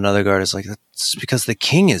another guard is like, that's because the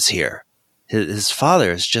king is here. His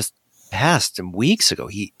father has just passed him weeks ago.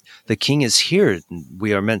 The king is here, and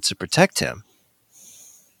we are meant to protect him.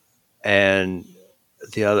 And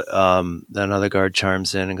another guard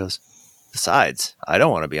chimes in and goes, besides, I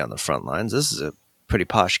don't want to be on the front lines. This is a pretty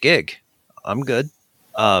posh gig. I'm good.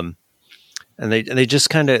 And they just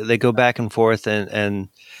they go back and forth, and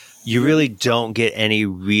you really don't get any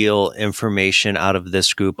real information out of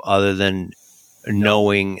this group other than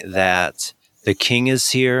knowing that the king is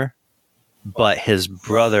here, but his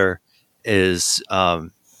brother is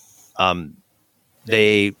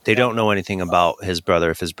they don't know anything about his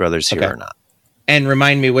brother, if his brother's here Okay. or not. And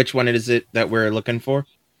remind me, which one is it that we're looking for?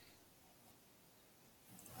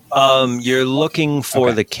 You're looking for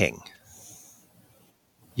Okay. the king.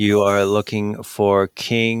 You are looking for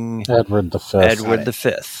King Edward V. Edward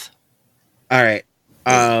V. All right.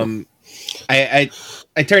 I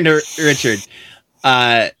turned to Richard.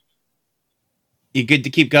 You good to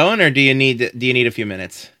keep going, or do you need a few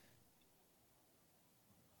minutes?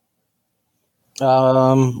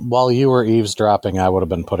 While you were eavesdropping, I would have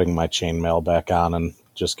been putting my chainmail back on and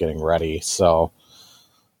just getting ready. So,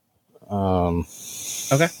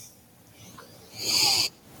 Okay.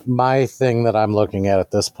 my thing that I'm looking at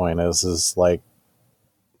this point is like,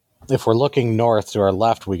 if we're looking north to our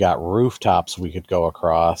left, we got rooftops we could go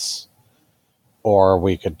across, or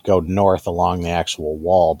we could go north along the actual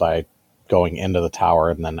wall by going into the tower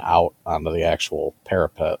and then out onto the actual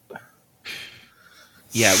parapet.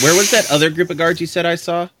 Yeah. Where was that other group of guards you said I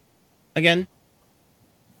saw again?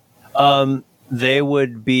 They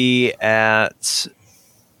would be at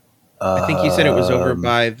I think you said it was over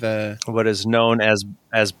by the. what is known as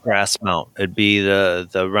Brass Mount. It'd be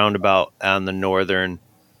the roundabout on the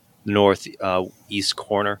northeast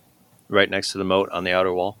corner, right next to the moat on the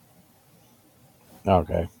outer wall.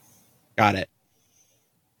 Okay. Got it.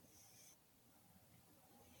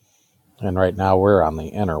 And right now we're on the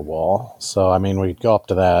inner wall. So, I mean, we'd go up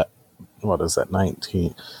to that, what is that,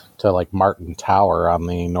 19, to like Martin Tower on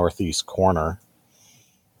the northeast corner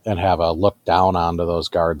and have a look down onto those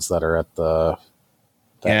guards that are at that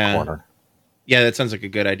Yeah. corner. Yeah, that sounds like a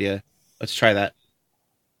good idea. Let's try that.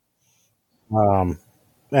 And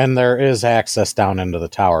there is access down into the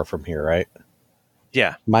tower from here, right?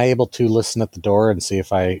 Yeah. Am I able to listen at the door and see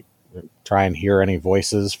if I try and hear any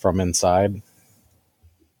voices from inside?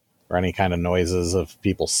 Or any kind of noises of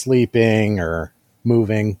people sleeping or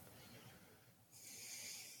moving?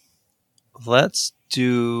 Let's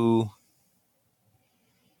do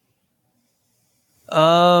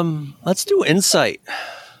insight.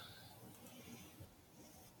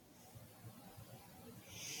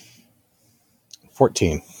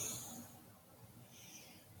 $14.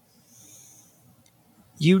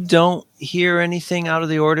 You don't hear anything out of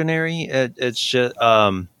the ordinary. It's just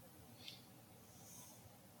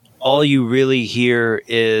all you really hear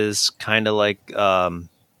is kind of like the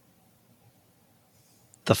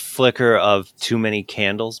the flicker of too many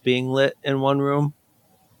candles being lit in one room.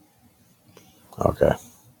 Okay.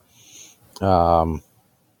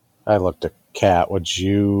 I looked at Kat. Would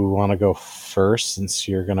you want to go first since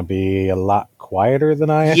you're going to be a lot quieter than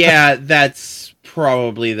I am? Yeah, that's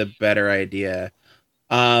probably the better idea.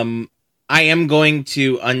 I am going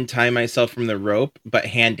to untie myself from the rope, but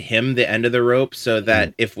hand him the end of the rope so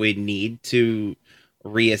that if we need to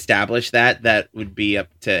reestablish that, that would be up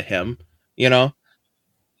to him, you know?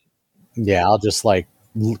 Yeah, I'll just like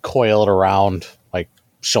coil it around like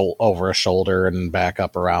over a shoulder and back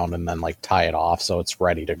up around and then like tie it off so it's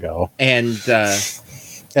ready to go. And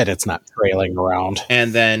it's not trailing around.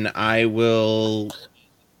 And then I will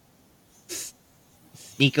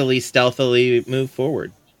sneakily, stealthily move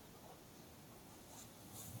forward.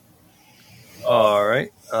 All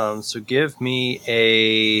right. So give me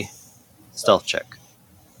a stealth check.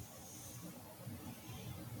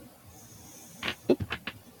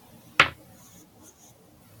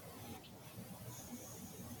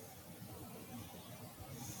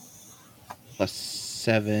 Plus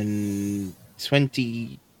 7,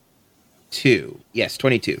 22. Yes,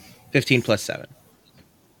 22. 15 plus 7.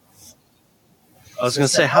 I was going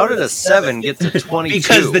to say, how did a 7 get to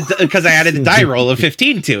 22? Because I added the die roll of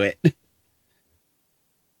 15 to it.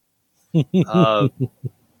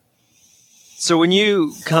 So when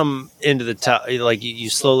you come into the tower, like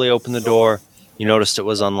you slowly open the door, you noticed it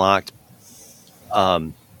was unlocked.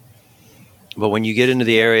 But when you get into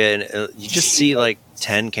the area, and you just see like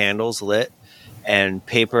 10 candles lit and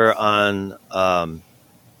paper on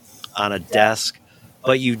a desk,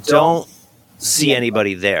 but you don't see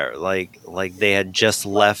anybody there. Like they had just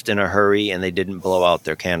left in a hurry and they didn't blow out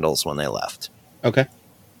their candles when they left. Okay.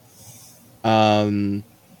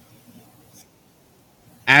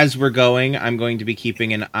 As we're going, I'm going to be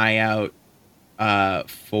keeping an eye out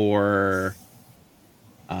for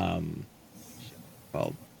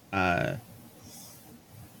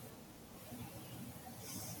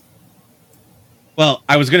well,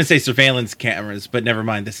 I was going to say surveillance cameras, but never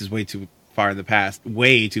mind. This is way too far in the past.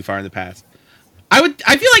 Way too far in the past. I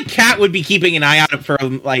feel like Kat would be keeping an eye out for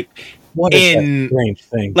like what is that strange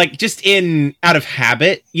thing? Like just in out of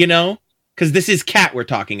habit, you know, because this is Kat we're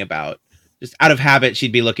talking about. Just out of habit,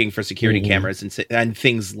 she'd be looking for security cameras and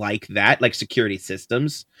things like that, like security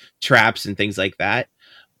systems, traps, and things like that.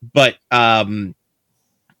 But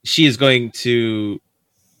she is going to.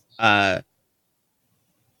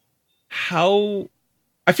 How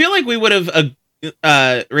I feel like we would have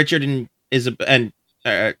Richard and Isabel and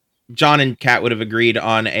John and Kat would have agreed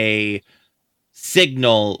on a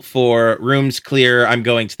signal for rooms clear. I'm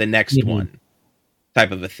going to the next one,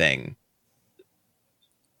 type of a thing.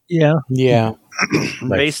 Yeah. Like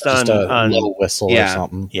based on low whistle or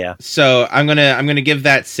something. Yeah. So I'm gonna give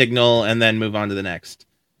that signal and then move on to the next,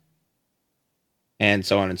 and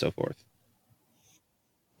so on and so forth.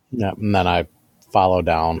 Yeah, and then I follow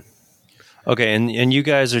down. Okay, and you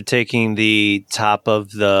guys are taking the top of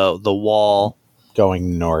the wall,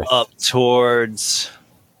 going north up towards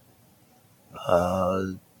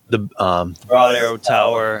the Broad Arrow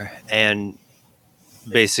Tower, and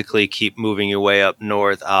basically keep moving your way up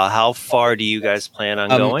north. How far do you guys plan on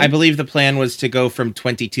going? I believe the plan was to go from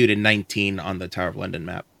 22 to 19 on the Tower of London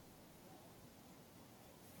map.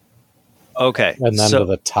 Okay, and then to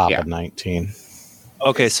the top of 19.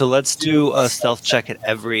 Okay, so let's do a stealth check at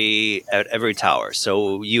every tower.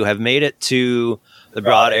 So you have made it to the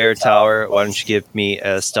Broad Air Tower. Why don't you give me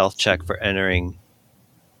a stealth check for entering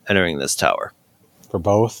this tower? For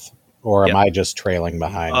both? Or am I just trailing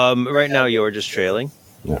behind? Right now you're just trailing.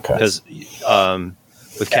 Okay. Because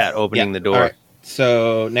with Kat opening the door. All right.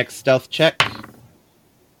 So next stealth check.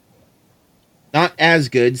 Not as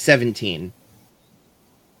good, 17.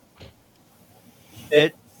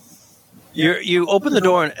 You open the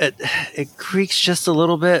door and it creaks just a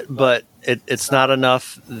little bit, but it's not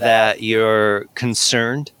enough that you're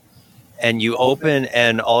concerned. And you open,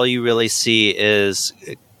 and all you really see is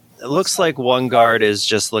it looks like one guard is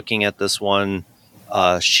just looking at this one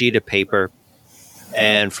sheet of paper,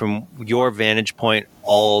 and from your vantage point,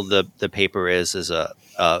 all the paper is a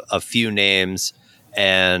few names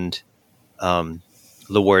and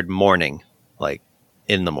the word morning, like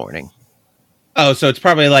in the morning. Oh, so it's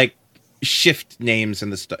probably like shift names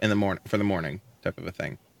in the morning for the morning type of a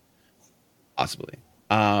thing, possibly.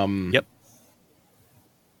 Yep.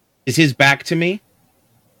 Is his back to me?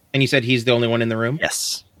 And you said he's the only one in the room?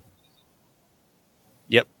 Yes.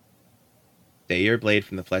 Yep. Stay your blade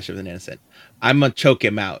from the flesh of an innocent. I'm gonna choke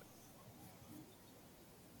him out.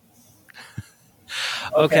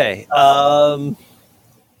 Okay.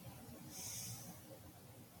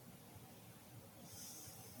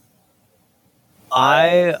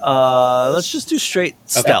 Let's just do straight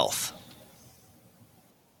stealth.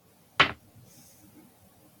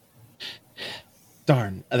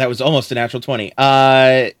 Darn, that was almost a natural 20.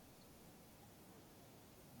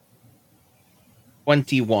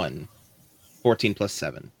 21. 14 plus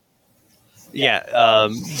 7. Yeah.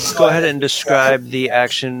 Go ahead and describe the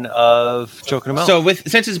action of choking him out. So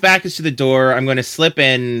since his back is to the door, I'm going to slip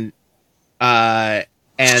in, and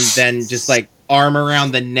then just like arm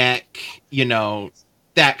around the neck,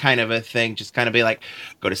 that kind of a thing. Just kind of be like,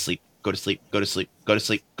 go to sleep, go to sleep, go to sleep, go to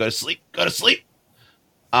sleep, go to sleep, go to sleep.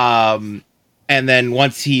 And then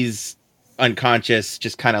once he's unconscious,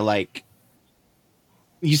 just kind of like,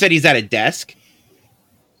 you said he's at a desk.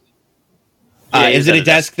 Is it a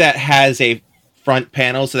desk that has a front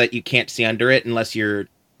panel so that you can't see under it unless you're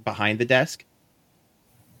behind the desk?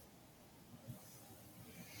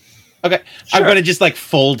 Okay. Sure. I'm going to just like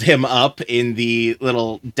fold him up in the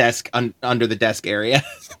little desk under the desk area.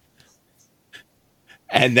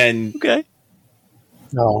 And then... Okay.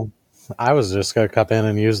 No, I was just going to come in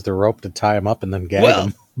and use the rope to tie him up and then gag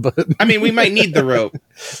him. But I mean, we might need the rope.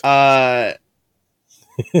 I've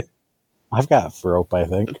got rope, I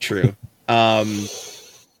think. True. I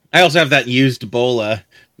also have that used bola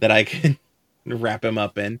that I can wrap him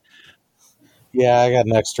up in. Yeah, I got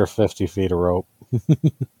an extra 50 feet of rope.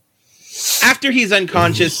 After he's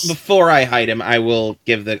unconscious, before I hide him, I will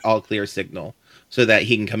give the all clear signal so that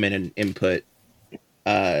he can come in and input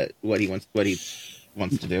what he wants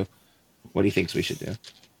to do, what he thinks we should do.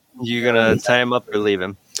 You gonna tie him up or leave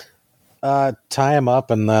him? Tie him up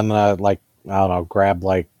and then grab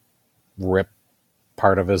rip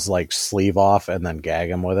part of his sleeve off and then gag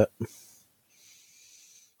him with it.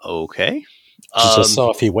 Okay. Just so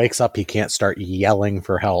if he wakes up, he can't start yelling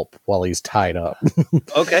for help while he's tied up.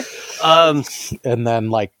 Okay. And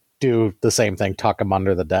then do the same thing, tuck him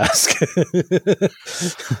under the desk.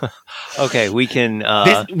 Okay, we can.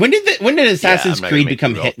 When did Assassin's Creed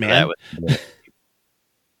become Hitman?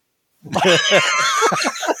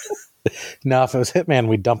 No, if it was Hitman,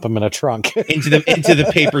 we'd dump him in a trunk. into the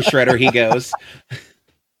paper shredder he goes.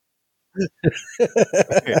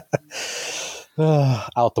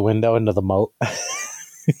 Out the window into the moat.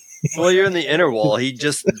 Well, you're in the inner wall. He'd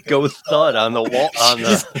just go thud on the wall.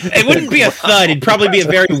 It wouldn't be a thud. It'd probably be a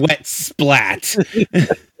very wet splat.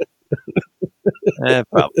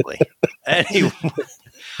 Probably. Anyway,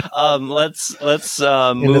 let's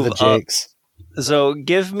move into the Jakes. So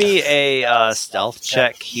give me a stealth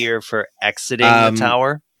check here for exiting the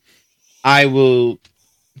tower. I will,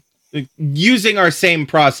 using our same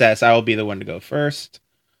process, I will be the one to go first.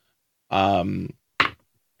 Oh,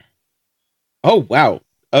 wow.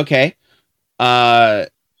 Okay. Not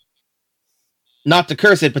to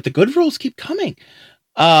curse it, but the good rolls keep coming.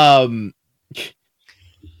 17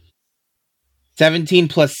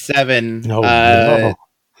 plus 7. Oh, no.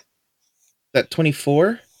 That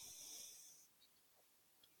 24?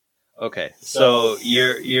 Okay, so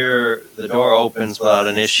the door opens without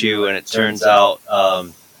an issue, and it turns out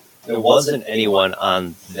there wasn't anyone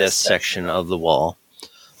on this section of the wall.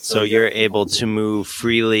 So you're able to move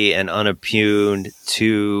freely and unimpugned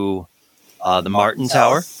to the Martin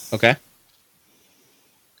Tower. Okay.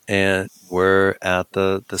 And we're at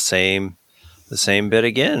the same bit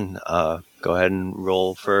again. Go ahead and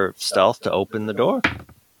roll for stealth to open the door.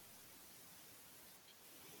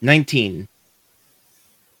 19.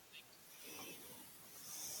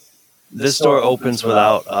 This door opens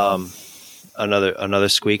without another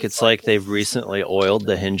squeak. It's like they've recently oiled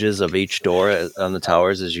the hinges of each door on the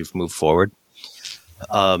towers as you've moved forward.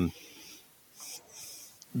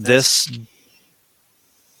 This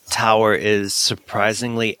tower is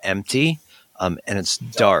surprisingly empty, and it's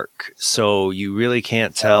dark, so you really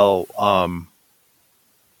can't tell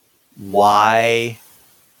why.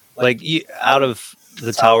 Out of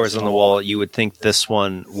the towers on the wall, you would think this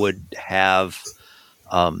one would have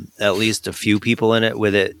at least a few people in it,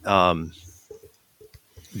 with it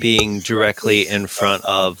being directly in front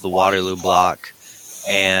of the Waterloo block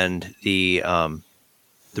and the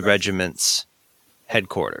regiment's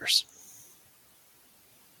headquarters.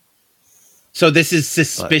 So this is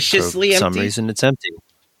suspiciously empty? For some reason, it's empty.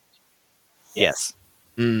 Yes.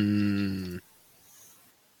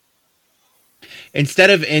 Instead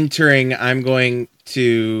of entering, I'm going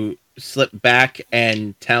to slip back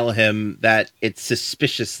and tell him that it's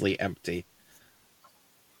suspiciously empty.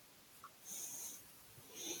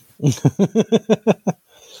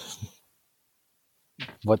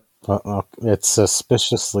 What? It's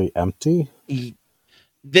suspiciously empty?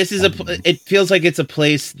 This is it feels like it's a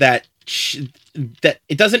place that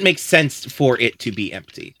it doesn't make sense for it to be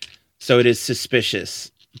empty. So it is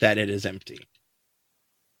suspicious that it is empty.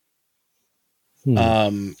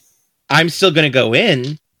 I'm still going to go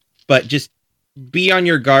in, but just be on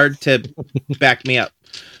your guard to back me up.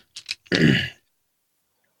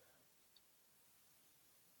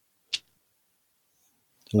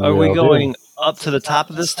 Are we going up to the top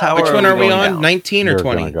of this tower? Which one are we on? Down? 19 or We're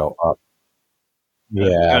 20? gonna go up.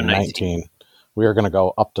 Yeah, 19. We were going to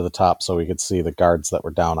go up to the top so we could see the guards that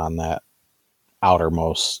were down on that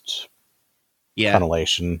outermost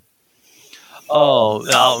crenellation. Oh,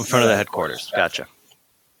 out in front of the headquarters. Gotcha.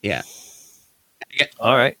 Yeah.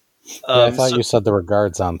 All right. I thought you said there were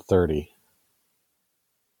guards on 30.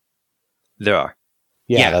 There are.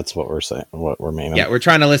 Yeah, that's what we're saying. What we're meaning. Yeah, we're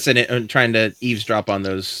trying to listen and trying to eavesdrop on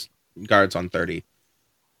those guards on 30.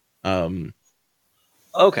 Okay.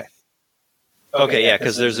 Okay, yeah,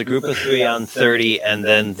 because there's a group of 3 on 30, and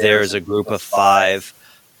then there's a group of 5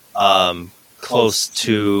 close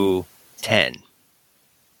to 10.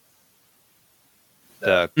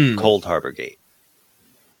 The Cold Harbor Gate.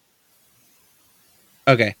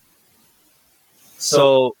 Okay.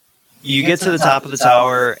 So you get to the top of the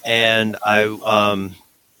tower, and I'd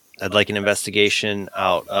like an investigation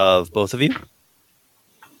out of both of you.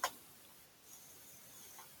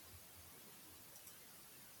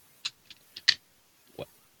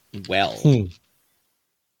 Well.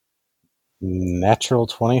 Natural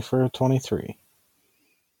 20 for a 23.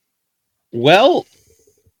 Well,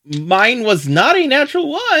 mine was not a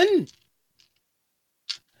natural 1.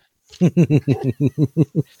 But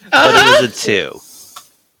it was a 2.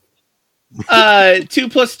 2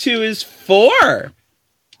 plus 2 is 4.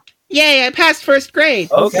 Yay, I passed first grade.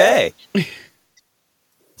 Okay.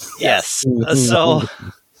 Yes. So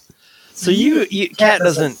you Cat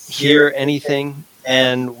doesn't hear anything,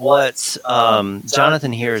 and what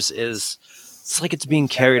Jonathan hears is it's like it's being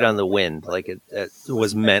carried on the wind, like it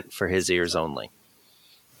was meant for his ears only.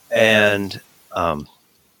 And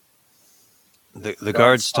the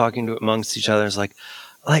guards talking amongst each other is like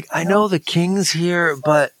I know the king's here,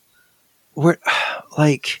 but we're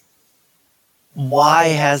like, why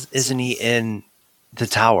isn't he in the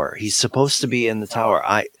tower? He's supposed to be in the tower.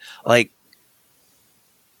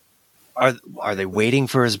 Are they waiting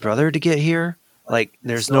for his brother to get here? Like,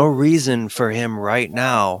 there's no reason for him right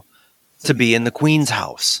now to be in the queen's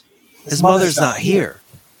house. His mother's not here.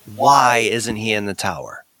 Why isn't he in the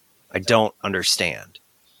tower? I don't understand.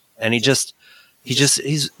 And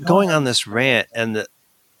he's going on this rant, and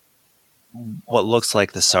what looks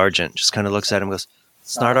like the sergeant just kind of looks at him and goes,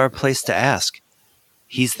 "It's not our place to ask.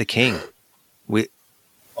 He's the king. We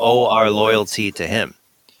owe our loyalty to him."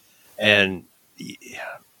 And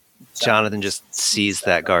Jonathan just sees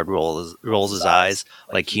that guard rolls his eyes,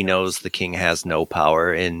 like he knows the king has no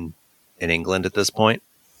power in England at this point.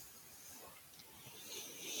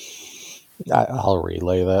 I'll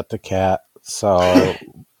relay that to Cat. So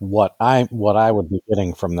what I would be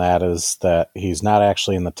getting from that is that he's not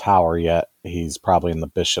actually in the tower yet. He's probably in the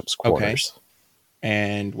bishop's quarters. Okay.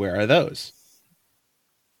 And where are those?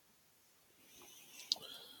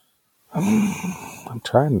 I'm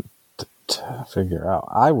trying to figure out.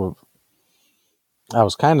 I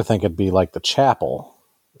was kind of thinking it'd be like the chapel,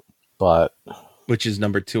 but which is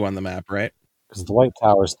number 2 on the map, right? Because the White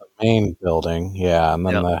Tower is the main building, yeah, and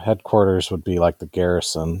then the headquarters would be like the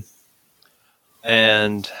garrison.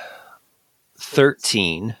 And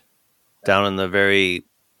 13, down in the very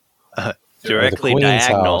directly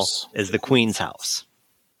diagonal, house is the Queen's house.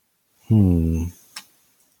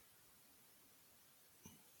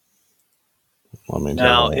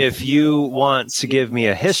 Now, if you want to give me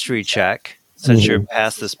a history check, since you're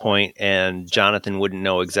past this point, and Jonathan wouldn't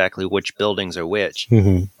know exactly which buildings are which,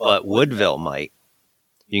 but Woodville might,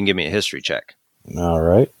 you can give me a history check. All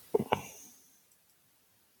right.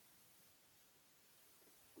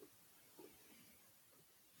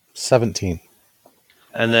 $17.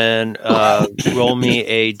 And then roll me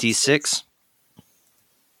a d6.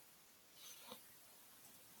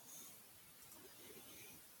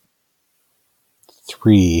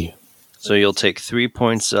 3. So you'll take 3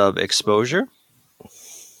 points of exposure,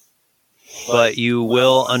 but you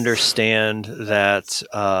will understand that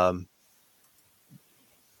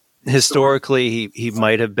historically he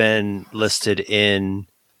might have been listed in.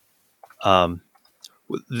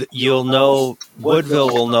 You'll know,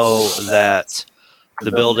 Woodville will know that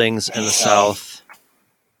the buildings in the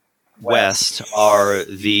southwest are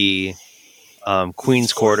the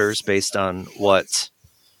Queen's quarters, based on what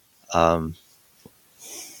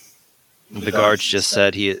the guards just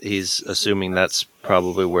said. He's assuming that's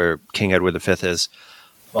probably where King Edward V is.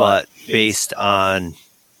 But based on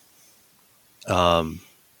the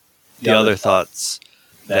other thoughts,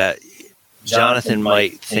 that Jonathan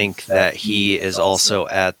might think that he is also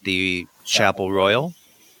at the Chapel Royal.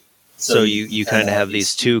 So you kind of have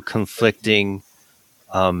these two conflicting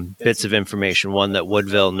bits of information. One that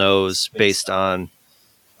Woodville knows based on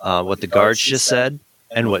what the guards just said,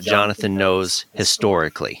 and what Jonathan knows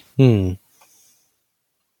historically.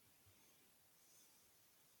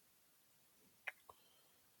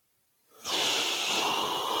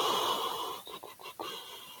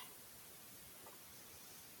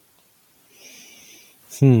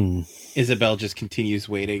 Isabel just continues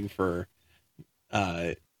waiting for,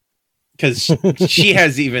 because she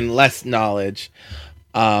has even less knowledge.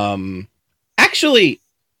 Actually,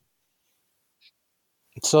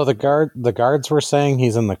 so the guards were saying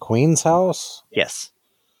he's in the Queen's house? Yes.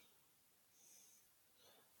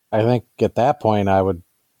 I think at that point I would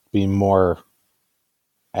be more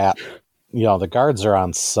at, the guards are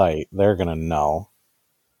on site. They're going to know.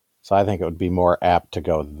 So I think it would be more apt to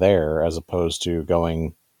go there as opposed to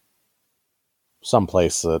going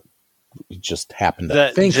someplace that we just happen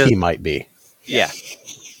to think he might be. Yeah.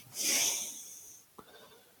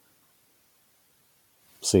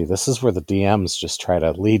 See, this is where the DMs just try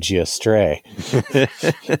to lead you astray.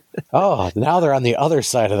 Oh, now they're on the other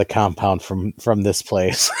side of the compound from this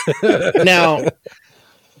place. Now,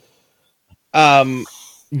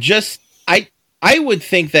 I would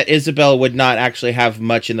think that Isabel would not actually have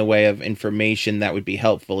much in the way of information that would be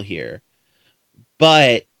helpful here.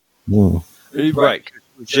 But right,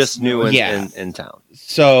 just new in town.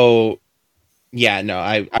 So, yeah,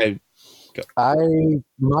 no,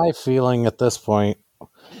 my feeling at this point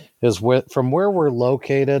is from where we're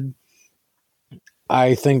located,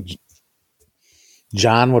 I think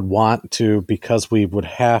John would want to, because we would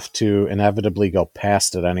have to inevitably go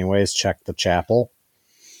past it anyways, check the chapel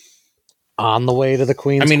on the way to the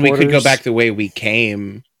Queen's quarters. We could go back the way we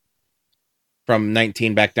came from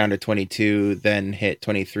 19 back down to 22, then hit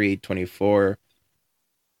 23, 24.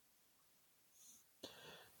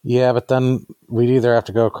 Yeah, but then we'd either have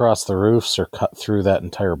to go across the roofs or cut through that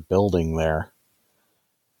entire building there.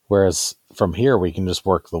 Whereas from here, we can just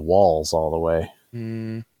work the walls all the way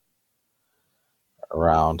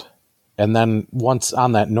around. And then once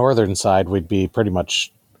on that northern side, we'd be pretty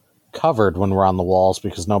much covered when we're on the walls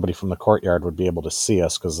because nobody from the courtyard would be able to see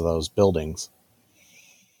us because of those buildings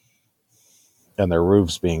and their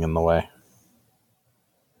roofs being in the way.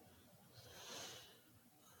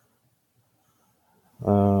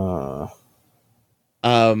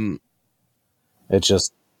 It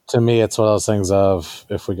just, to me, it's one of those things of,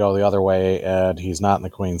 if we go the other way and he's not in the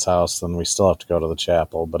Queen's house, then we still have to go to the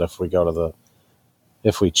chapel. But if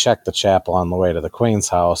we check the chapel on the way to the Queen's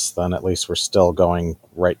house, then at least we're still going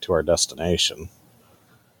right to our destination.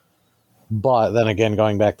 But then again,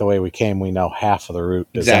 going back the way we came, we know half of the route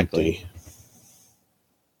is empty.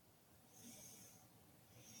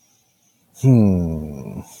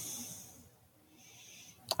 From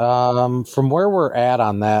where we're at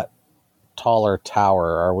on that taller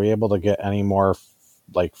tower, are we able to get any more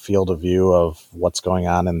field of view of what's going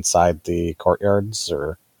on inside the courtyards?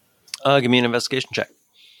 Or give me an investigation check.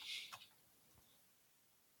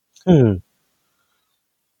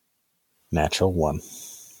 Natural 1.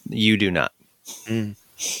 You do not.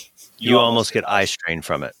 You almost get eye strain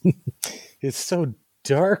from it. It's so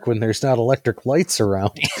dark when there's not electric lights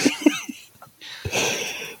around.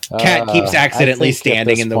 Cat keeps accidentally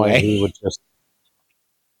standing in the way. He would just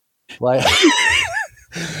I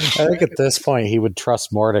think at this point he would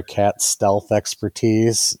trust more to Cat's stealth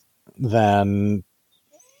expertise than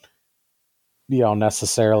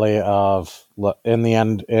necessarily of, in the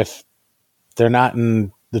end, if they're not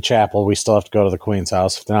in the chapel, we still have to go to the Queen's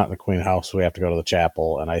house. If they're not in the Queen's house, we have to go to the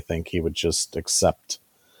chapel. And I think he would just accept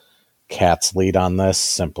Cat's lead on this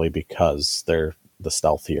simply because they're the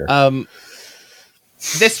stealthier.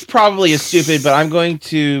 This probably is stupid, but I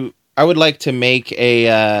would like to make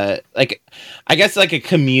a a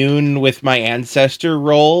commune with my ancestor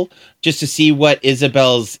roll just to see what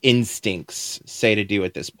Isabel's instincts say to do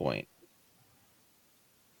at this point.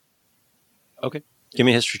 Okay. Give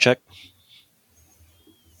me a history check.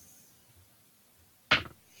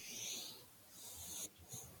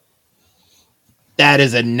 That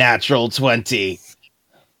is a natural 20.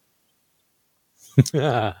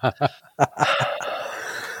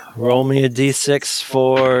 Roll me a d6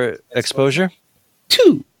 for exposure.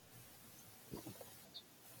 2.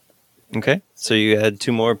 Okay, so you had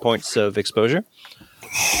 2 more points of exposure.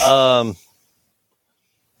 Won't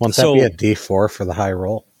that be a d4 for the high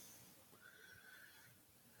roll?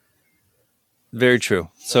 Very true.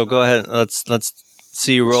 So go ahead. Let's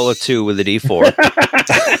see you roll a 2 with a d4.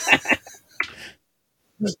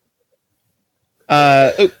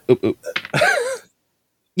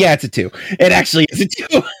 Yeah, it's a 2. It actually is a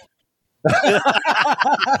 2.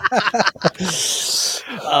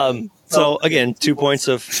 So again, 2 points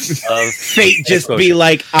of Fate just exposure. be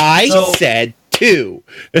like, I So- said 2.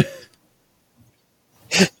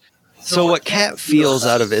 So what Kat feels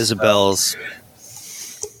out of Isabel's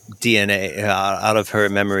DNA, out of her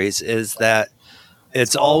memories, is that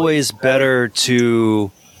it's always better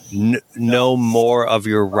to know more of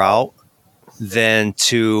your route than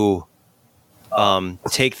to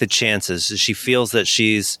take the chances. She feels that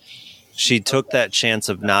she took that chance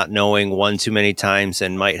of not knowing one too many times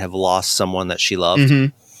and might have lost someone that she loved.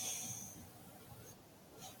 Mm-hmm.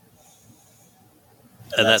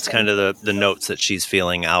 And that's kind of the notes that she's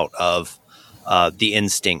feeling out of the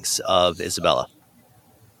instincts of Isabella.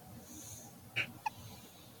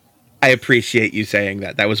 I appreciate you saying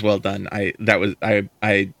that. That was well done.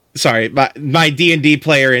 Sorry, my D&D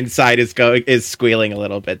player inside is squealing a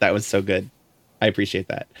little bit. That was so good. I appreciate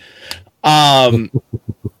that.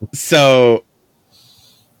 So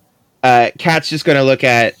Kat's just going to look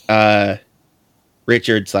at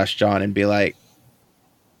Richard / John and be like,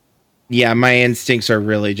 yeah, my instincts are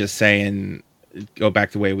really just saying go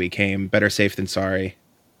back the way we came. Better safe than sorry.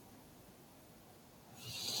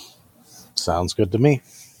 Sounds good to me.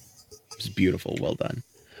 It's beautiful. Well done.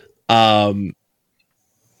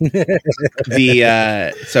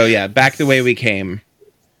 So yeah, back the way we came.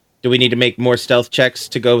 Do we need to make more stealth checks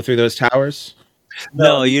to go through those towers?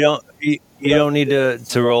 No, you don't. You don't need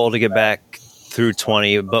to roll to get back through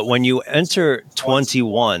 20. But when you enter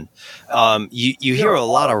 21, you hear a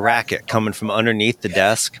lot of racket coming from underneath the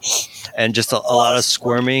desk, and just a lot of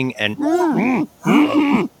squirming and.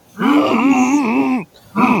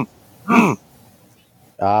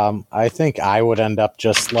 I think I would end up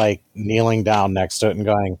just like kneeling down next to it and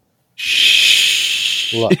going,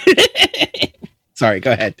 Shh. look. Sorry,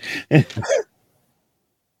 go ahead.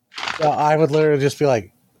 Well, I would literally just be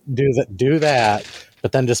like, do that,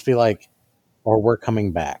 but then just be like, or we're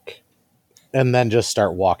coming back. And then just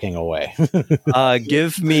start walking away.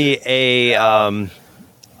 Give me a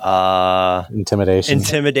Intimidation.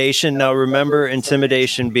 intimidation. Now remember,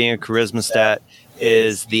 intimidation being a charisma stat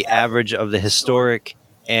is the average of the historic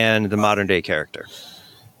and the modern day character.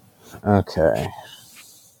 Okay.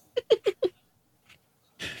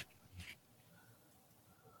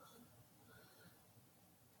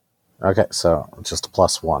 Okay, so just a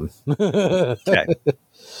 +1. Okay.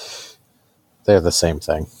 They're the same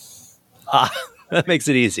thing. That makes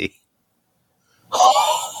it easy.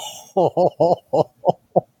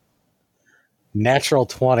 Natural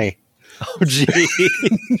 20. Oh, gee.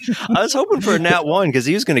 I was hoping for a nat 1 because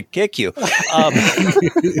he was going to kick you.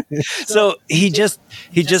 So he just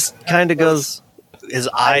kind of goes, his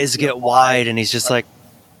eyes get wide and he's just like,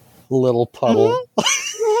 Little puddle.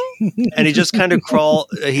 and he just kind of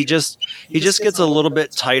he just gets a little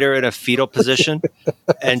bit tighter in a fetal position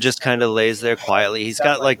and just kind of lays there quietly. He's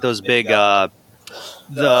got like those big the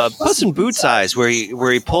Puss in Boots eyes where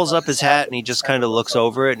he pulls up his hat and he just kind of looks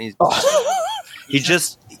over it, and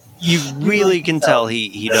you really can tell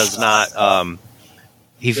he does not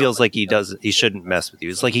he feels like he shouldn't mess with you.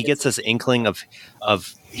 It's like he gets this inkling of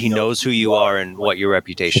he knows who you are and what your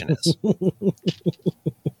reputation is.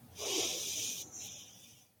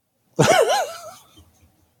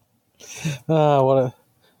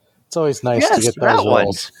 It's always nice to get those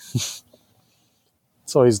rolls.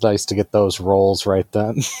 It's always nice to get those rolls right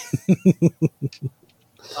then.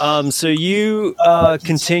 So you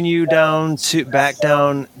continue back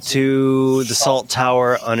down to the Salt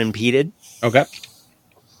Tower unimpeded. Okay.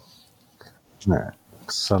 All right.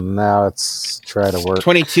 So now let's try to work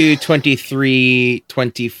 22, 23,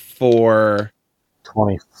 24.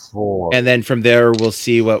 24. And then from there we'll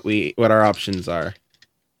see what our options are.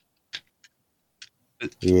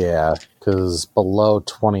 Yeah, because below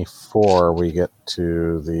 24 we get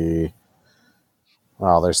to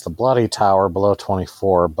there's the Bloody Tower below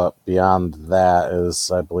 24, but beyond that is,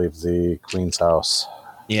 I believe, the Queen's House.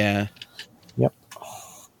 Yeah. Yep.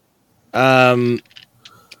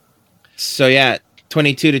 So yeah,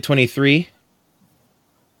 22 to 23.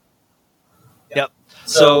 Yep.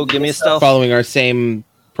 So give me a stealth. Following our same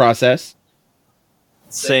process.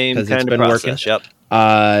 Same 'Cause it's kind of been process. working. Yep.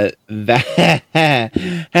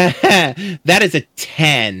 That is a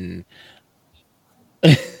 10.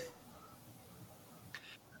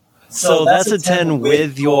 So that's a 10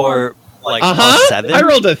 with your like plus 7. I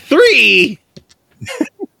rolled a 3.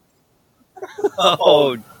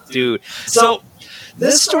 Oh, dude. So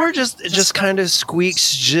this door just kind of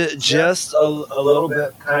squeaks just a little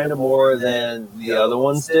bit kind of more than the other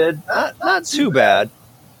ones did. Not too bad.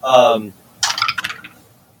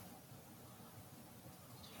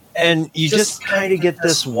 And you just kind of get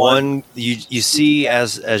this one. You see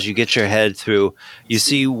as you get your head through, you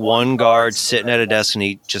see one guard sitting at a desk, and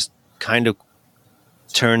he just kind of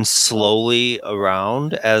turns slowly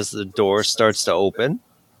around as the door starts to open.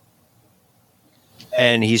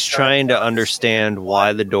 And he's trying to understand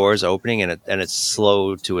why the door is opening, and it's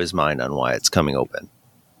slow to his mind on why it's coming open.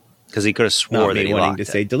 Because he could have swore Not that me he wanting locked to it.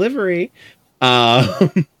 say delivery.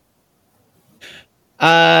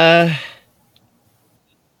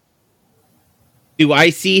 Do I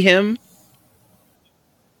see him?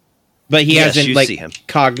 But he Yes, hasn't you like see him.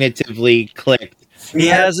 cognitively clicked. He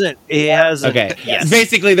hasn't. Okay. Yes.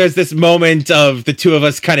 Basically, there's this moment of the two of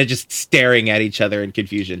us kind of just staring at each other in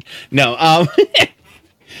confusion. No.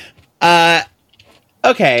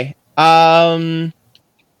 Okay.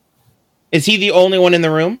 Is he the only one in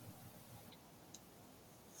the room?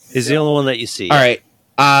 He's the only one that you see. All right.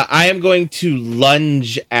 I am going to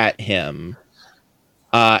lunge at him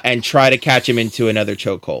and try to catch him into another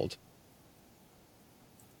chokehold.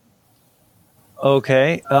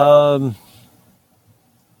 Okay.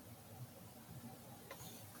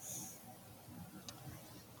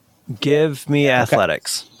 Give me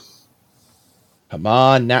athletics. Come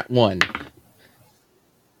on, not one.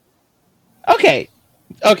 Okay.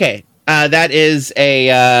 That is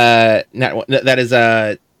a not one. That is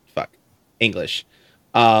a fuck English.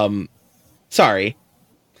 Sorry.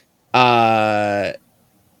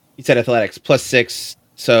 You said athletics +6,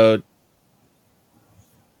 so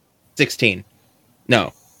 16.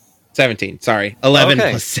 No, 17. Sorry, 11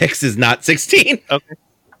 Okay. +6 is not 16. Okay.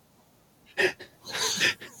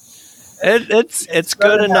 It's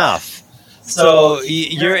good enough. So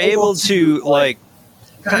you're able to like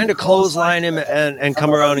kind of clothesline him and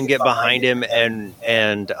come around and get behind him and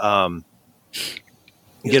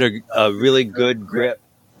get a really good grip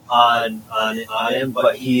on him,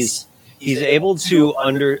 but he's able to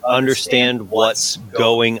understand what's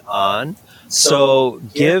going on. So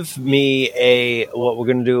give me what we're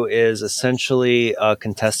going to do is essentially a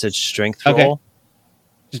contested strength roll. Okay.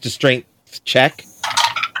 Just a strength check.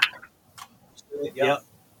 Yep.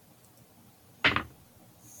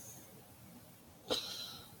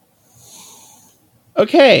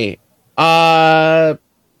 Okay.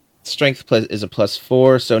 Strength is a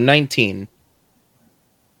 +4, so 19.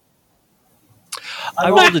 I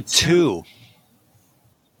rolled a 2.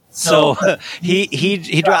 So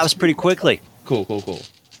he drops pretty quickly. Cool.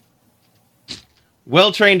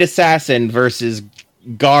 Well-trained assassin versus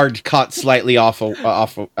guard caught slightly out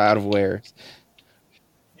of wares.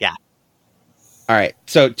 Yeah. All right.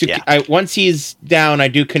 So once he's down, I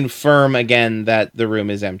do confirm again that the room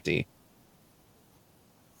is empty.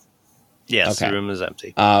 Yes, Okay. the room is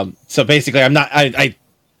empty. So basically, I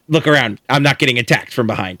look around. I'm not getting attacked from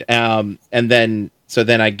behind. And then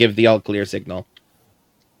I give the all clear signal.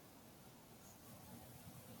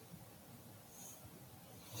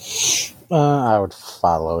 I would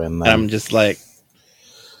follow in And there. I'm just like,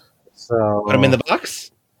 So put him in the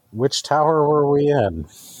box. which tower were we in?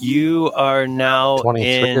 You are now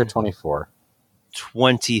 23 or in 24?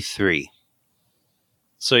 23.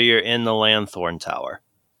 So you're in the Lanthorn Tower.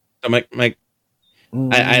 So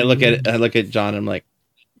I look at John. And I'm like,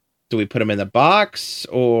 do we put him in the box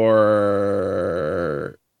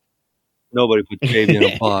or Nobody put Davey in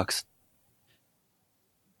a box.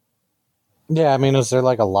 Yeah, I mean, is there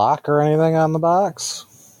like a lock or anything on the box?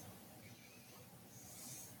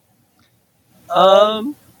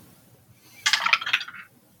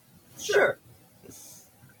 Sure.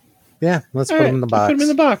 Yeah, let's All put right, him in the let's box. Put him in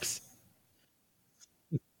the box.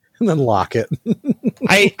 And then lock it.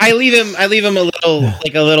 I leave him a little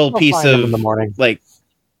I'll piece find him of in the morning. like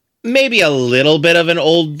maybe a little bit of an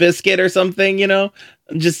old biscuit or something,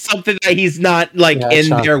 just something that he's not like Yeah, in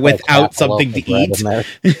chunk there like without half a something loaf to of bread eat. in there.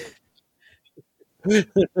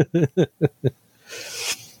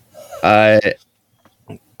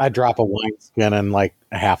 I drop a wineskin and like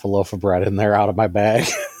half a loaf of bread in there out of my bag.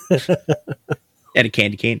 And a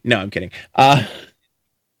candy cane. No, I'm kidding.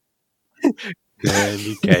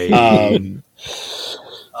 Candy cane.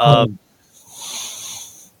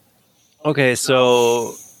 Okay,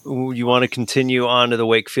 so you want to continue on to the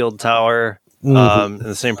Wakefield Tower in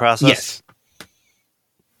the same process? Yes.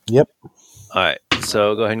 Yep. All right,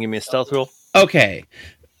 so go ahead and give me a stealth roll. Okay.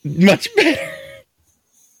 Much better.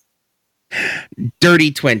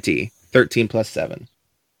 Dirty 20. 13 + 7.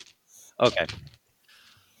 Okay.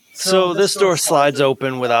 So this door slides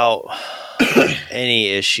open without any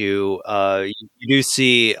issue. You do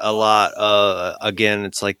see a lot. Again,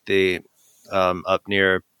 it's like the up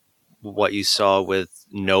near what you saw with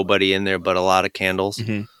nobody in there, but a lot of candles.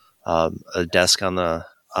 Mhm. A desk on the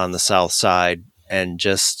south side, and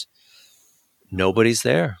just nobody's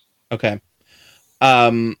there. Okay.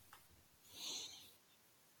 I'm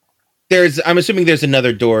assuming there's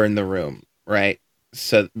another door in the room, right?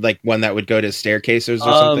 So like one that would go to staircases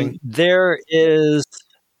or something. There is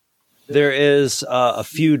a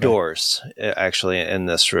few doors actually in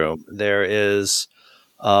this room. There is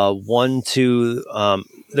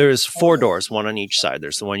there's 4 doors, one on each side.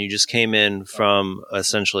 There's the one you just came in from,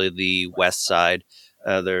 essentially the west side.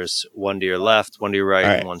 There's one to your left, one to your right,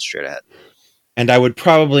 and one straight ahead. And I would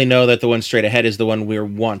probably know that the one straight ahead is the one we're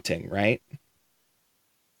wanting, right?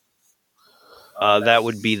 That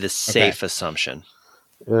would be the safe assumption.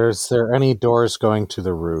 Is there any doors going to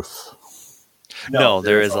the roof? No,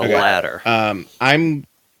 there is a ladder. Because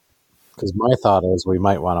my thought is we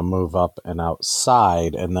might want to move up and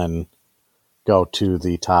outside and then go to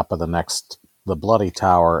the top of the Bloody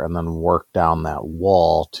Tower and then work down that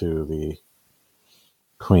wall to the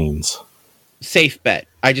Queens. Safe bet.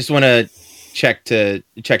 I just want to check the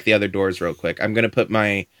other doors real quick. I'm going to put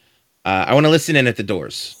my... I want to listen in at the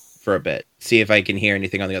doors for a bit. See if I can hear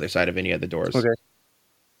anything on the other side of any of the doors. Okay.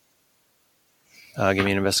 Give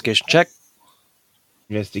me an investigation check.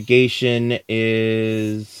 Investigation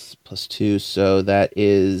is +2, so that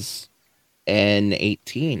is an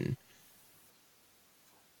 18.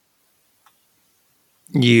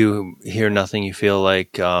 You hear nothing. You feel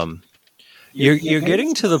like you're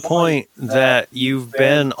getting to the point that you've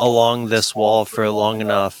been along this wall for long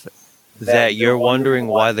enough that you're wondering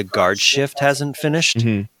why the guard shift hasn't finished.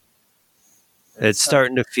 Mm-hmm. It's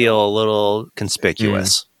starting to feel a little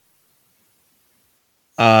conspicuous.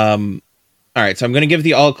 All right, so I'm going to give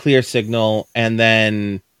the all clear signal and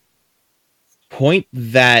then point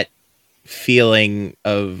that feeling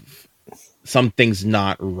of something's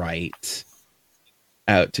not right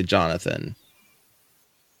out to Jonathan.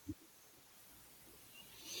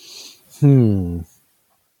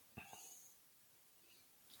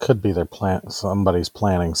 Could be somebody's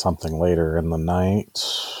planning something later in the night.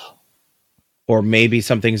 Or maybe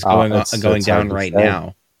something's going down right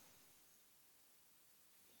now.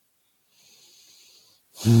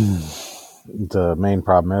 The main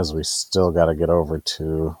problem is we still got to get over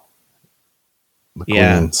to the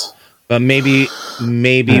Queens. But maybe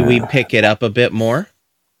we pick it up a bit more.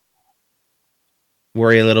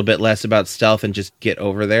 Worry a little bit less about stealth and just get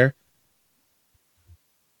over there.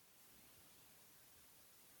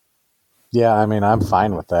 Yeah, I mean, I'm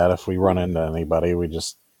fine with that. If we run into anybody, we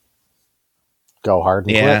just go hard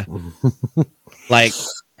and quit. Like,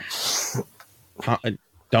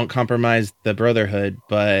 don't compromise the brotherhood,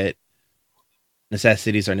 but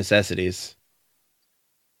necessities are necessities.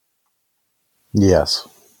 Yes.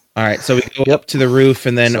 All right, so we go up to the roof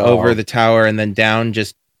and then over the tower and then down,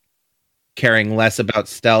 just caring less about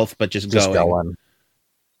stealth, but just going.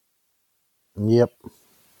 Yep.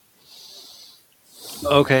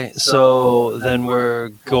 Okay, so then we're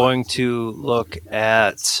going to look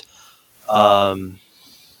at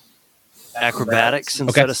acrobatics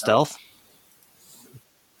instead of stealth.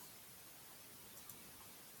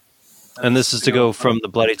 And this is to go from the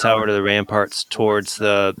Bloody Tower to the ramparts towards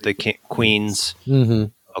the Queens. Mm-hmm.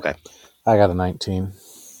 Okay. I got a 19.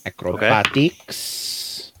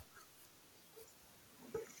 Acrobatics.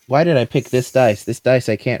 Why did I pick this dice? This dice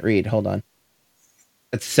I can't read. Hold on.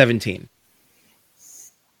 That's 17.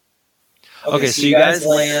 Okay, so you guys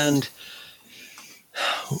land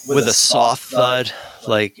with a soft thud.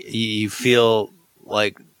 Like, you feel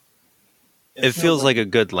like... It feels like a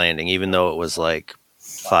good landing, even though it was like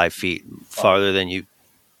 5 feet farther than you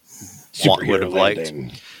would have liked.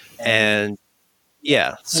 And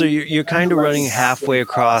yeah, so you're kind of running halfway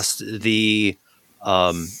across the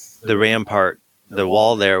rampart, the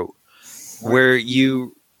wall there, where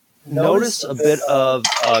you notice a bit of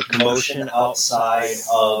commotion outside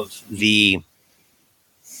of the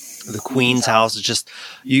Queen's house. It's just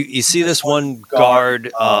you see this one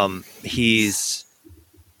guard. He's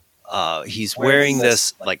wearing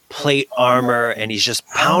this like plate armor, and he's just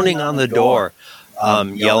pounding on the door,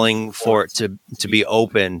 yelling for it to be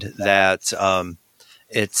opened. That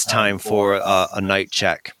it's time for a night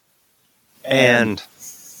check. And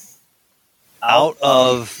out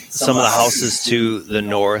of some of the houses to the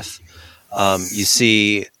north, you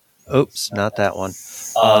see, oops, not that one.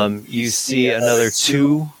 You see another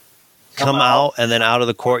 2 come out, and then out of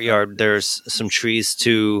the courtyard, there's some trees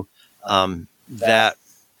to that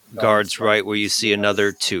guard's right, where you see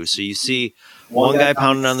another 2. So you see one guy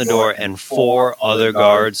pounding on the door and 4 other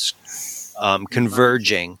guards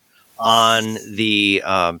converging on the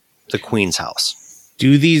Queen's house.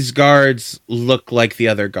 Do these guards look like the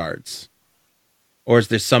other guards? Or is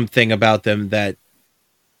there something about them that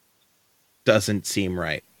doesn't seem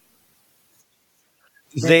right.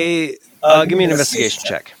 They give me an investigation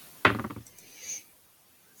check.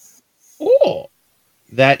 Oh,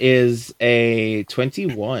 that is a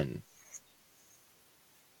 21.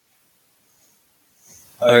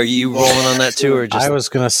 Are you rolling on that too, or just? I was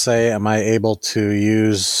going to say, am I able to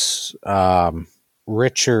use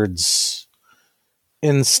Richard's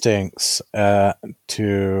instincts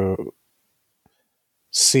to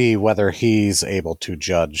see whether he's able to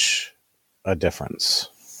judge a difference?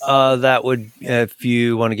 That would, if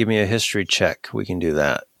you want to give me a history check, we can do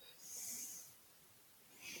that.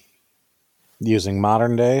 Using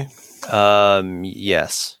modern day?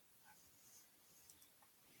 Yes.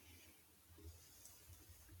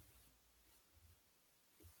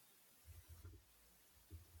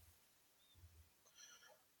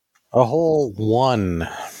 A whole 1.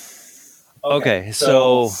 Okay,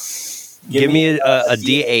 so give me a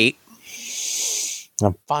D8.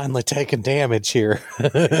 I'm finally taking damage here.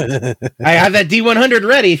 I have that D100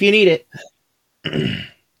 ready if you need it.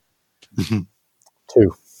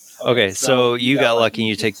 2. Okay, so you got lucky and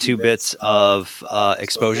you take 2 bits of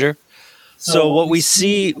exposure. So what we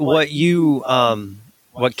see, what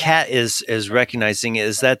Kat is recognizing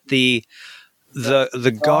is that the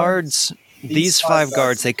guards, these 5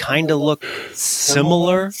 guards, they kind of look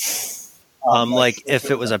similar. Like if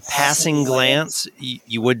it was a passing glance,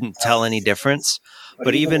 you wouldn't tell any difference.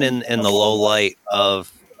 But even in the low light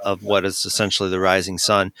of what is essentially the rising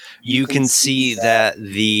sun, you can see that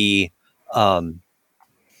the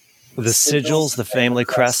sigils, the family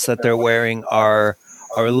crests that they're wearing are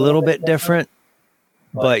a little bit different,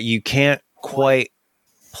 but you can't quite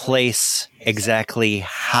place exactly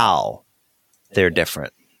how they're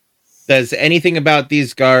different. Does anything about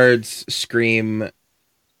these guards scream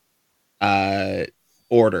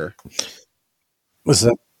order?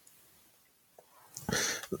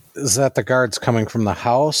 Is that the guards coming from the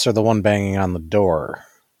house or the one banging on the door?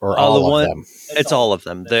 Or all of them? It's all of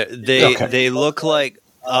them. They look like,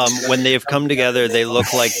 when they've come together, they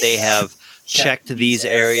look like they have checked these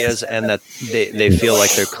areas and that they feel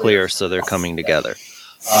like they're clear, so they're coming together.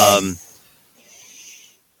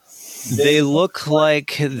 They look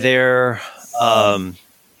like they're... I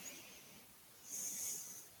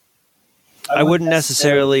wouldn't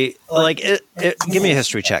necessarily... give me a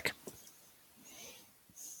history check.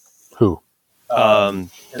 Who?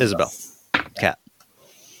 Isabel. Kat.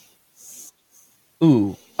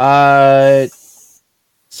 Ooh.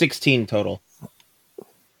 16 total.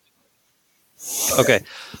 Okay.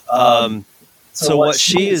 So what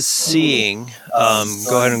she is seeing,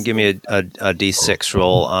 go ahead and give me a D6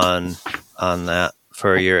 roll on that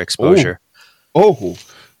for your exposure. Oh,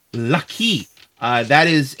 lucky. That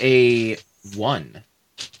is a 1.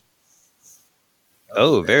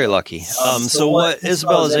 Oh, very lucky. So what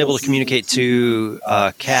Isabel is able to communicate to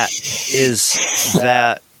Kat is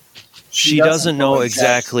that she doesn't know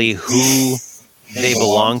exactly who they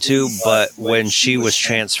belong to, but when she was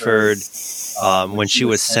transferred, when she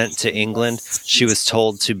was sent to England, she was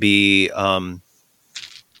told to be to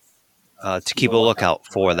keep a lookout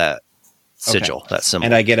for that sigil, that symbol.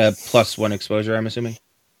 And I get a +1 exposure, I'm assuming?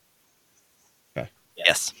 Okay.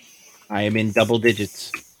 Yes. I am in double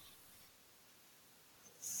digits.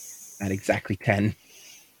 At exactly 10.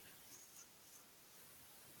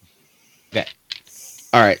 Okay.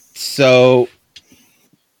 All right. So,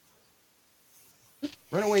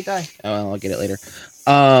 run away, die. Oh, well, I'll get it later.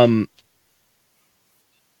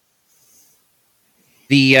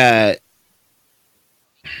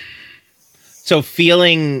 So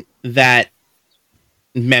feeling that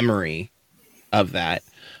memory of that,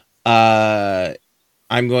 I'm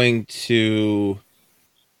going to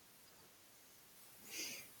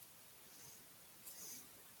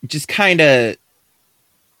just kind of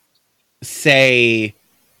say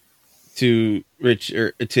to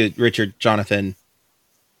Richard, Jonathan,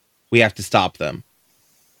 we have to stop them.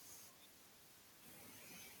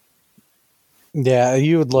 Yeah,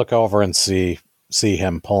 you would look over and see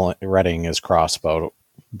him readying his crossbow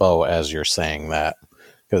as you're saying that,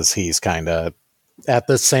 because he's kind of at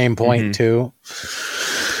the same point too.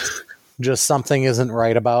 Just something isn't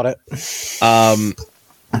right about it.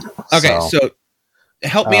 Okay, so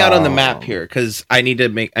help me out on the map here, because I need to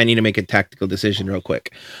make a tactical decision real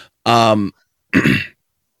quick.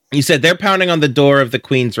 You said they're pounding on the door of the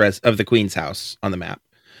Queen's house on the map.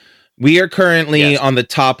 We are currently on the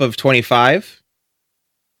top of 25?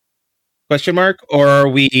 Question mark? Or are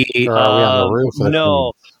we on the roof?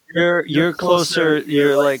 No, you're closer.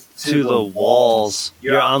 You're like to the walls.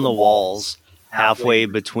 You're on the walls, halfway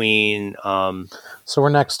between. So we're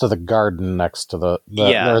next to the garden, next to the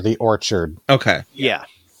or the orchard. Okay. Yeah.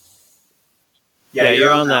 Yeah,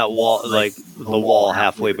 you're on that wall, like the wall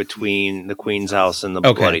halfway between the Queen's house and the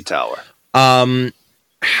Okay. Bloody Tower.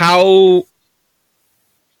 How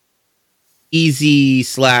easy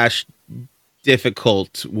 /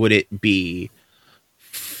 difficult would it be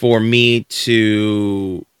for me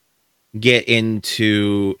to get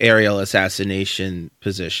into aerial assassination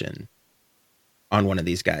position on one of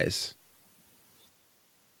these guys?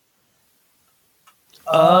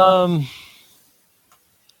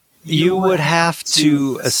 You would have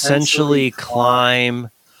to essentially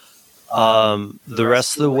climb the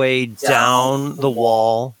rest of the way down the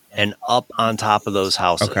wall and up on top of those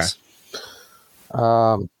houses. Okay.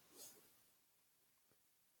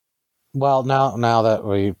 Well, now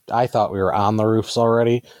that I thought we were on the roofs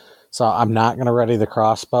already, so I'm not going to ready the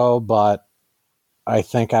crossbow, but I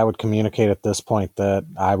think I would communicate at this point that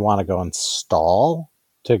I want to go and stall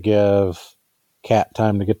to give Cat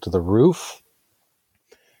time to get to the roof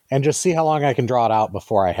and just see how long I can draw it out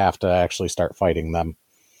before I have to actually start fighting them.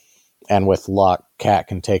 And with luck, Cat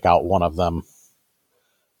can take out one of them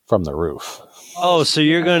from the roof. Oh, so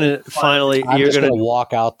you're going to finally... I'm you're just going going to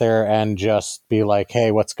walk out there and just be like,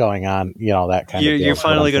 hey, what's going on? You know, that kind of deal. You're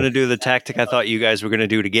finally going to do the tactic I thought you guys were going to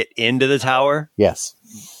do to get into the tower? Yes.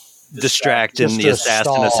 Distract and Just the to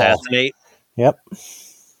assassin stall. assassinate? Yep.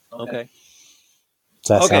 Okay.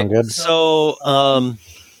 Does that sound good? So,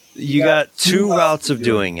 you got two routes of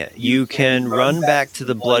doing it. You can run back to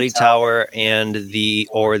the Bloody Tower and the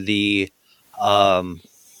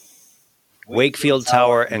Wakefield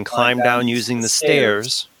Tower and climb down using the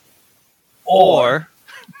stairs, or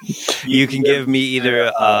you can give me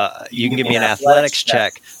an athletics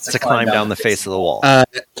check to climb down the face of the wall.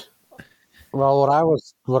 Well,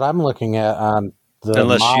 what I'm looking at on the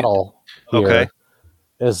Unless you- model here Okay.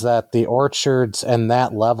 is that the orchards and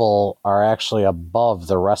that level are actually above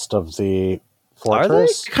the rest of the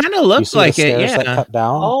fortress. Kind of You looks see like the it, stairs that yeah. cut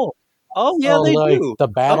down? Oh, yeah, So, they like, do. The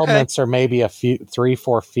battlements are maybe a few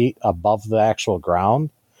 3-4 feet above the actual ground.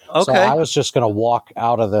 Okay. So I was just going to walk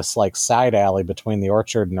out of this like side alley between the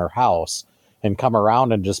orchard and her house and come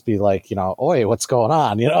around and just be like, you know, oi, what's going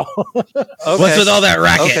on? You know? Okay. What's with all that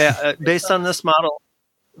racket? Okay, based on this model,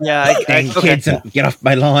 yeah, Dang okay. kids, get off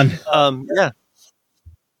my lawn. Yeah.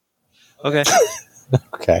 Okay.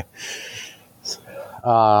 Okay.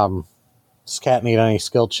 Does Cat need any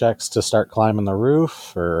skill checks to start climbing the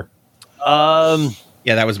roof, or?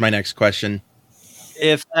 Yeah, that was my next question.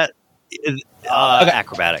 If that,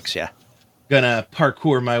 acrobatics, yeah. Gonna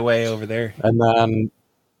parkour my way over there. And then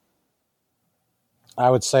I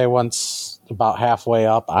would say once about halfway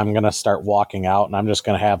up, I'm gonna start walking out, and I'm just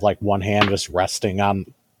gonna have like one hand just resting on,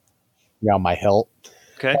 my hilt,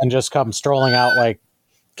 Okay. and just come strolling out like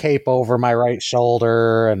cape over my right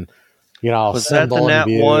shoulder, and Was that the symbol in nat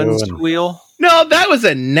view, one and- squeal? No, that was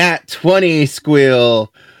a nat 20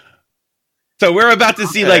 squeal. So we're about to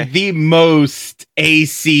see Okay. like the most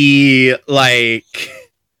AC, like,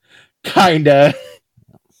 kinda.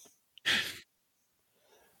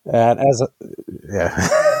 And as a, yeah.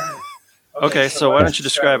 Okay, so why don't you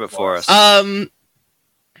describe it for us?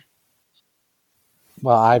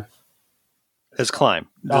 Well, As climb.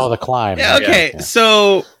 the climb. Yeah, okay, Yeah.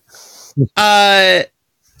 so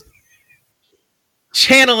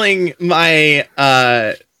channeling my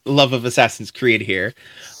love of Assassin's Creed here.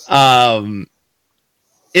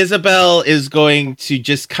 Isabel is going to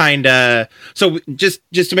just kind of just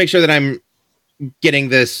to make sure that I'm getting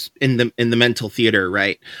this in the mental theater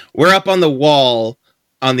right. We're up on the wall,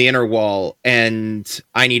 on the inner wall, and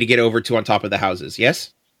I need to get over to on top of the houses.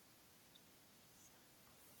 Yes.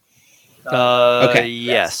 Okay.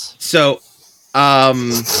 Yes. So,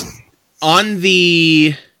 on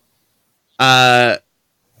the,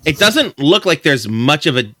 it doesn't look like there's much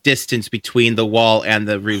of a distance between the wall and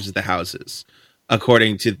the roofs of the houses,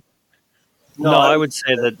 according to. No, I would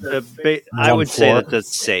say that I would say floor? that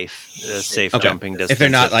that's safe. Safe Okay. jumping distance. If they're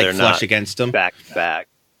not like they're flush not against them. back to back.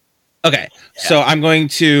 Okay, so I'm going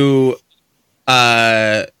to,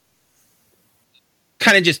 kind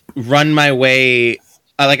of just run my way.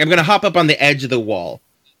 I'm going to hop up on the edge of the wall,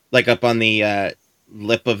 like up on the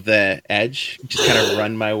lip of the edge. Just kind of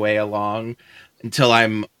run my way along until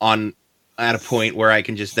I'm at a point where I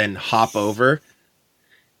can just then hop over.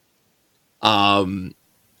 And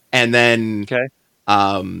then, Okay.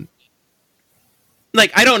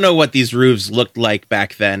 like, I don't know what these roofs looked like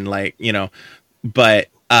back then, but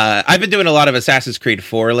I've been doing a lot of Assassin's Creed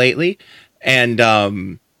 4 lately,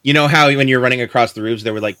 and you know how when you're running across the roofs,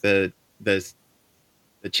 there were like the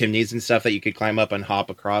chimneys and stuff that you could climb up and hop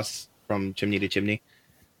across from chimney to chimney.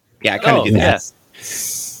 Yeah, I kind of do that.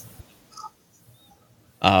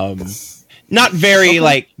 Yeah. Not very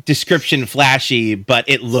like description flashy, but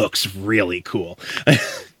it looks really cool.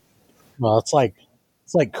 Well, it's like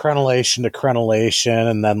crenellation to crenellation,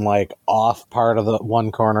 and then like off part of the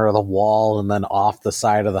one corner of the wall, and then off the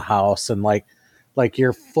side of the house, and like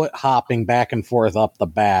you're foot hopping back and forth up the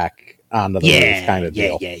back onto the roof kind of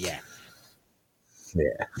deal. Yeah.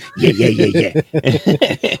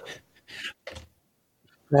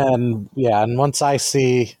 And once I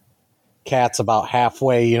see Kat's about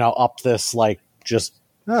halfway, up this, like, just,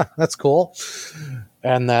 that's cool.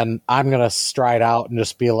 And then I'm going to stride out and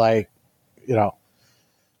just be like, and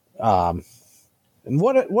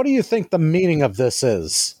what do you think the meaning of this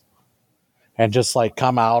is? And just like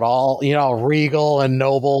come out all, regal and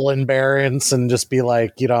noble and barons, and just be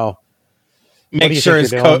like, make sure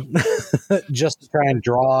his coat, just to try and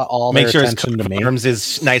draw all their attention to me. Arms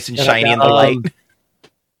is nice and shiny in the light.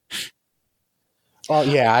 Well,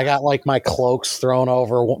 yeah, I got like my cloaks thrown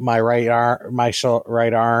over my right arm,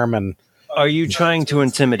 right arm, and. Are you trying to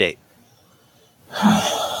intimidate?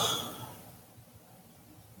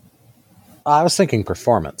 I was thinking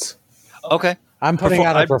performance. Okay. I'm putting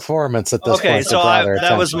out a performance at this point. Okay, so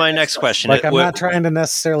that was my next question. Like, I'm not trying to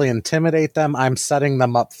necessarily intimidate them. I'm setting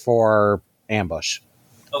them up for ambush.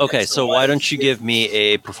 Okay, so why don't you give me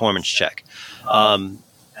a performance check? And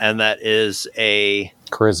that is a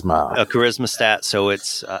charisma stat, so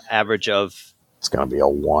it's average of... It's going to be a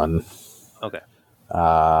 1. Okay.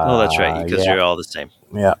 Oh, that's right, because you're all the same.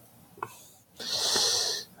 Yeah.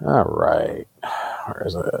 All right.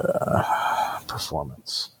 Where's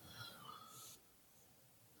performance?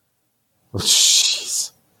 Oh,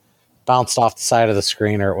 jeez. Bounced off the side of the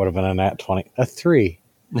screen, or it would have been a nat 20. A 3.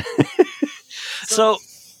 So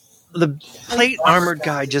the plate armored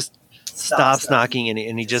guy just stops knocking,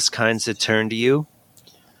 and he just kind of turns to you.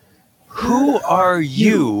 Who are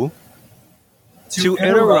you to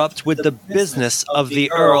interrupt with the business of the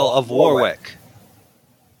Earl of Warwick?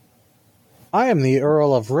 I am the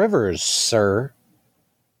Earl of Rivers, sir.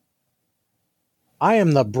 I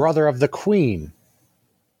am the brother of the Queen.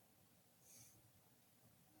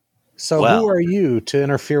 So who are you to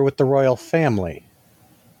interfere with the royal family?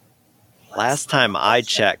 Last time I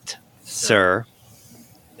checked, sir,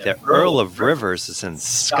 the Earl of Rivers is in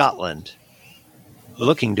Scotland,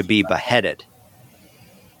 looking to be beheaded.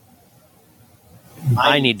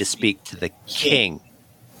 I need to speak to the king,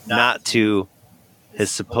 not to his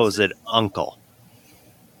supposed uncle.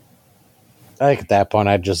 I think at that point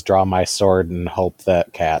I'd just draw my sword and hope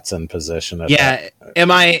that Kat's in position. Am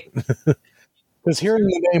I... Because hearing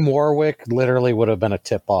the name Warwick literally would have been a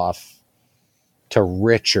tip-off to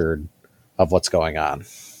Richard of what's going on.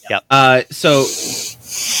 Yep.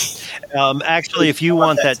 Actually, if you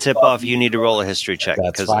want that tip-off, you need to roll a history check.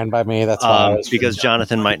 That's fine by me. That's why because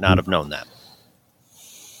Jonathan might not have known that.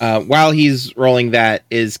 While he's rolling that,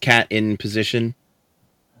 is Kat in position?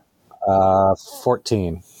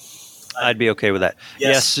 14. I'd be okay with that.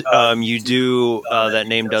 Yes, you do. That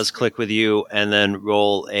name does click with you, and then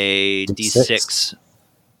roll a D6.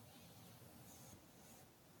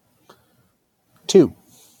 2.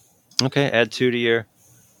 Okay, add 2 to your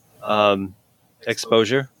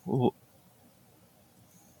exposure. Ooh.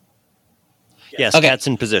 Yes, okay. Kat's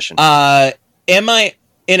in position. Am I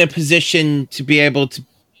in a position to be able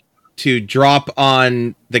to drop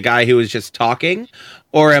on the guy who was just talking,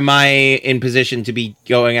 or am I in position to be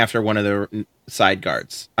going after one of the side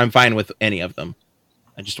guards? I'm fine with any of them.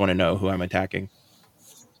 I just want to know who I'm attacking.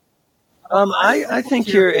 I think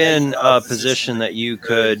you're in a position that you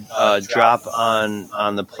could drop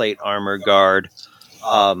on the plate armor guard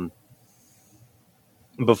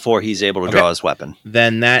before he's able to draw his weapon.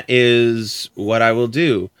 Then that is what I will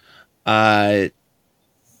do with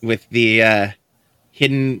the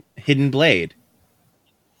hidden blade.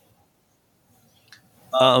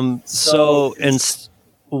 So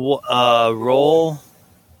roll.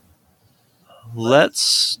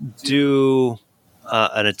 Let's do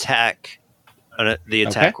an attack. The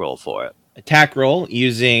attack roll for it. Attack roll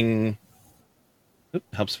using.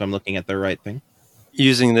 Helps if I'm looking at the right thing.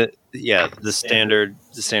 Using the standard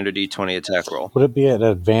D20 attack roll. Would it be an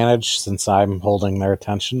advantage since I'm holding their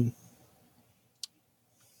attention?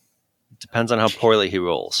 Depends on how poorly he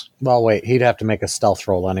rolls. Well, wait, he'd have to make a stealth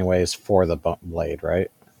roll anyways for the blade, right?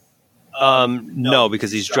 No,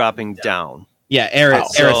 because he's dropping down. Yeah, air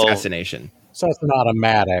assassination. So it's an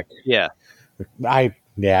automatic. Yeah. I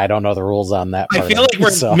don't know the rules on that part. I feel like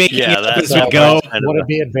we're making it up as we go. Would it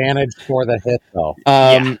be advantage for the hit, though?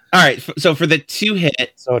 All right, so for the 2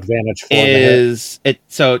 hit... So advantage for the hit.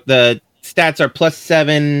 So the stats are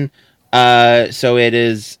 +7, so it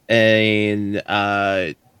is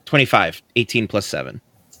a 25, 18 + 7.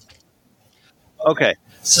 Okay,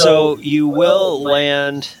 So you will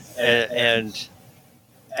land and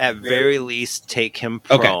at very least take him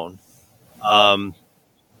prone. And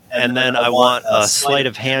then I want a sleight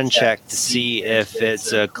of hand check to see if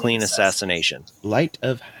it's a clean assassination. Sleight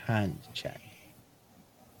of hand check.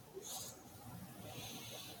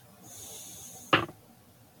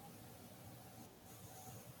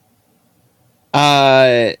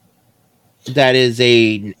 That is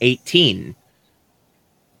a 18.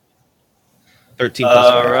 13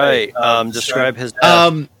 plus All right. Describe his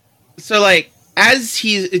death. So like as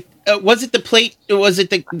he's was it the plate? Was it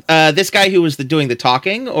the this guy who was doing the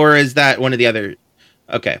talking, or is that one of the other?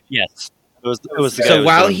 Okay. Yes. It was the guy So who was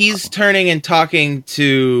while doing he's turning and talking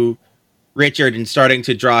to Richard and starting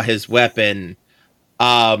to draw his weapon,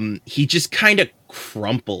 he just kind of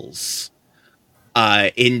crumples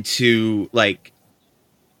into like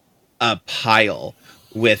a pile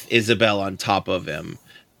with Isabel on top of him,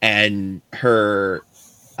 and her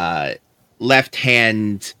left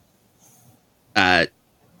hand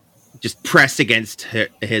just pressed against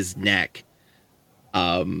his neck.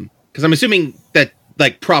 Because I'm assuming that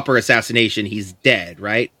like proper assassination, he's dead,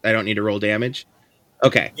 right? I don't need to roll damage.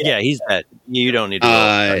 Okay. Yeah, he's dead. You don't need to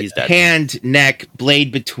roll. He's dead. Hand, neck,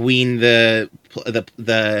 blade between the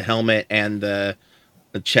helmet and the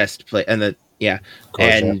chest plate and the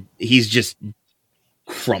and he's just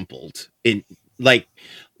crumpled in like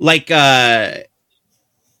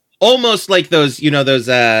almost like those those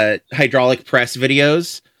hydraulic press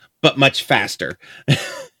videos, but much faster.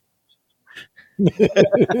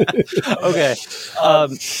 Okay.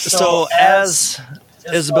 So as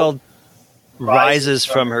Isabel rises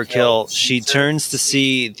from her kill, she turns to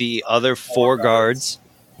see the other 4 guards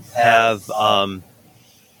have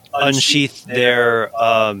unsheathed their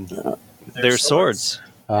swords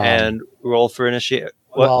and roll for initiate.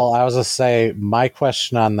 Well, I was going to say, my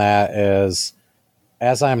question on that is,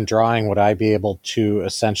 as I'm drawing, would I be able to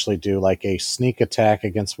essentially do like a sneak attack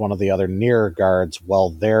against one of the other nearer guards while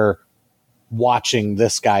they're watching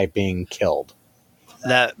this guy being killed?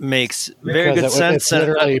 That makes very good sense. It's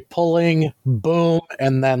literally pulling, boom,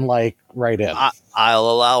 and then like right in. I'll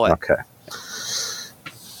allow it. Okay.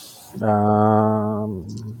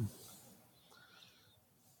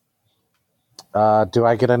 Do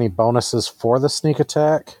I get any bonuses for the sneak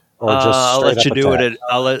attack, or just I'll let you do attack? it.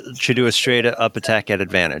 I'll let you do a straight up attack at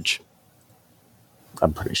advantage.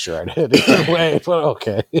 I'm pretty sure I did either way, but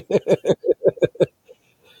okay.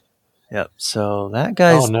 Yep. So that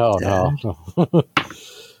guy's. Oh no.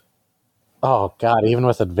 Oh god! Even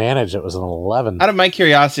with advantage, it was an 11. Out of my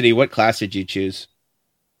curiosity, what class did you choose?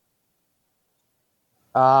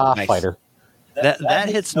 Nice. Fighter. That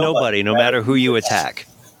hits nobody, no matter who you attack.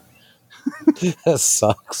 That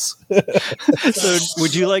sucks. So,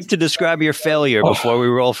 would you like to describe your failure before we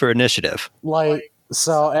roll for initiative?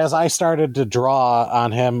 So as I started to draw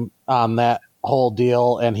on him on that whole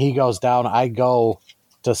deal, and he goes down, I go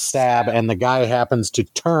to stab, and the guy happens to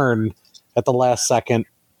turn at the last second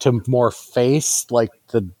to more face like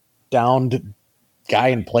the downed guy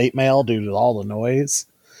in plate mail due to all the noise,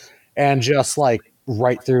 and just like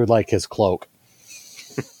right through like his cloak.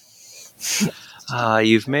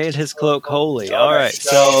 You've made his cloak holy. All right,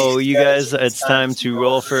 so you guys, it's time to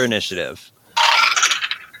roll for initiative.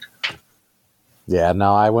 Yeah,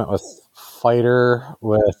 no, I went with fighter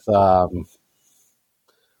with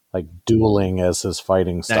like dueling as his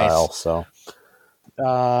fighting style. Nice. So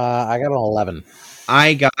I got an 11.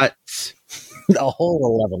 I got a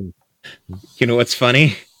whole 11. You know what's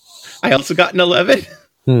funny? I also got an 11.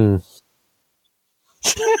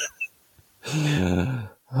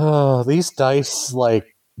 Oh, these dice,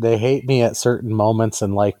 like, they hate me at certain moments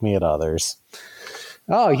and like me at others.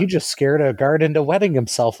 Oh, you just scared a guard into wetting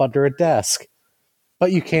himself under a desk.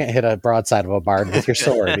 But you can't hit a broadside of a bard with your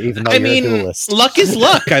sword, even though you're a duelist. Luck is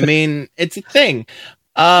luck. I mean, it's a thing.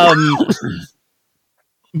 But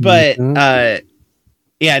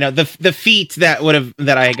yeah, no, the feat that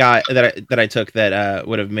I took that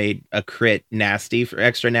would have made a crit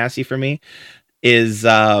extra nasty for me is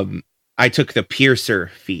I took the piercer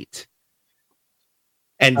feat.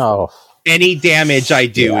 And any damage I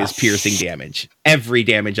do is piercing damage. Every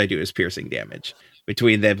damage I do is piercing damage.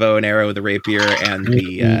 Between the bow and arrow, the rapier, and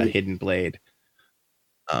the hidden blade.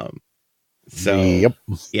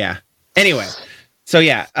 Yeah. Anyway, so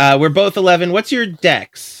yeah, we're both 11. What's your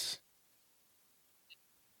dex?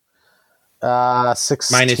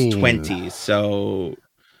 16. Mine is 20. So,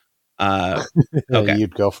 okay,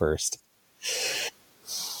 you'd go first.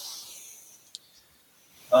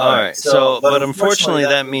 All right. So, but unfortunately,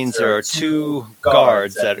 that means there are 2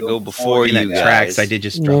 guards that go before you guys. Tracks. I did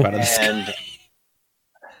just drop out of the sky.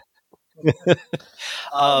 And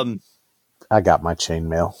I got my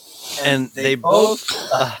chainmail. And they both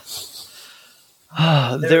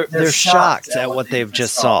they're shocked at what they've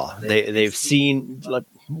just saw. They've seen like,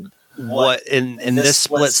 what in this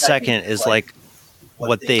split second is like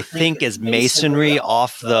what they think is masonry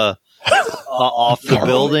off the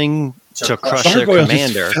building to crush their Gargoyle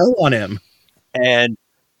commander. just fell on him. And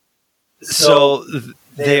so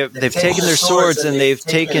they've taken their swords and they've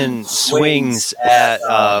taken swings at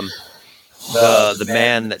the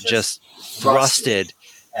man that just thrusted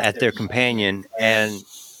at their companion, and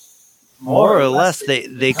more or less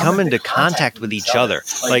they come into contact with each other.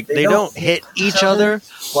 Like they don't hit each other,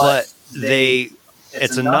 but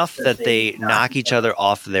it's enough that they knock each other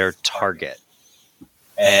off their target.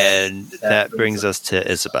 And that brings us to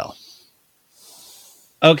Isabel.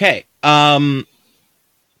 Okay.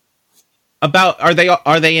 About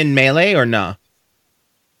are they in melee or no?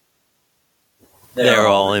 They're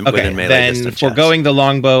all in within melee then distance. foregoing the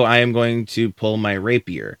longbow, I am going to pull my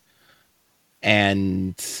rapier.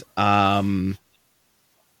 And I'm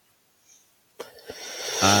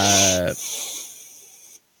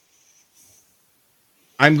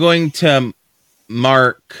going to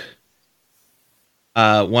mark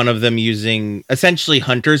one of them using essentially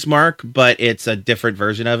Hunter's Mark, but it's a different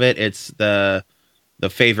version of it. It's the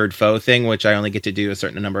favored foe thing, which I only get to do a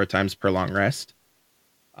certain number of times per long rest.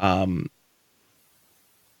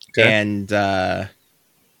 And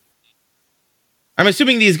I'm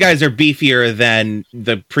assuming these guys are beefier than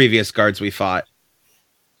the previous guards we fought.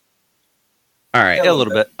 All right. Yeah, a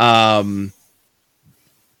little bit.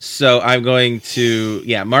 So I'm going to,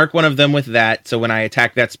 mark one of them with that. So when I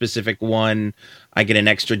attack that specific one, I get an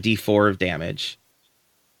extra D4 of damage.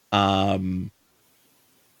 So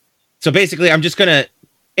basically, I'm just going to,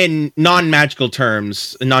 in non-magical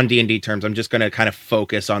terms, non-D&D terms, I'm just going to kind of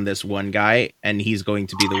focus on this one guy, and he's going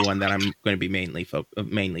to be the one that I'm going to be mainly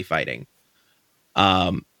fighting.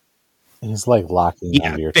 He's like locking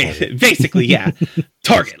onto your target. Basically, yeah.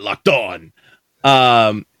 Target locked on.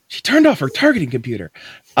 She turned off her targeting computer.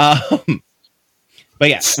 But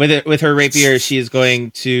yeah, with her rapier, she is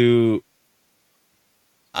going to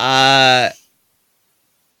kind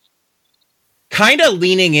of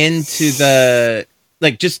leaning into the,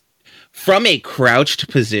 like, just from a crouched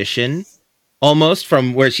position, almost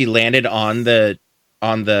from where she landed on the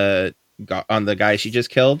guy she just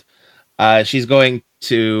killed. She's going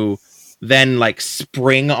to then like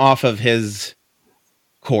spring off of his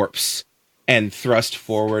corpse and thrust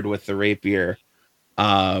forward with the rapier,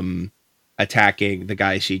 attacking the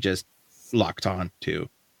guy she just locked on to,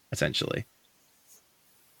 essentially.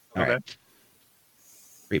 All Okay. right.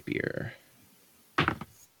 Rapier.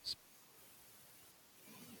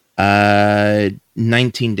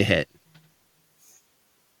 19 to hit.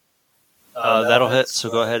 That'll hit, so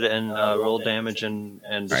go ahead and roll damage and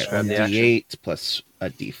describe the action. D8 plus a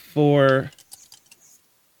D4.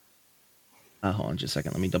 Hold on just a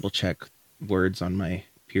second. Let me double check words on my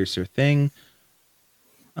piercer thing.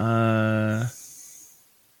 Once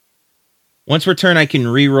per turn, I can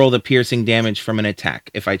re-roll the piercing damage from an attack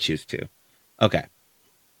if I choose to. Okay.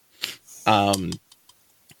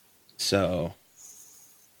 So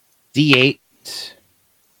D8.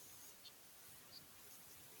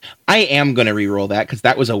 I am going to re-roll that because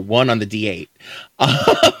that was a 1 on the D8.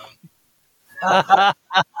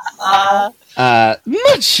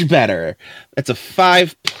 Much better. That's a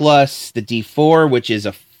 5 plus the D4, which is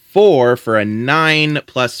a 4 for a 9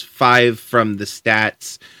 plus 5 from the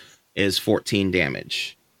stats is 14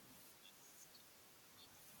 damage.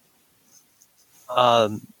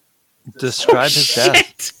 Describe his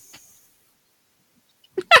death.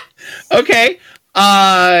 Okay.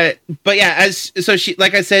 But yeah, so she,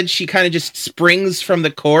 like I said, she kind of just springs from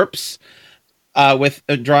the corpse with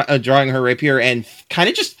drawing her rapier and kind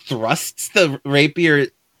of just thrusts the rapier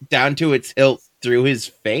down to its hilt through his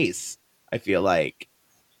face. I feel like.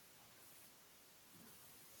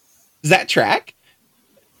 Does that track?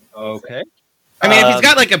 Okay. I mean, if he's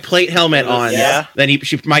got like a plate helmet on, yeah, then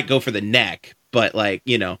she might go for the neck. But like,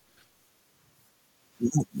 you know.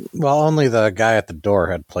 Well, only the guy at the door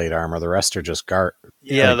had plate armor. The rest are just guard.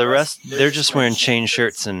 Yeah, the rest, they're just wearing chain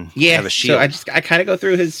shirts and have a shield. So I kind of go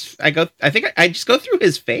through his. I think I just go through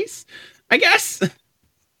his face, I guess.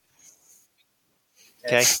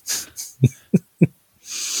 Okay.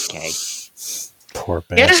 Okay. Poor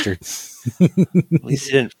bastard. At least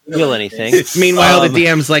he didn't feel anything. Meanwhile, the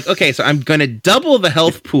DM's like, okay, so I'm going to double the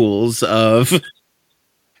health pools of.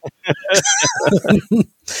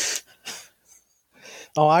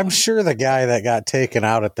 Oh, I'm sure the guy that got taken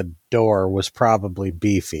out at the door was probably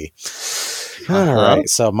beefy. All right,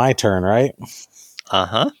 so my turn, right?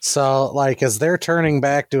 So, like, as they're turning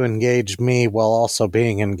back to engage me while also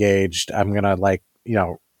being engaged, I'm gonna, like,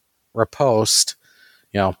 riposte,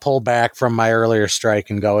 pull back from my earlier strike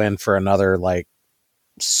and go in for another, like,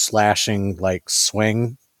 slashing, like,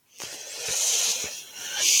 swing.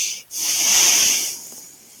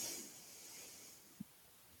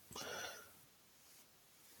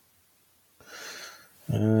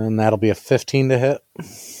 And that'll be a 15 to hit.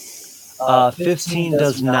 15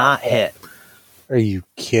 does not hit. Are you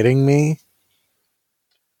kidding me?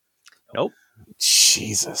 Nope.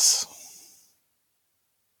 Jesus.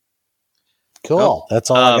 Cool. Nope.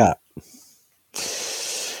 That's all I got.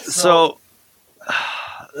 So,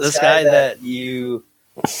 this guy that you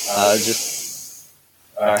just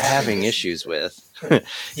are having issues with,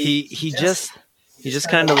 he just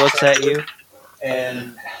kind of looks at you,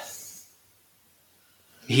 and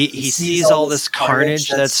he sees all this carnage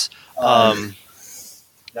that's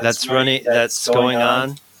going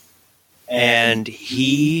on, and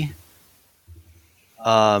he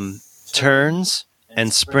turns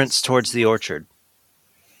and sprints towards the orchard.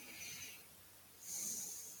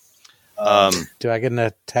 Do I get an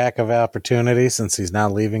attack of opportunity since he's now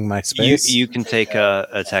leaving my space? You can take a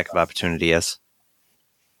attack of opportunity, yes.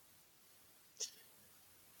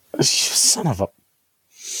 You son of a...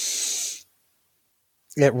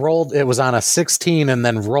 It was on a 16 and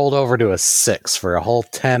then rolled over to a 6 for a whole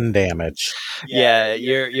 10 damage. Yeah,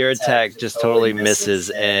 your attack just totally misses,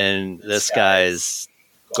 and this guy's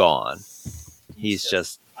gone. He's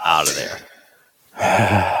just out of there.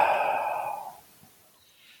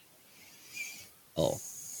 Oh.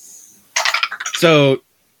 So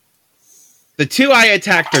the 2 I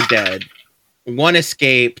attacked are dead. 1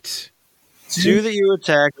 escaped. 2 that you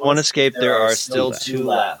attacked, 1 escaped. There are still 2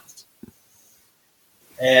 left.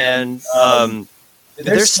 And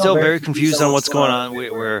they're still very confused on what's going on.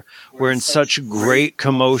 We're in such great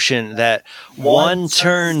commotion that one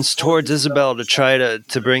turns towards Isabel to try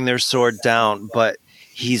to bring their sword down, but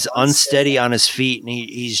he's unsteady on his feet, and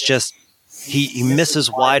he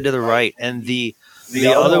misses wide to the right, and the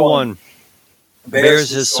other one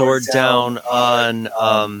bears his sword down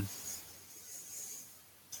on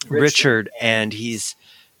Richard, and he's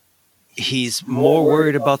more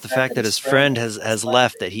worried about the fact that his friend has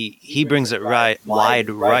left, that he brings it wide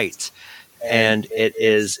right, and it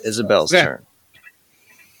is Isabel's turn.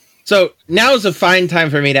 So now is a fine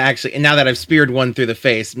time for me to actually, now that I've speared one through the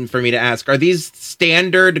face, and for me to ask, are these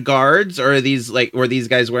standard guards, or were these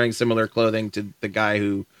guys wearing similar clothing to the guy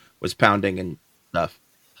who was pounding and stuff?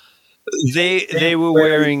 They were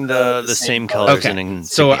wearing the same colors. Okay.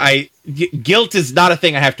 So guilt is not a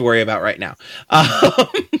thing I have to worry about right now.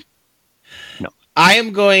 No. I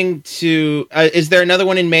am going to. Is there another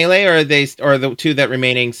one in melee, or are the 2 that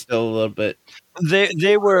remaining still a little bit?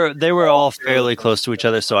 They were all fairly close to each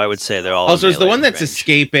other, so I would say they're all. Also, is the one that's range.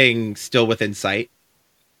 escaping still within sight?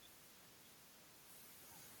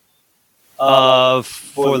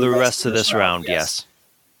 For the rest of this round, yes.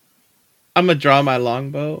 I'm gonna draw my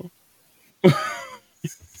longbow.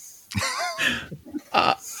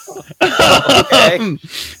 Okay.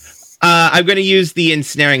 I'm going to use the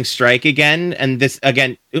ensnaring strike again, and this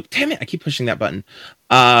again. Oops, damn it! I keep pushing that button.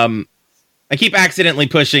 I keep accidentally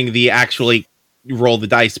pushing the actually roll the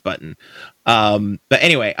dice button. But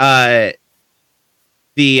anyway,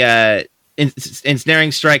 the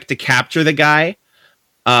ensnaring strike to capture the guy,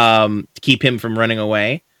 to keep him from running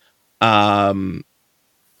away. Okay,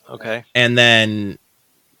 and then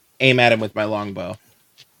aim at him with my longbow.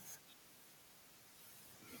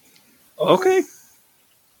 Okay.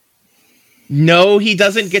 No, he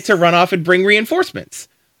doesn't get to run off and bring reinforcements.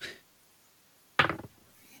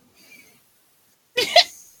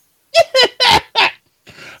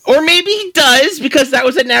 Or maybe he does, because that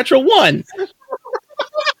was a natural 1.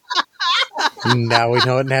 Now we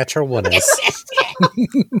know what natural 1 is.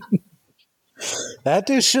 That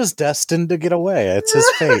dude's just destined to get away. It's his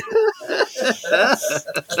fate.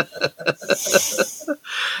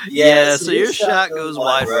 Yeah, so your shot goes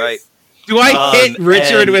wide right. Do I hit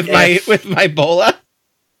Richard with my bola?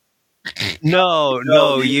 No,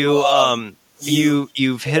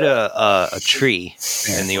 you've hit a tree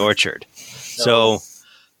in the orchard. So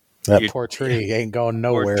that poor tree ain't going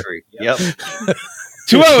nowhere. Yep.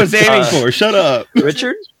 2 I was aiming for. Shut up,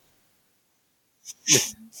 Richard.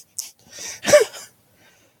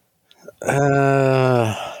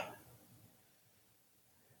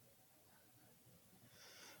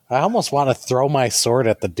 I almost want to throw my sword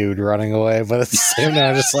at the dude running away, but at the same time,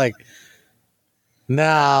 I'm just like,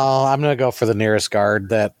 no, I'm gonna go for the nearest guard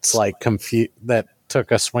that's like that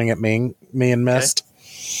took a swing at me and missed.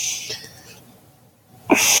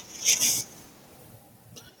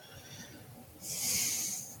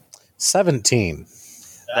 17.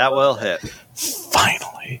 That will hit.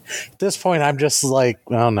 Finally. At this point, I'm just like,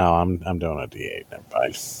 oh no, I'm doing a D8. Never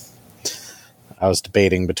mind. I was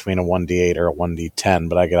debating between a 1D8 or a 1D10,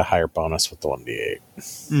 but I get a higher bonus with the 1D8.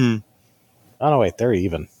 Oh no, wait, they're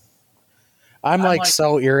even. I'm like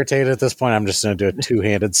so irritated at this point, I'm just going to do a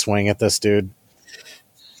two-handed swing at this dude.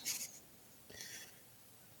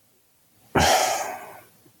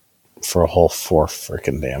 For a whole 4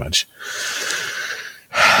 freaking damage.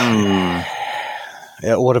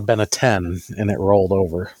 It would have been a 10, and it rolled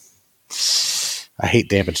over. I hate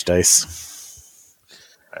damage dice.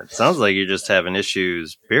 It sounds like you're just having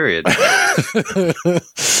issues, period.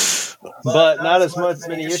 But not as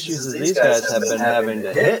many issues as these guys have been having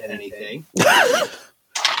to hit anything.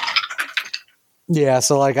 Yeah,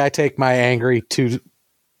 so like I take my angry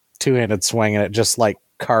two-handed swing, and it just like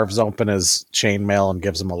carves open his chainmail and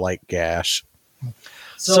gives him a light gash.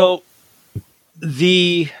 So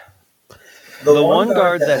the one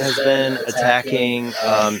guard that has been attacking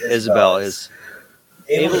Isabel is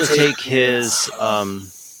able to take his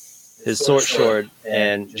sword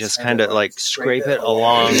and just kind of like scrape it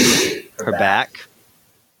along her back.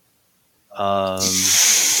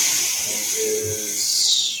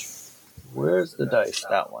 Where's the dice?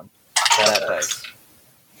 That one. That dice.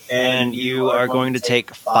 And you are going to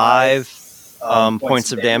take 5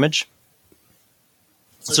 points of damage.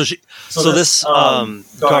 So this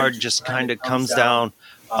guard just kind of comes down.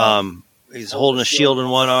 He's holding a shield in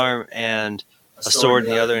one arm and a sword in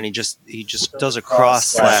the other, and he just does a cross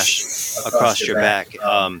slash across your back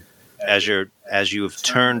as you've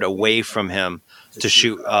turned away from him to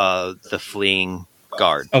shoot the fleeing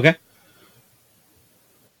guard. Okay.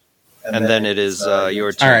 And then it is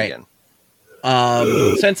your turn again.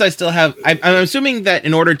 Since I still have, I'm assuming that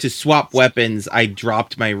in order to swap weapons, I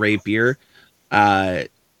dropped my rapier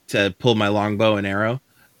to pull my longbow and arrow.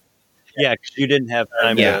 Yeah, because you didn't have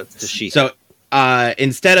time to sheath. So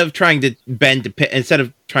instead of trying to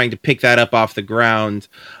pick that up off the ground,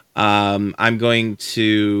 I'm going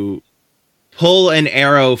to pull an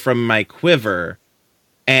arrow from my quiver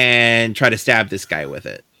and try to stab this guy with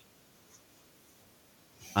it.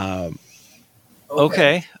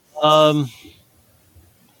 Okay.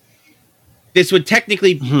 This would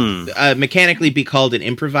technically, mechanically be called an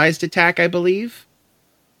improvised attack, I believe.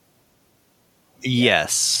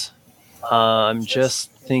 Yes. I'm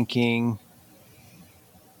just thinking.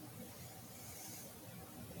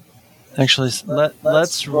 Actually,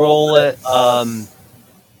 let's roll it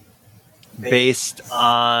based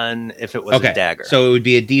on if it was a dagger. So it would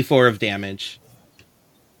be a D4 of damage.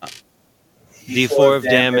 D4 of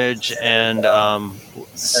damage, and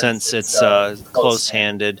since it's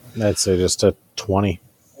close-handed, I'd say just a 20.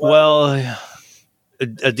 well, a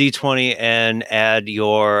D20 and add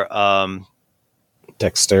your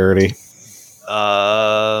Dexterity.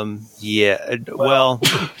 yeah. Well,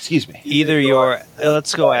 excuse me. either your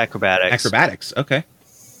let's go acrobatics. Acrobatics. Okay.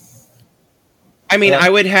 I mean, I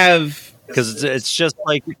would have. Because it's just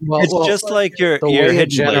like your The way hit it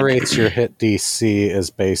generates your hit DC is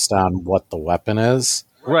based on what the weapon is,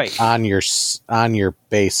 right? On your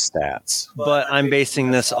base stats. But I'm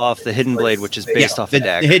basing this off the hidden blade, which is based off the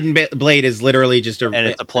dagger. The hidden blade is literally just And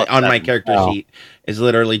it's a plus on my 7. character sheet is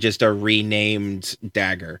literally just a renamed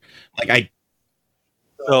dagger.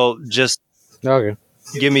 So just Okay.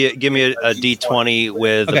 give me a D20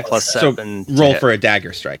 with a plus 7. So roll for a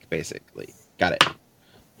dagger strike, basically. Got it.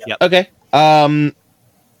 Yep. Okay.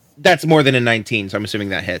 That's more than a 19, so I'm assuming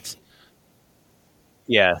that hits.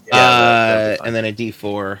 Yeah. And then a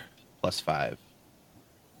D4 plus 5.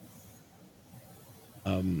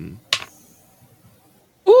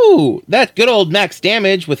 Ooh, that good old max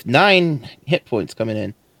damage with 9 hit points coming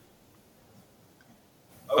in.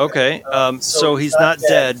 Okay. So he's not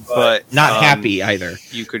dead, but Not happy either.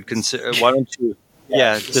 You could consider. Why don't you?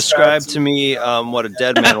 Yeah. Describe to me what a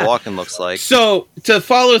dead man walking looks like. So to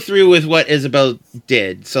follow through with what Isabel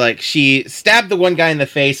did, so like she stabbed the one guy in the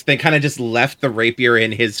face, then kind of just left the rapier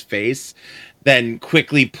in his face, then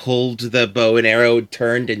quickly pulled the bow and arrow,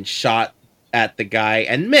 turned and shot at the guy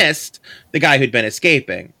and missed the guy who'd been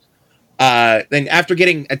escaping. Then after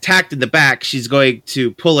getting attacked in the back, she's going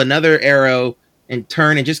to pull another arrow and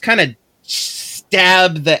turn and just kind of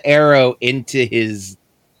stab the arrow into his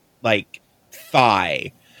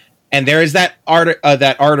thigh. And there is that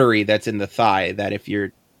artery that's in the thigh that if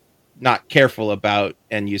you're not careful about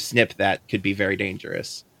and you snip that could be very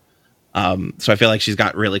dangerous. So I feel like she's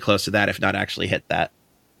got really close to that, if not actually hit that.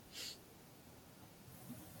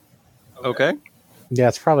 Okay. Yeah,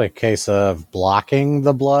 it's probably a case of blocking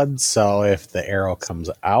the blood, so if the arrow comes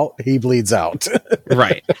out, he bleeds out.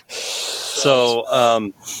 Right.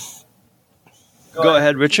 So Go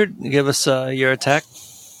ahead, Richard. Give us your attack.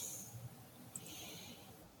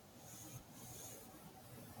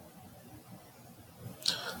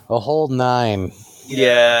 A whole 9.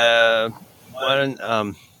 Yeah.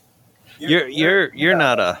 You're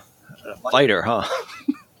not a fighter, huh?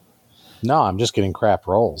 No, I'm just getting crap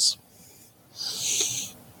rolls.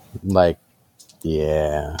 Like,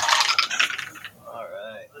 yeah. All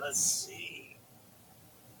right. Let's see.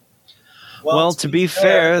 Well, to be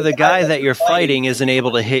fair, the guy that you're fighting isn't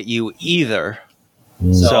able to hit you either.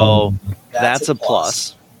 So that's a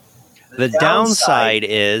plus. The downside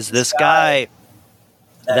is this guy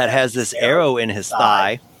that has this arrow in his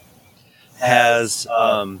thigh has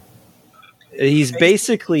he's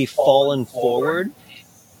basically fallen forward,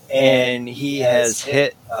 and he has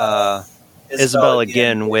hit Isabel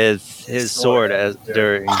again with his sword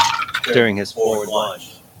during his forward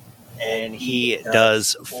lunge, and he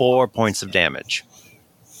does 4 points of damage.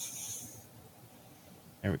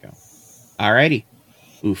 There we go. Alrighty.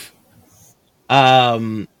 Oof. All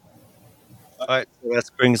right, so that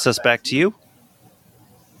brings us back to you.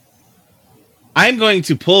 I'm going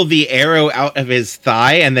to pull the arrow out of his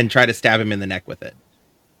thigh and then try to stab him in the neck with it.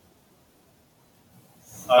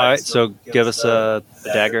 All right, so give us a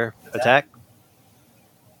dagger attack.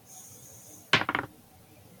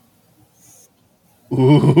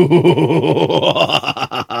 Ooh.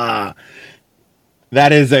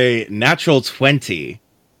 That is a natural 20.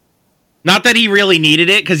 Not that he really needed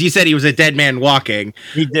it, because you said he was a dead man walking.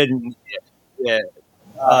 He didn't. Yeah.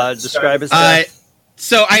 Describe his death.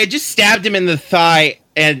 So I had just stabbed him in the thigh,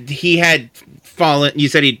 and he had fallen. You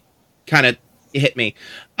said he kind of hit me.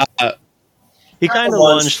 He kind of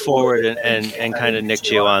lunged forward and kind of nicked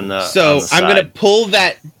you on the. So on the I'm going to pull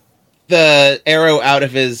the arrow out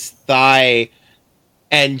of his thigh,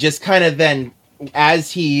 and just kind of then,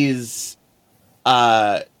 as he's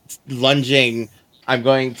lunging, I'm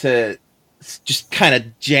going to just kind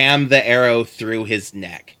of jam the arrow through his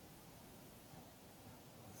neck.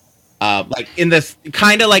 Like in this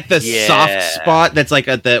kind of like the soft spot that's like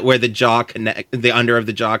at where the jaw the under of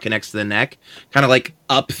the jaw connects to the neck, kind of like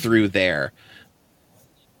up through there.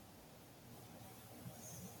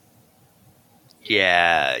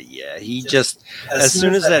 Yeah. He just, as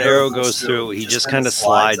soon as that arrow goes through, he just kind of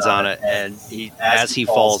slides on it, and as he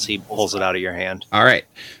falls, he pulls it out of your hand. All right.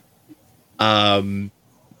 And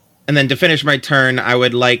then to finish my turn, I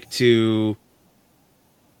would like to.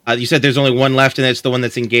 You said there's only one left, and it's the one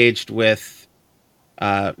that's engaged with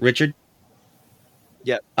Richard.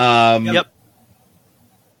 Yep. Yep.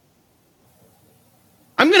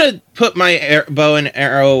 I'm gonna put my bow and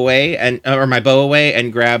arrow away, or my bow away,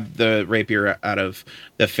 and grab the rapier out of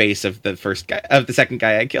the face of the second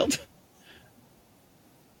guy I killed.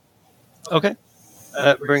 Okay.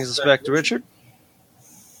 That brings us back to Richard.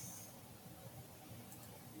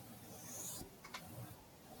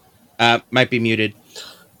 Might be muted.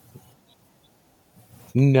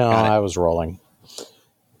 No, I was rolling.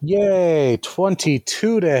 Yay,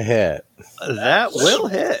 22 to hit. That will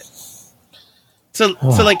hit. So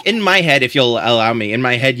like in my head, if you'll allow me, in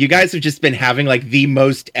my head, you guys have just been having like the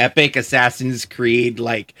most epic Assassin's Creed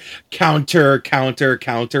like counter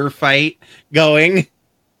fight going.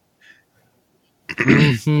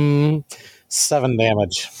 7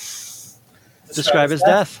 damage. Describe his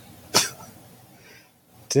death.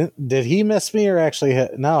 Did he miss me or actually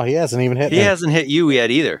hit? No, he hasn't even hit me. He hasn't hit you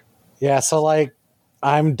yet either. Yeah, so like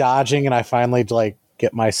I'm dodging, and I finally like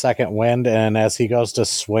get my second wind, and as he goes to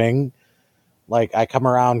swing, like I come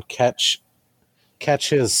around, catch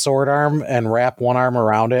his sword arm and wrap one arm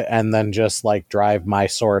around it, and then just like drive my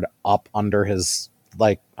sword up under his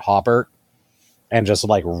like hauberk and just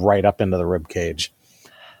like right up into the rib cage,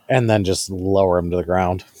 and then just lower him to the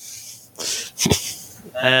ground.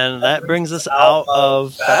 And that brings us out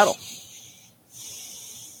of battle.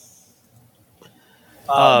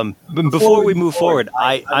 Before we move forward,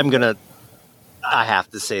 I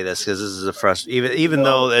have to say this because this is a frustration. Even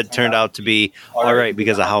though it turned out to be all right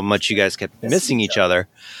because of how much you guys kept missing each other,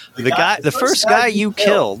 the first guy you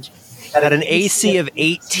killed had an AC of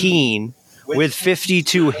 18 with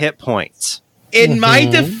 52 hit points. In my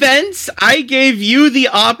defense, I gave you the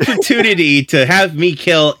opportunity to have me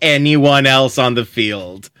kill anyone else on the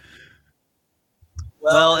field.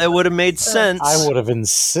 Well, it would have made sense. I would have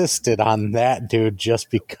insisted on that dude just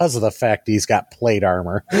because of the fact he's got plate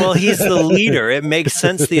armor. Well, he's the leader. It makes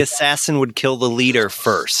sense the assassin would kill the leader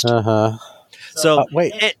first. Uh-huh. So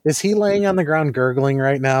wait, is he laying on the ground gurgling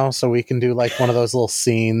right now so we can do like one of those little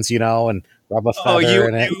scenes, and rub a feather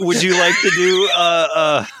in it? Would you like to do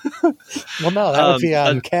well, no, that would be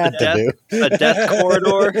on Cat to do. A death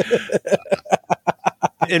corridor?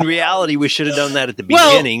 In reality, we should have done that at the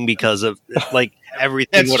Well- beginning because of like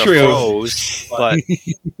everything That's would have true. froze. But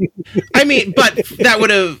I mean, but that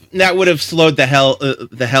would have slowed the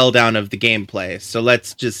hell down of the gameplay. So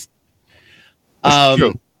let's just.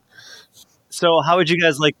 true. So, how would you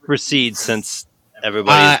guys like to proceed since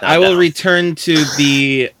everybody? I will return to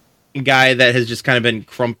the guy that has just kind of been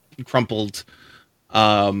crumpled,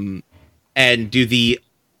 and do the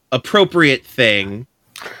appropriate thing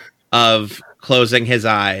of closing his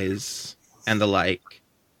eyes and the like.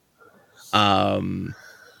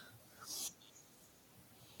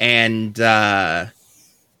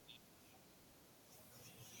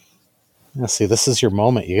 See, this is your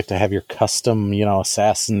moment. You get to have your custom,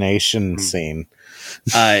 assassination scene.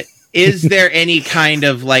 Is there any kind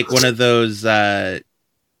of like one of those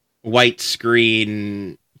white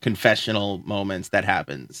screen confessional moments that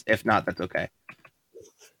happens? If not, that's okay.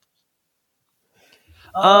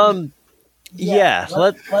 Yeah,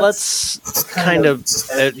 let's kind of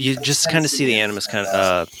you just kind of see the animus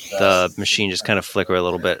the machine just kind of flicker a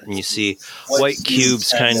little bit, and you see white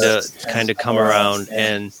cubes kind of come around,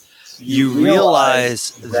 and you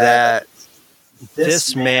realize that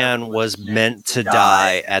this man was meant to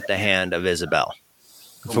die at the hand of Isabel.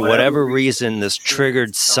 For whatever reason, this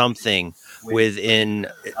triggered something within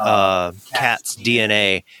Kat's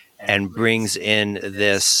DNA and brings in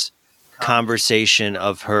this conversation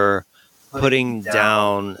of her putting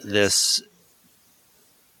down this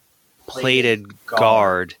plated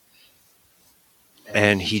guard,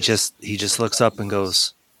 and he just looks up and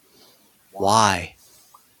goes, "Why?"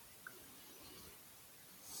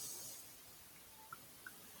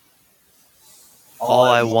 All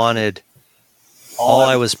I wanted, all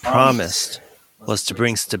I was promised, was to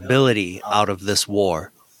bring stability out of this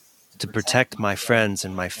war, to protect my friends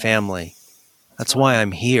and my family. That's why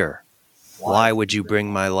I'm here. Why would you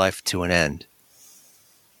bring my life to an end?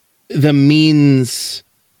 The means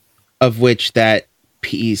of which that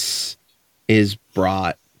peace is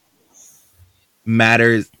brought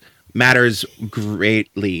matters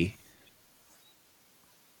greatly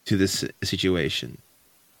to this situation.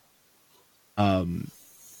 I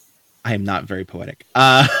am not very poetic.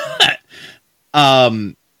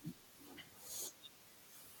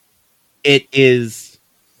 It is.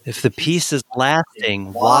 If the peace is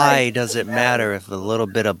lasting, why does it matter if a little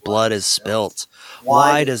bit of blood is spilt?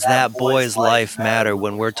 Why does that boy's life matter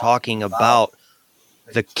when we're talking about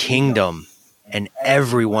the kingdom and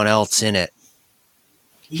everyone else in it?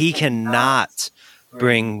 He cannot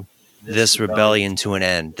bring this rebellion to an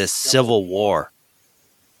end, this civil war.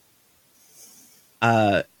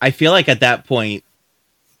 I feel like at that point,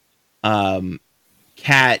 Kat,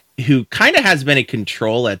 who kind of has been in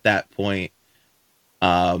control at that point,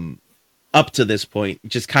 up to this point,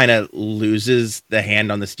 just kind of loses the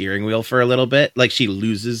hand on the steering wheel for a little bit. Like she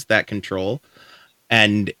loses that control,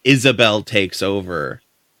 and Isabel takes over.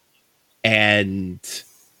 And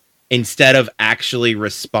instead of actually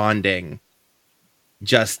responding,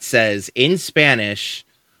 just says in Spanish,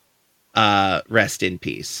 "Rest in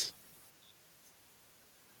peace."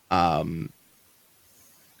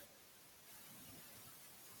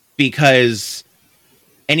 Because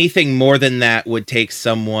anything more than that would take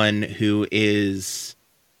someone who is...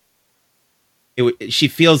 she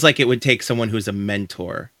feels like it would take someone who's a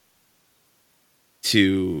mentor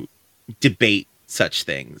to debate such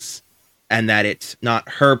things, and that it's not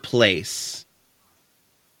her place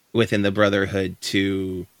within the Brotherhood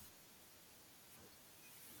to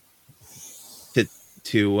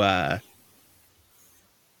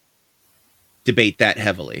debate that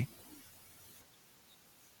heavily.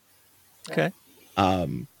 Okay.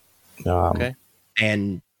 Okay.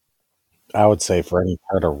 And I would say for any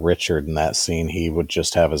part of Richard in that scene, he would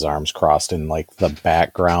just have his arms crossed in like the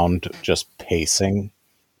background, just pacing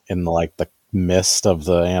in the mist of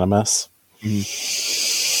the animus.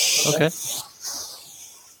 Okay.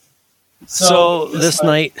 So this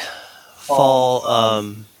night, Fall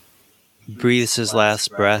breathes his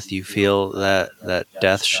last breath. You feel that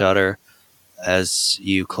death shudder as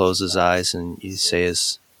you close his eyes and you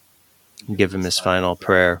give him his final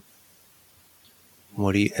prayer.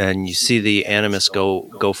 And you see the animus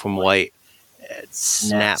go from white, it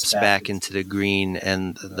snaps back into the green,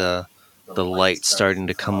 and the light starting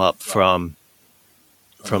to come up from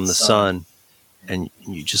the sun, and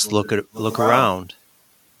you just look around.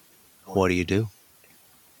 What do you do?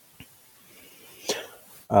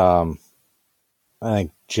 I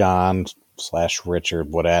think John /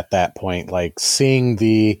 Richard would at that point, seeing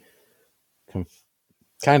the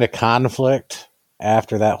kind of conflict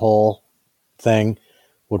after that whole thing,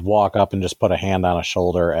 would walk up and just put a hand on a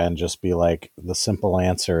shoulder and just be like, the simple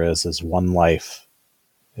answer is one life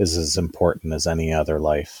is as important as any other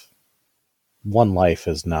life. One life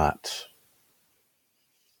is not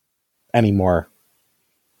any more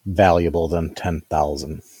valuable than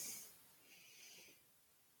 10,000.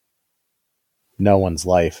 No one's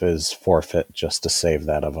life is forfeit just to save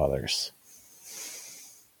that of others.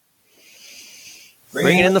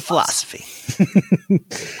 Bringing in the philosophy.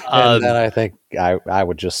 And then I think I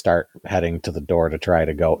would just start heading to the door to try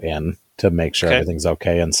to go in to make sure everything's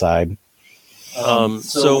okay inside.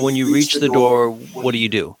 So when you reach the door, what do?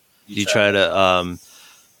 Do you try to,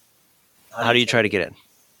 how do you try to get in?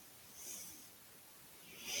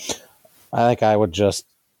 I think I would just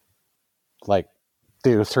like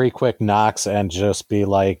do 3 quick knocks and just be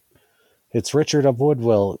like, it's Richard of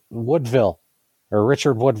Woodville, or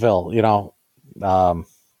Richard Woodville, you know,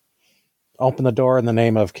 open the door in the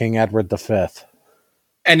name of King Edward V.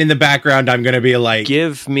 And in the background, I'm going to be like,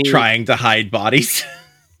 give me trying to hide bodies.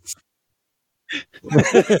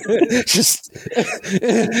 Just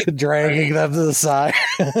dragging them to the side.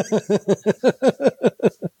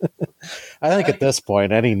 I think at this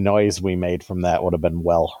point, any noise we made from that would have been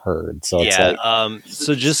well heard. So it's like,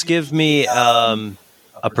 so just give me a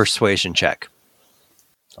persuasion check.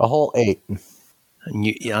 A whole 8. And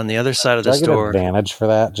you, on the other side of Do I this get door, advantage for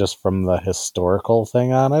that just from the historical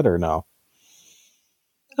thing on it, or no?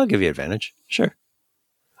 I'll give you advantage. Sure.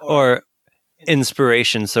 Or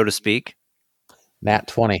inspiration, so to speak. Nat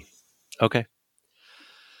 20. Okay.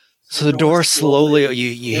 So the door slowly,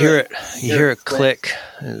 you hear it click.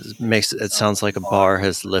 It sounds like a bar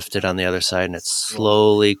has lifted on the other side, and it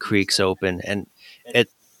slowly creaks open. And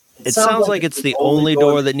it sounds like it's the only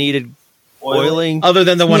door that needed oiling, other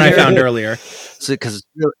than the one I found earlier. So because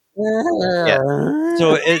so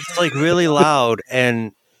it's like really loud,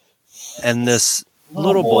 and this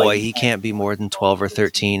little boy, he can't be more than 12 or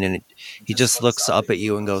 13, and he just looks up at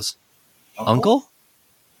you and goes, "Uncle?"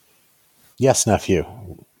 Yes, nephew.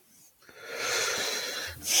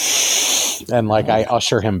 And like I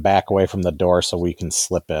usher him back away from the door so we can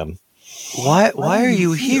slip in. Why are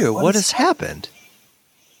you here? What has happened?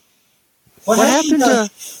 What happened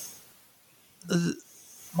to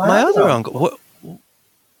my other uncle?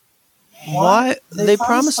 Why they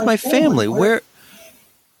promised my family? What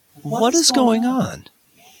is going on?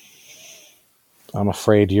 I'm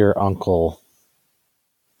afraid your uncle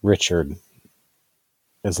Richard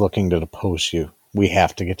is looking to depose you. We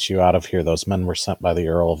have to get you out of here. Those men were sent by the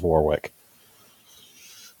Earl of Warwick.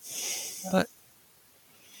 But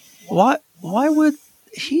why would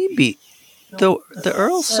he be? The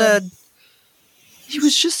Earl said he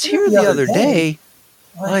was just here the other day.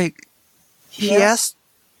 Like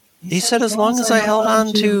he said as long as I held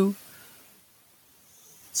on to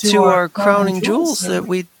our crowning jewels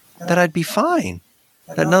that I'd be fine.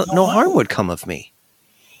 That no harm would come of me.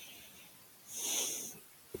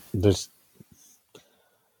 There's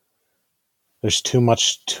too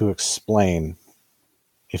much to explain.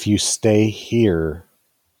 If you stay here,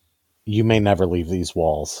 you may never leave these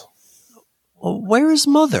walls. Well, where is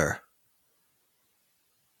Mother?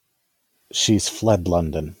 She's fled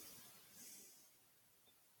London.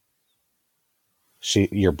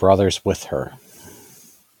 Your brother's with her.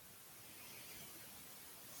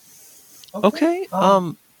 Okay,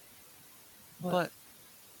 but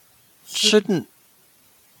shouldn't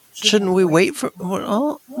we wait for?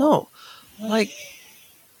 Oh no, like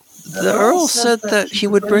the Earl said that he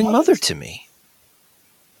would bring Mother to me.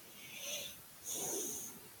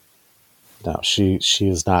 No, she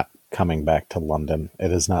is not coming back to London.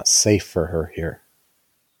 It is not safe for her here.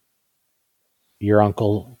 Your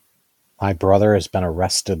uncle, my brother, has been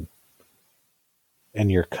arrested. And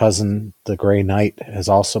your cousin, the Grey Knight, has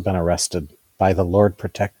also been arrested by the Lord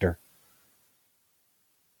Protector.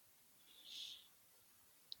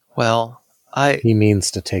 Well, he means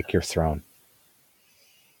to take your throne.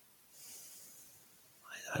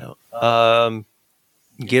 I don't.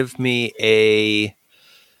 Give me a.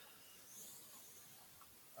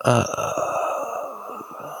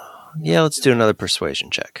 Yeah, let's do another persuasion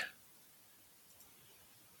check.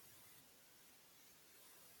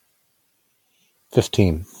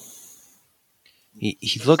 $15.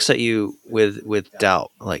 He looks at you with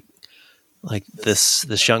doubt, like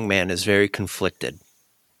this young man is very conflicted,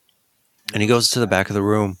 and he goes to the back of the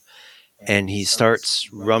room, and he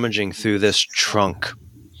starts rummaging through this trunk,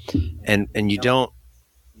 and you don't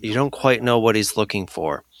quite know what he's looking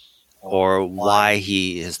for, or why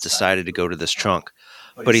he has decided to go to this trunk,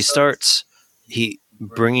 but he starts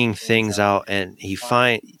bringing things out, and he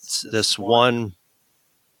finds this one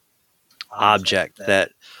object that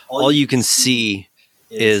all you can see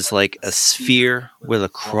is like a sphere with a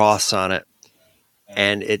cross on it,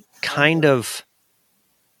 and it kind of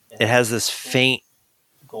it has this faint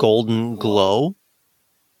golden glow,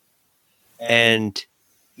 and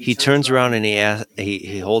he turns around and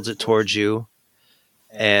he holds it towards you,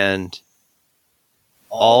 and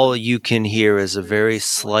all you can hear is a very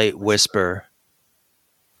slight whisper.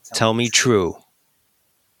 Tell me true.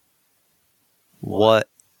 What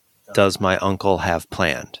does my uncle have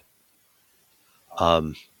planned?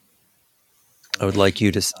 I would like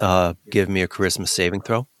you to give me a charisma saving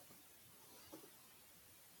throw.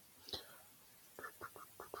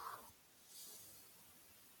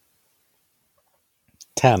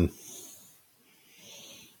 Ten.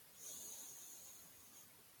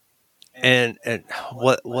 And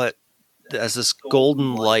what as this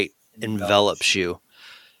golden light envelops you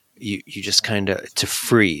just kind of to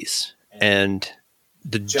freeze, and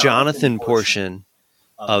the Jonathan portion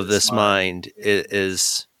of this mind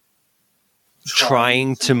is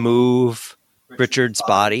trying to move Richard's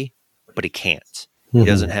body, but he can't. He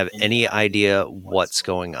doesn't have any idea what's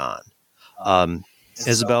going on.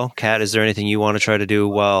 Isabel, Kat, is there anything you want to try to do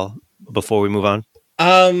before we move on?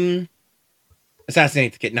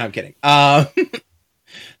 Assassinate the kid. No, I'm kidding.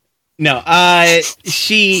 No,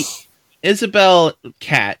 Isabel,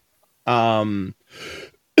 Kat,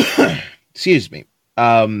 excuse me,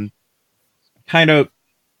 kind of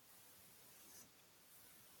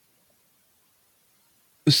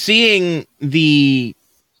seeing the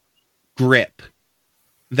grip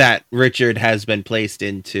that Richard has been placed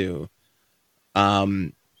into.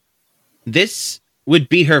 This would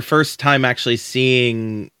be her first time actually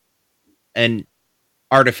seeing an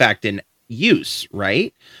artifact in use,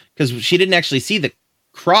 right? Because she didn't actually see the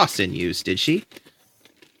cross in use, did she?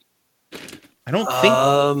 I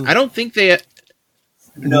don't think they.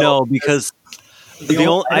 No, because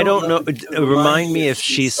I don't know. Remind me if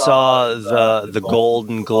she saw the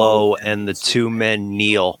golden glow and the two men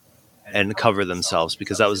kneel and cover themselves,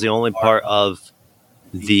 because that was the only part of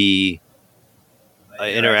the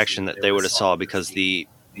interaction that they would have saw, because the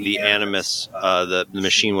animus, the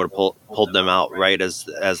machine would have pulled them out right as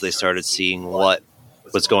they started seeing what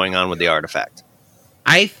was going on with the artifact.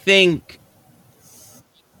 I think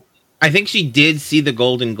she did see the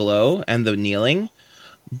golden glow and the kneeling,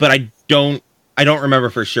 but I don't remember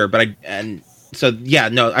for sure. But I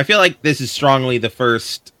feel like this is strongly the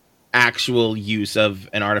first actual use of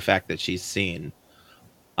an artifact that she's seen.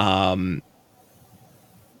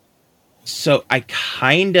 So I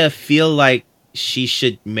kind of feel like she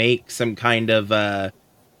should make some kind of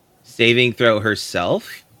saving throw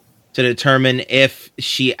herself to determine if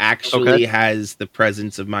she actually has the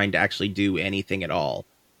presence of mind to actually do anything at all.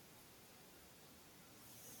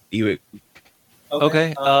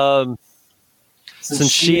 Okay.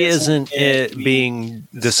 Since she isn't being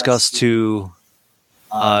discussed to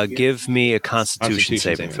give me a Constitution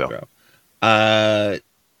saving throw. For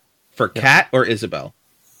Kat or Isabel?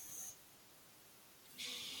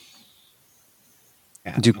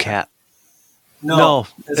 Do Kat. No,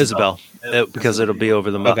 Isabel. Because it'll be over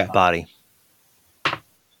the body.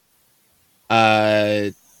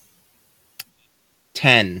 10.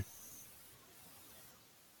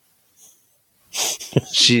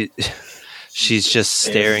 She's just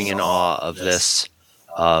staring in awe of this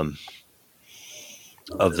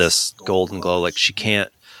golden glow. Like she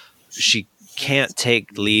can't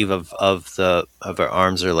take leave of her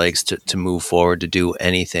arms or legs to move forward, to do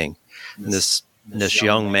anything. And this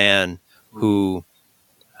young man, who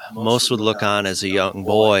most would look on as a young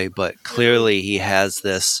boy, but clearly he has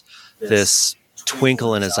this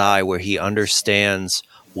twinkle in his eye where he understands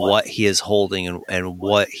what he is holding and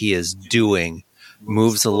what he is doing,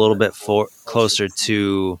 moves a little bit closer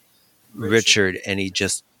to Richard, and he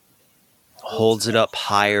just holds it up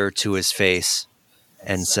higher to his face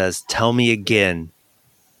and says, "Tell me again,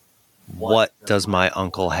 what does my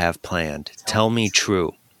uncle have planned? Tell me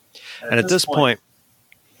true." And at this point,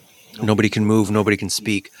 nobody can move, nobody can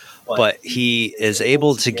speak, but he is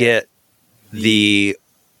able to get the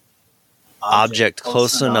object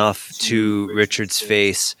close enough to Richard's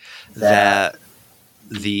face that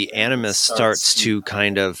the animus starts to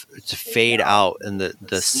kind of to fade out, and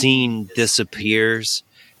the scene disappears,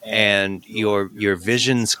 and your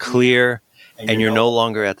vision's clear, and you're no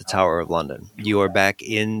longer at the Tower of London. You are back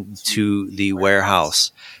into the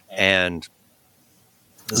warehouse, and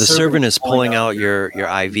the servant is pulling out your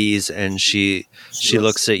IVs, and she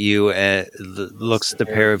looks at you and looks at the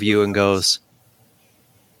pair of you and goes,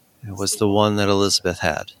 "It was the one that Elizabeth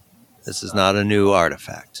had. This is not a new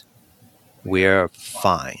artifact. We're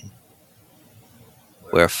fine.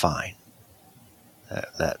 We're fine.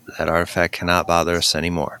 That artifact cannot bother us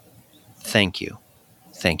anymore. Thank you.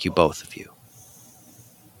 Thank you, both of you."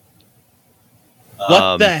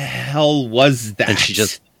 What the hell was that? And she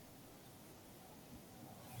just...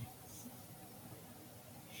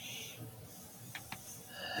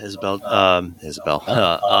 Isabel.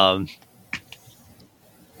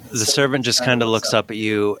 The servant just kind of looks up at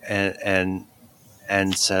you and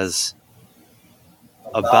says,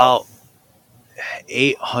 about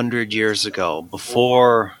 800 years ago,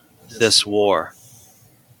 before this war,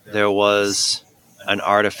 there was an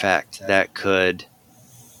artifact that could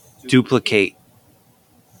duplicate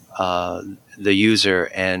the user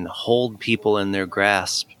and hold people in their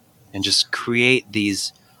grasp and just create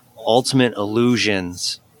these ultimate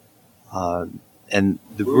illusions. And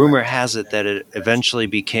the rumor has it that it eventually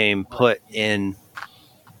became put in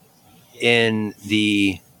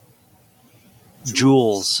the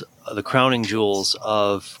jewels, the crowning jewels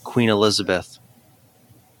of Queen Elizabeth.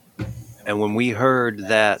 And when we heard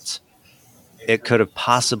that it could have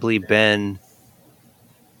possibly been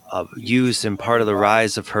used in part of the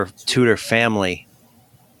rise of her Tudor family,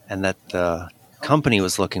 and that the company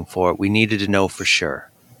was looking for it, we needed to know for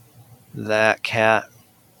sure. That cat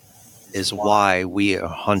is why we are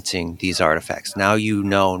hunting these artifacts. Now you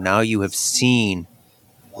know, now you have seen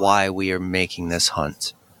why we are making this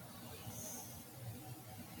hunt.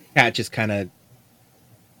 Cat just kind of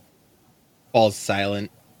falls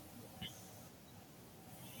silent.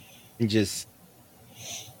 And just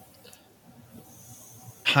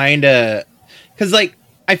kind of... Because, like,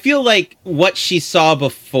 I feel like what she saw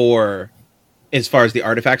before, as far as the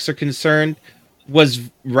artifacts are concerned, was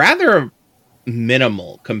rather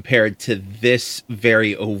minimal compared to this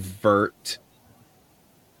very overt,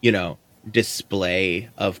 display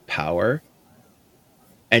of power.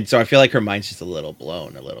 And so I feel like her mind's just a little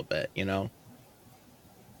blown a little bit,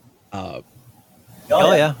 Oh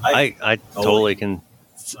yeah, I totally can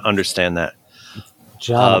understand that.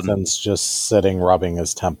 Jonathan's just sitting rubbing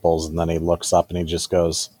his temples, and then he looks up and he just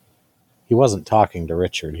goes, he wasn't talking to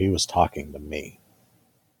Richard, he was talking to me.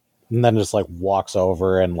 And then just like walks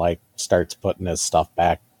over and like starts putting his stuff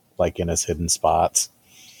back like in his hidden spots.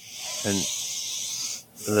 And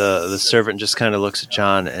the servant just kind of looks at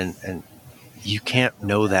John, and you can't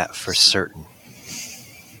know that for certain.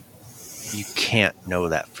 You can't know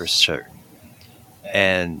that for certain.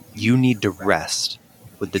 And you need to rest.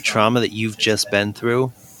 With the trauma that you've just been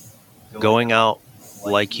through, going out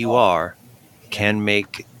like you are can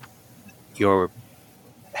make your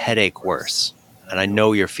headache worse. And I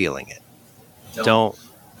know you're feeling it. Don't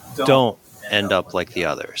end up like the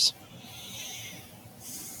others.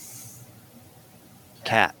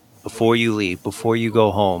 Kat, before you leave, before you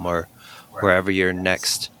go home or wherever your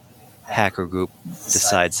next hacker group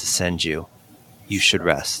decides to send you, you should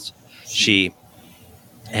rest. She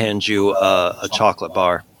hands you a chocolate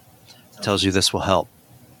bar, tells you this will help.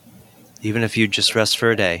 Even if you just rest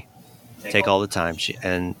for a day, take all the time. She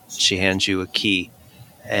hands you a key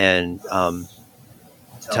and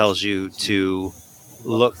tells you to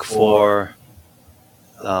look for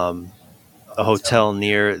a hotel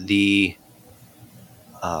near the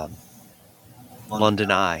London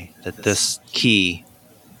Eye. That this key,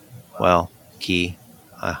 call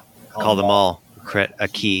them all a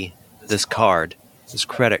key. This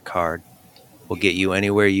credit card will get you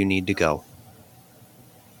anywhere you need to go.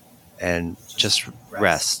 And just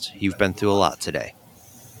rest. You've been through a lot today.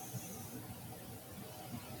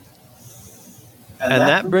 And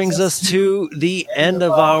that brings us to the end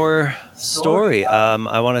of our story.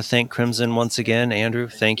 I want to thank Crimson once again. Andrew,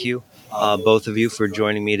 thank you, both of you, for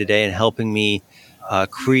joining me today and helping me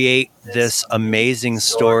create this amazing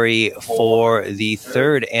story for the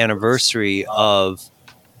 3rd anniversary of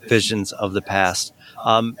Visions of the Past.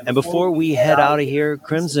 And before we head out of here,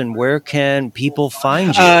 Crimson, where can people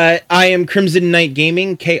find you? I am Crimson Knight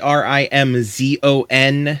Gaming,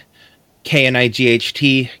 KRIMZON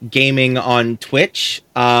KNIGHT Gaming on Twitch.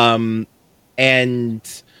 And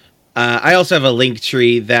I also have a link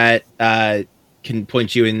tree that can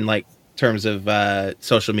point you in like terms of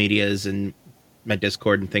social medias and my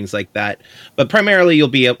Discord and things like that. But primarily you'll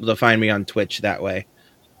be able to find me on Twitch that way.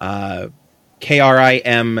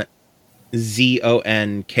 KRIMZON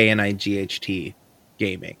KNIGHT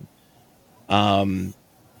Gaming. And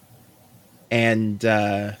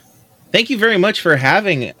thank you very much for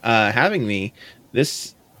having me.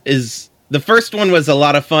 This is the first one was a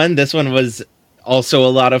lot of fun. This one was also a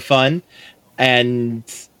lot of fun, and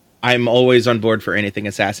I'm always on board for anything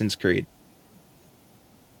Assassin's Creed.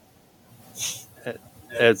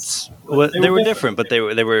 They were different, but they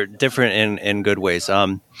were different in good ways.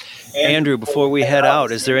 Andrew, before we head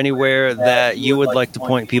out, is there anywhere that you would like to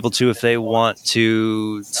point people to if they want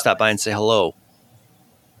to stop by and say hello?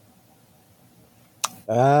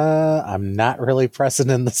 I'm not really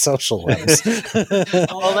present in the social ones.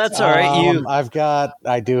 Well, that's all right.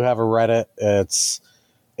 I do have a Reddit. It's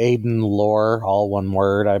Aiden Lore, all one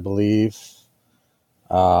word, I believe.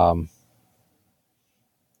 Aiden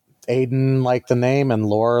like the name, and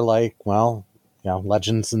lore like, well,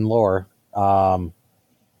 legends and lore. I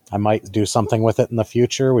might do something with it in the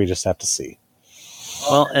future. We just have to see.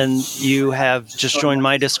 Well, and you have just joined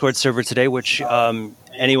my Discord server today, which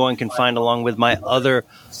anyone can find along with my other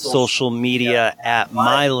social media at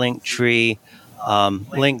my Linktree,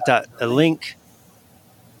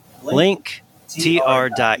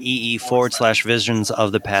 linktr.ee/visions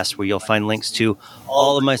of the past, where you'll find links to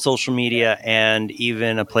all of my social media and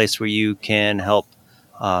even a place where you can help,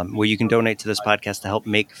 where you can donate to this podcast to help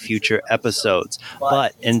make future episodes.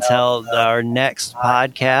 But until our next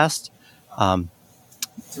podcast,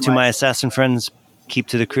 to my assassin friends, keep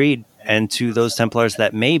to the creed, and to those Templars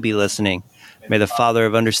that may be listening, may the Father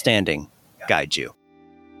of Understanding guide you.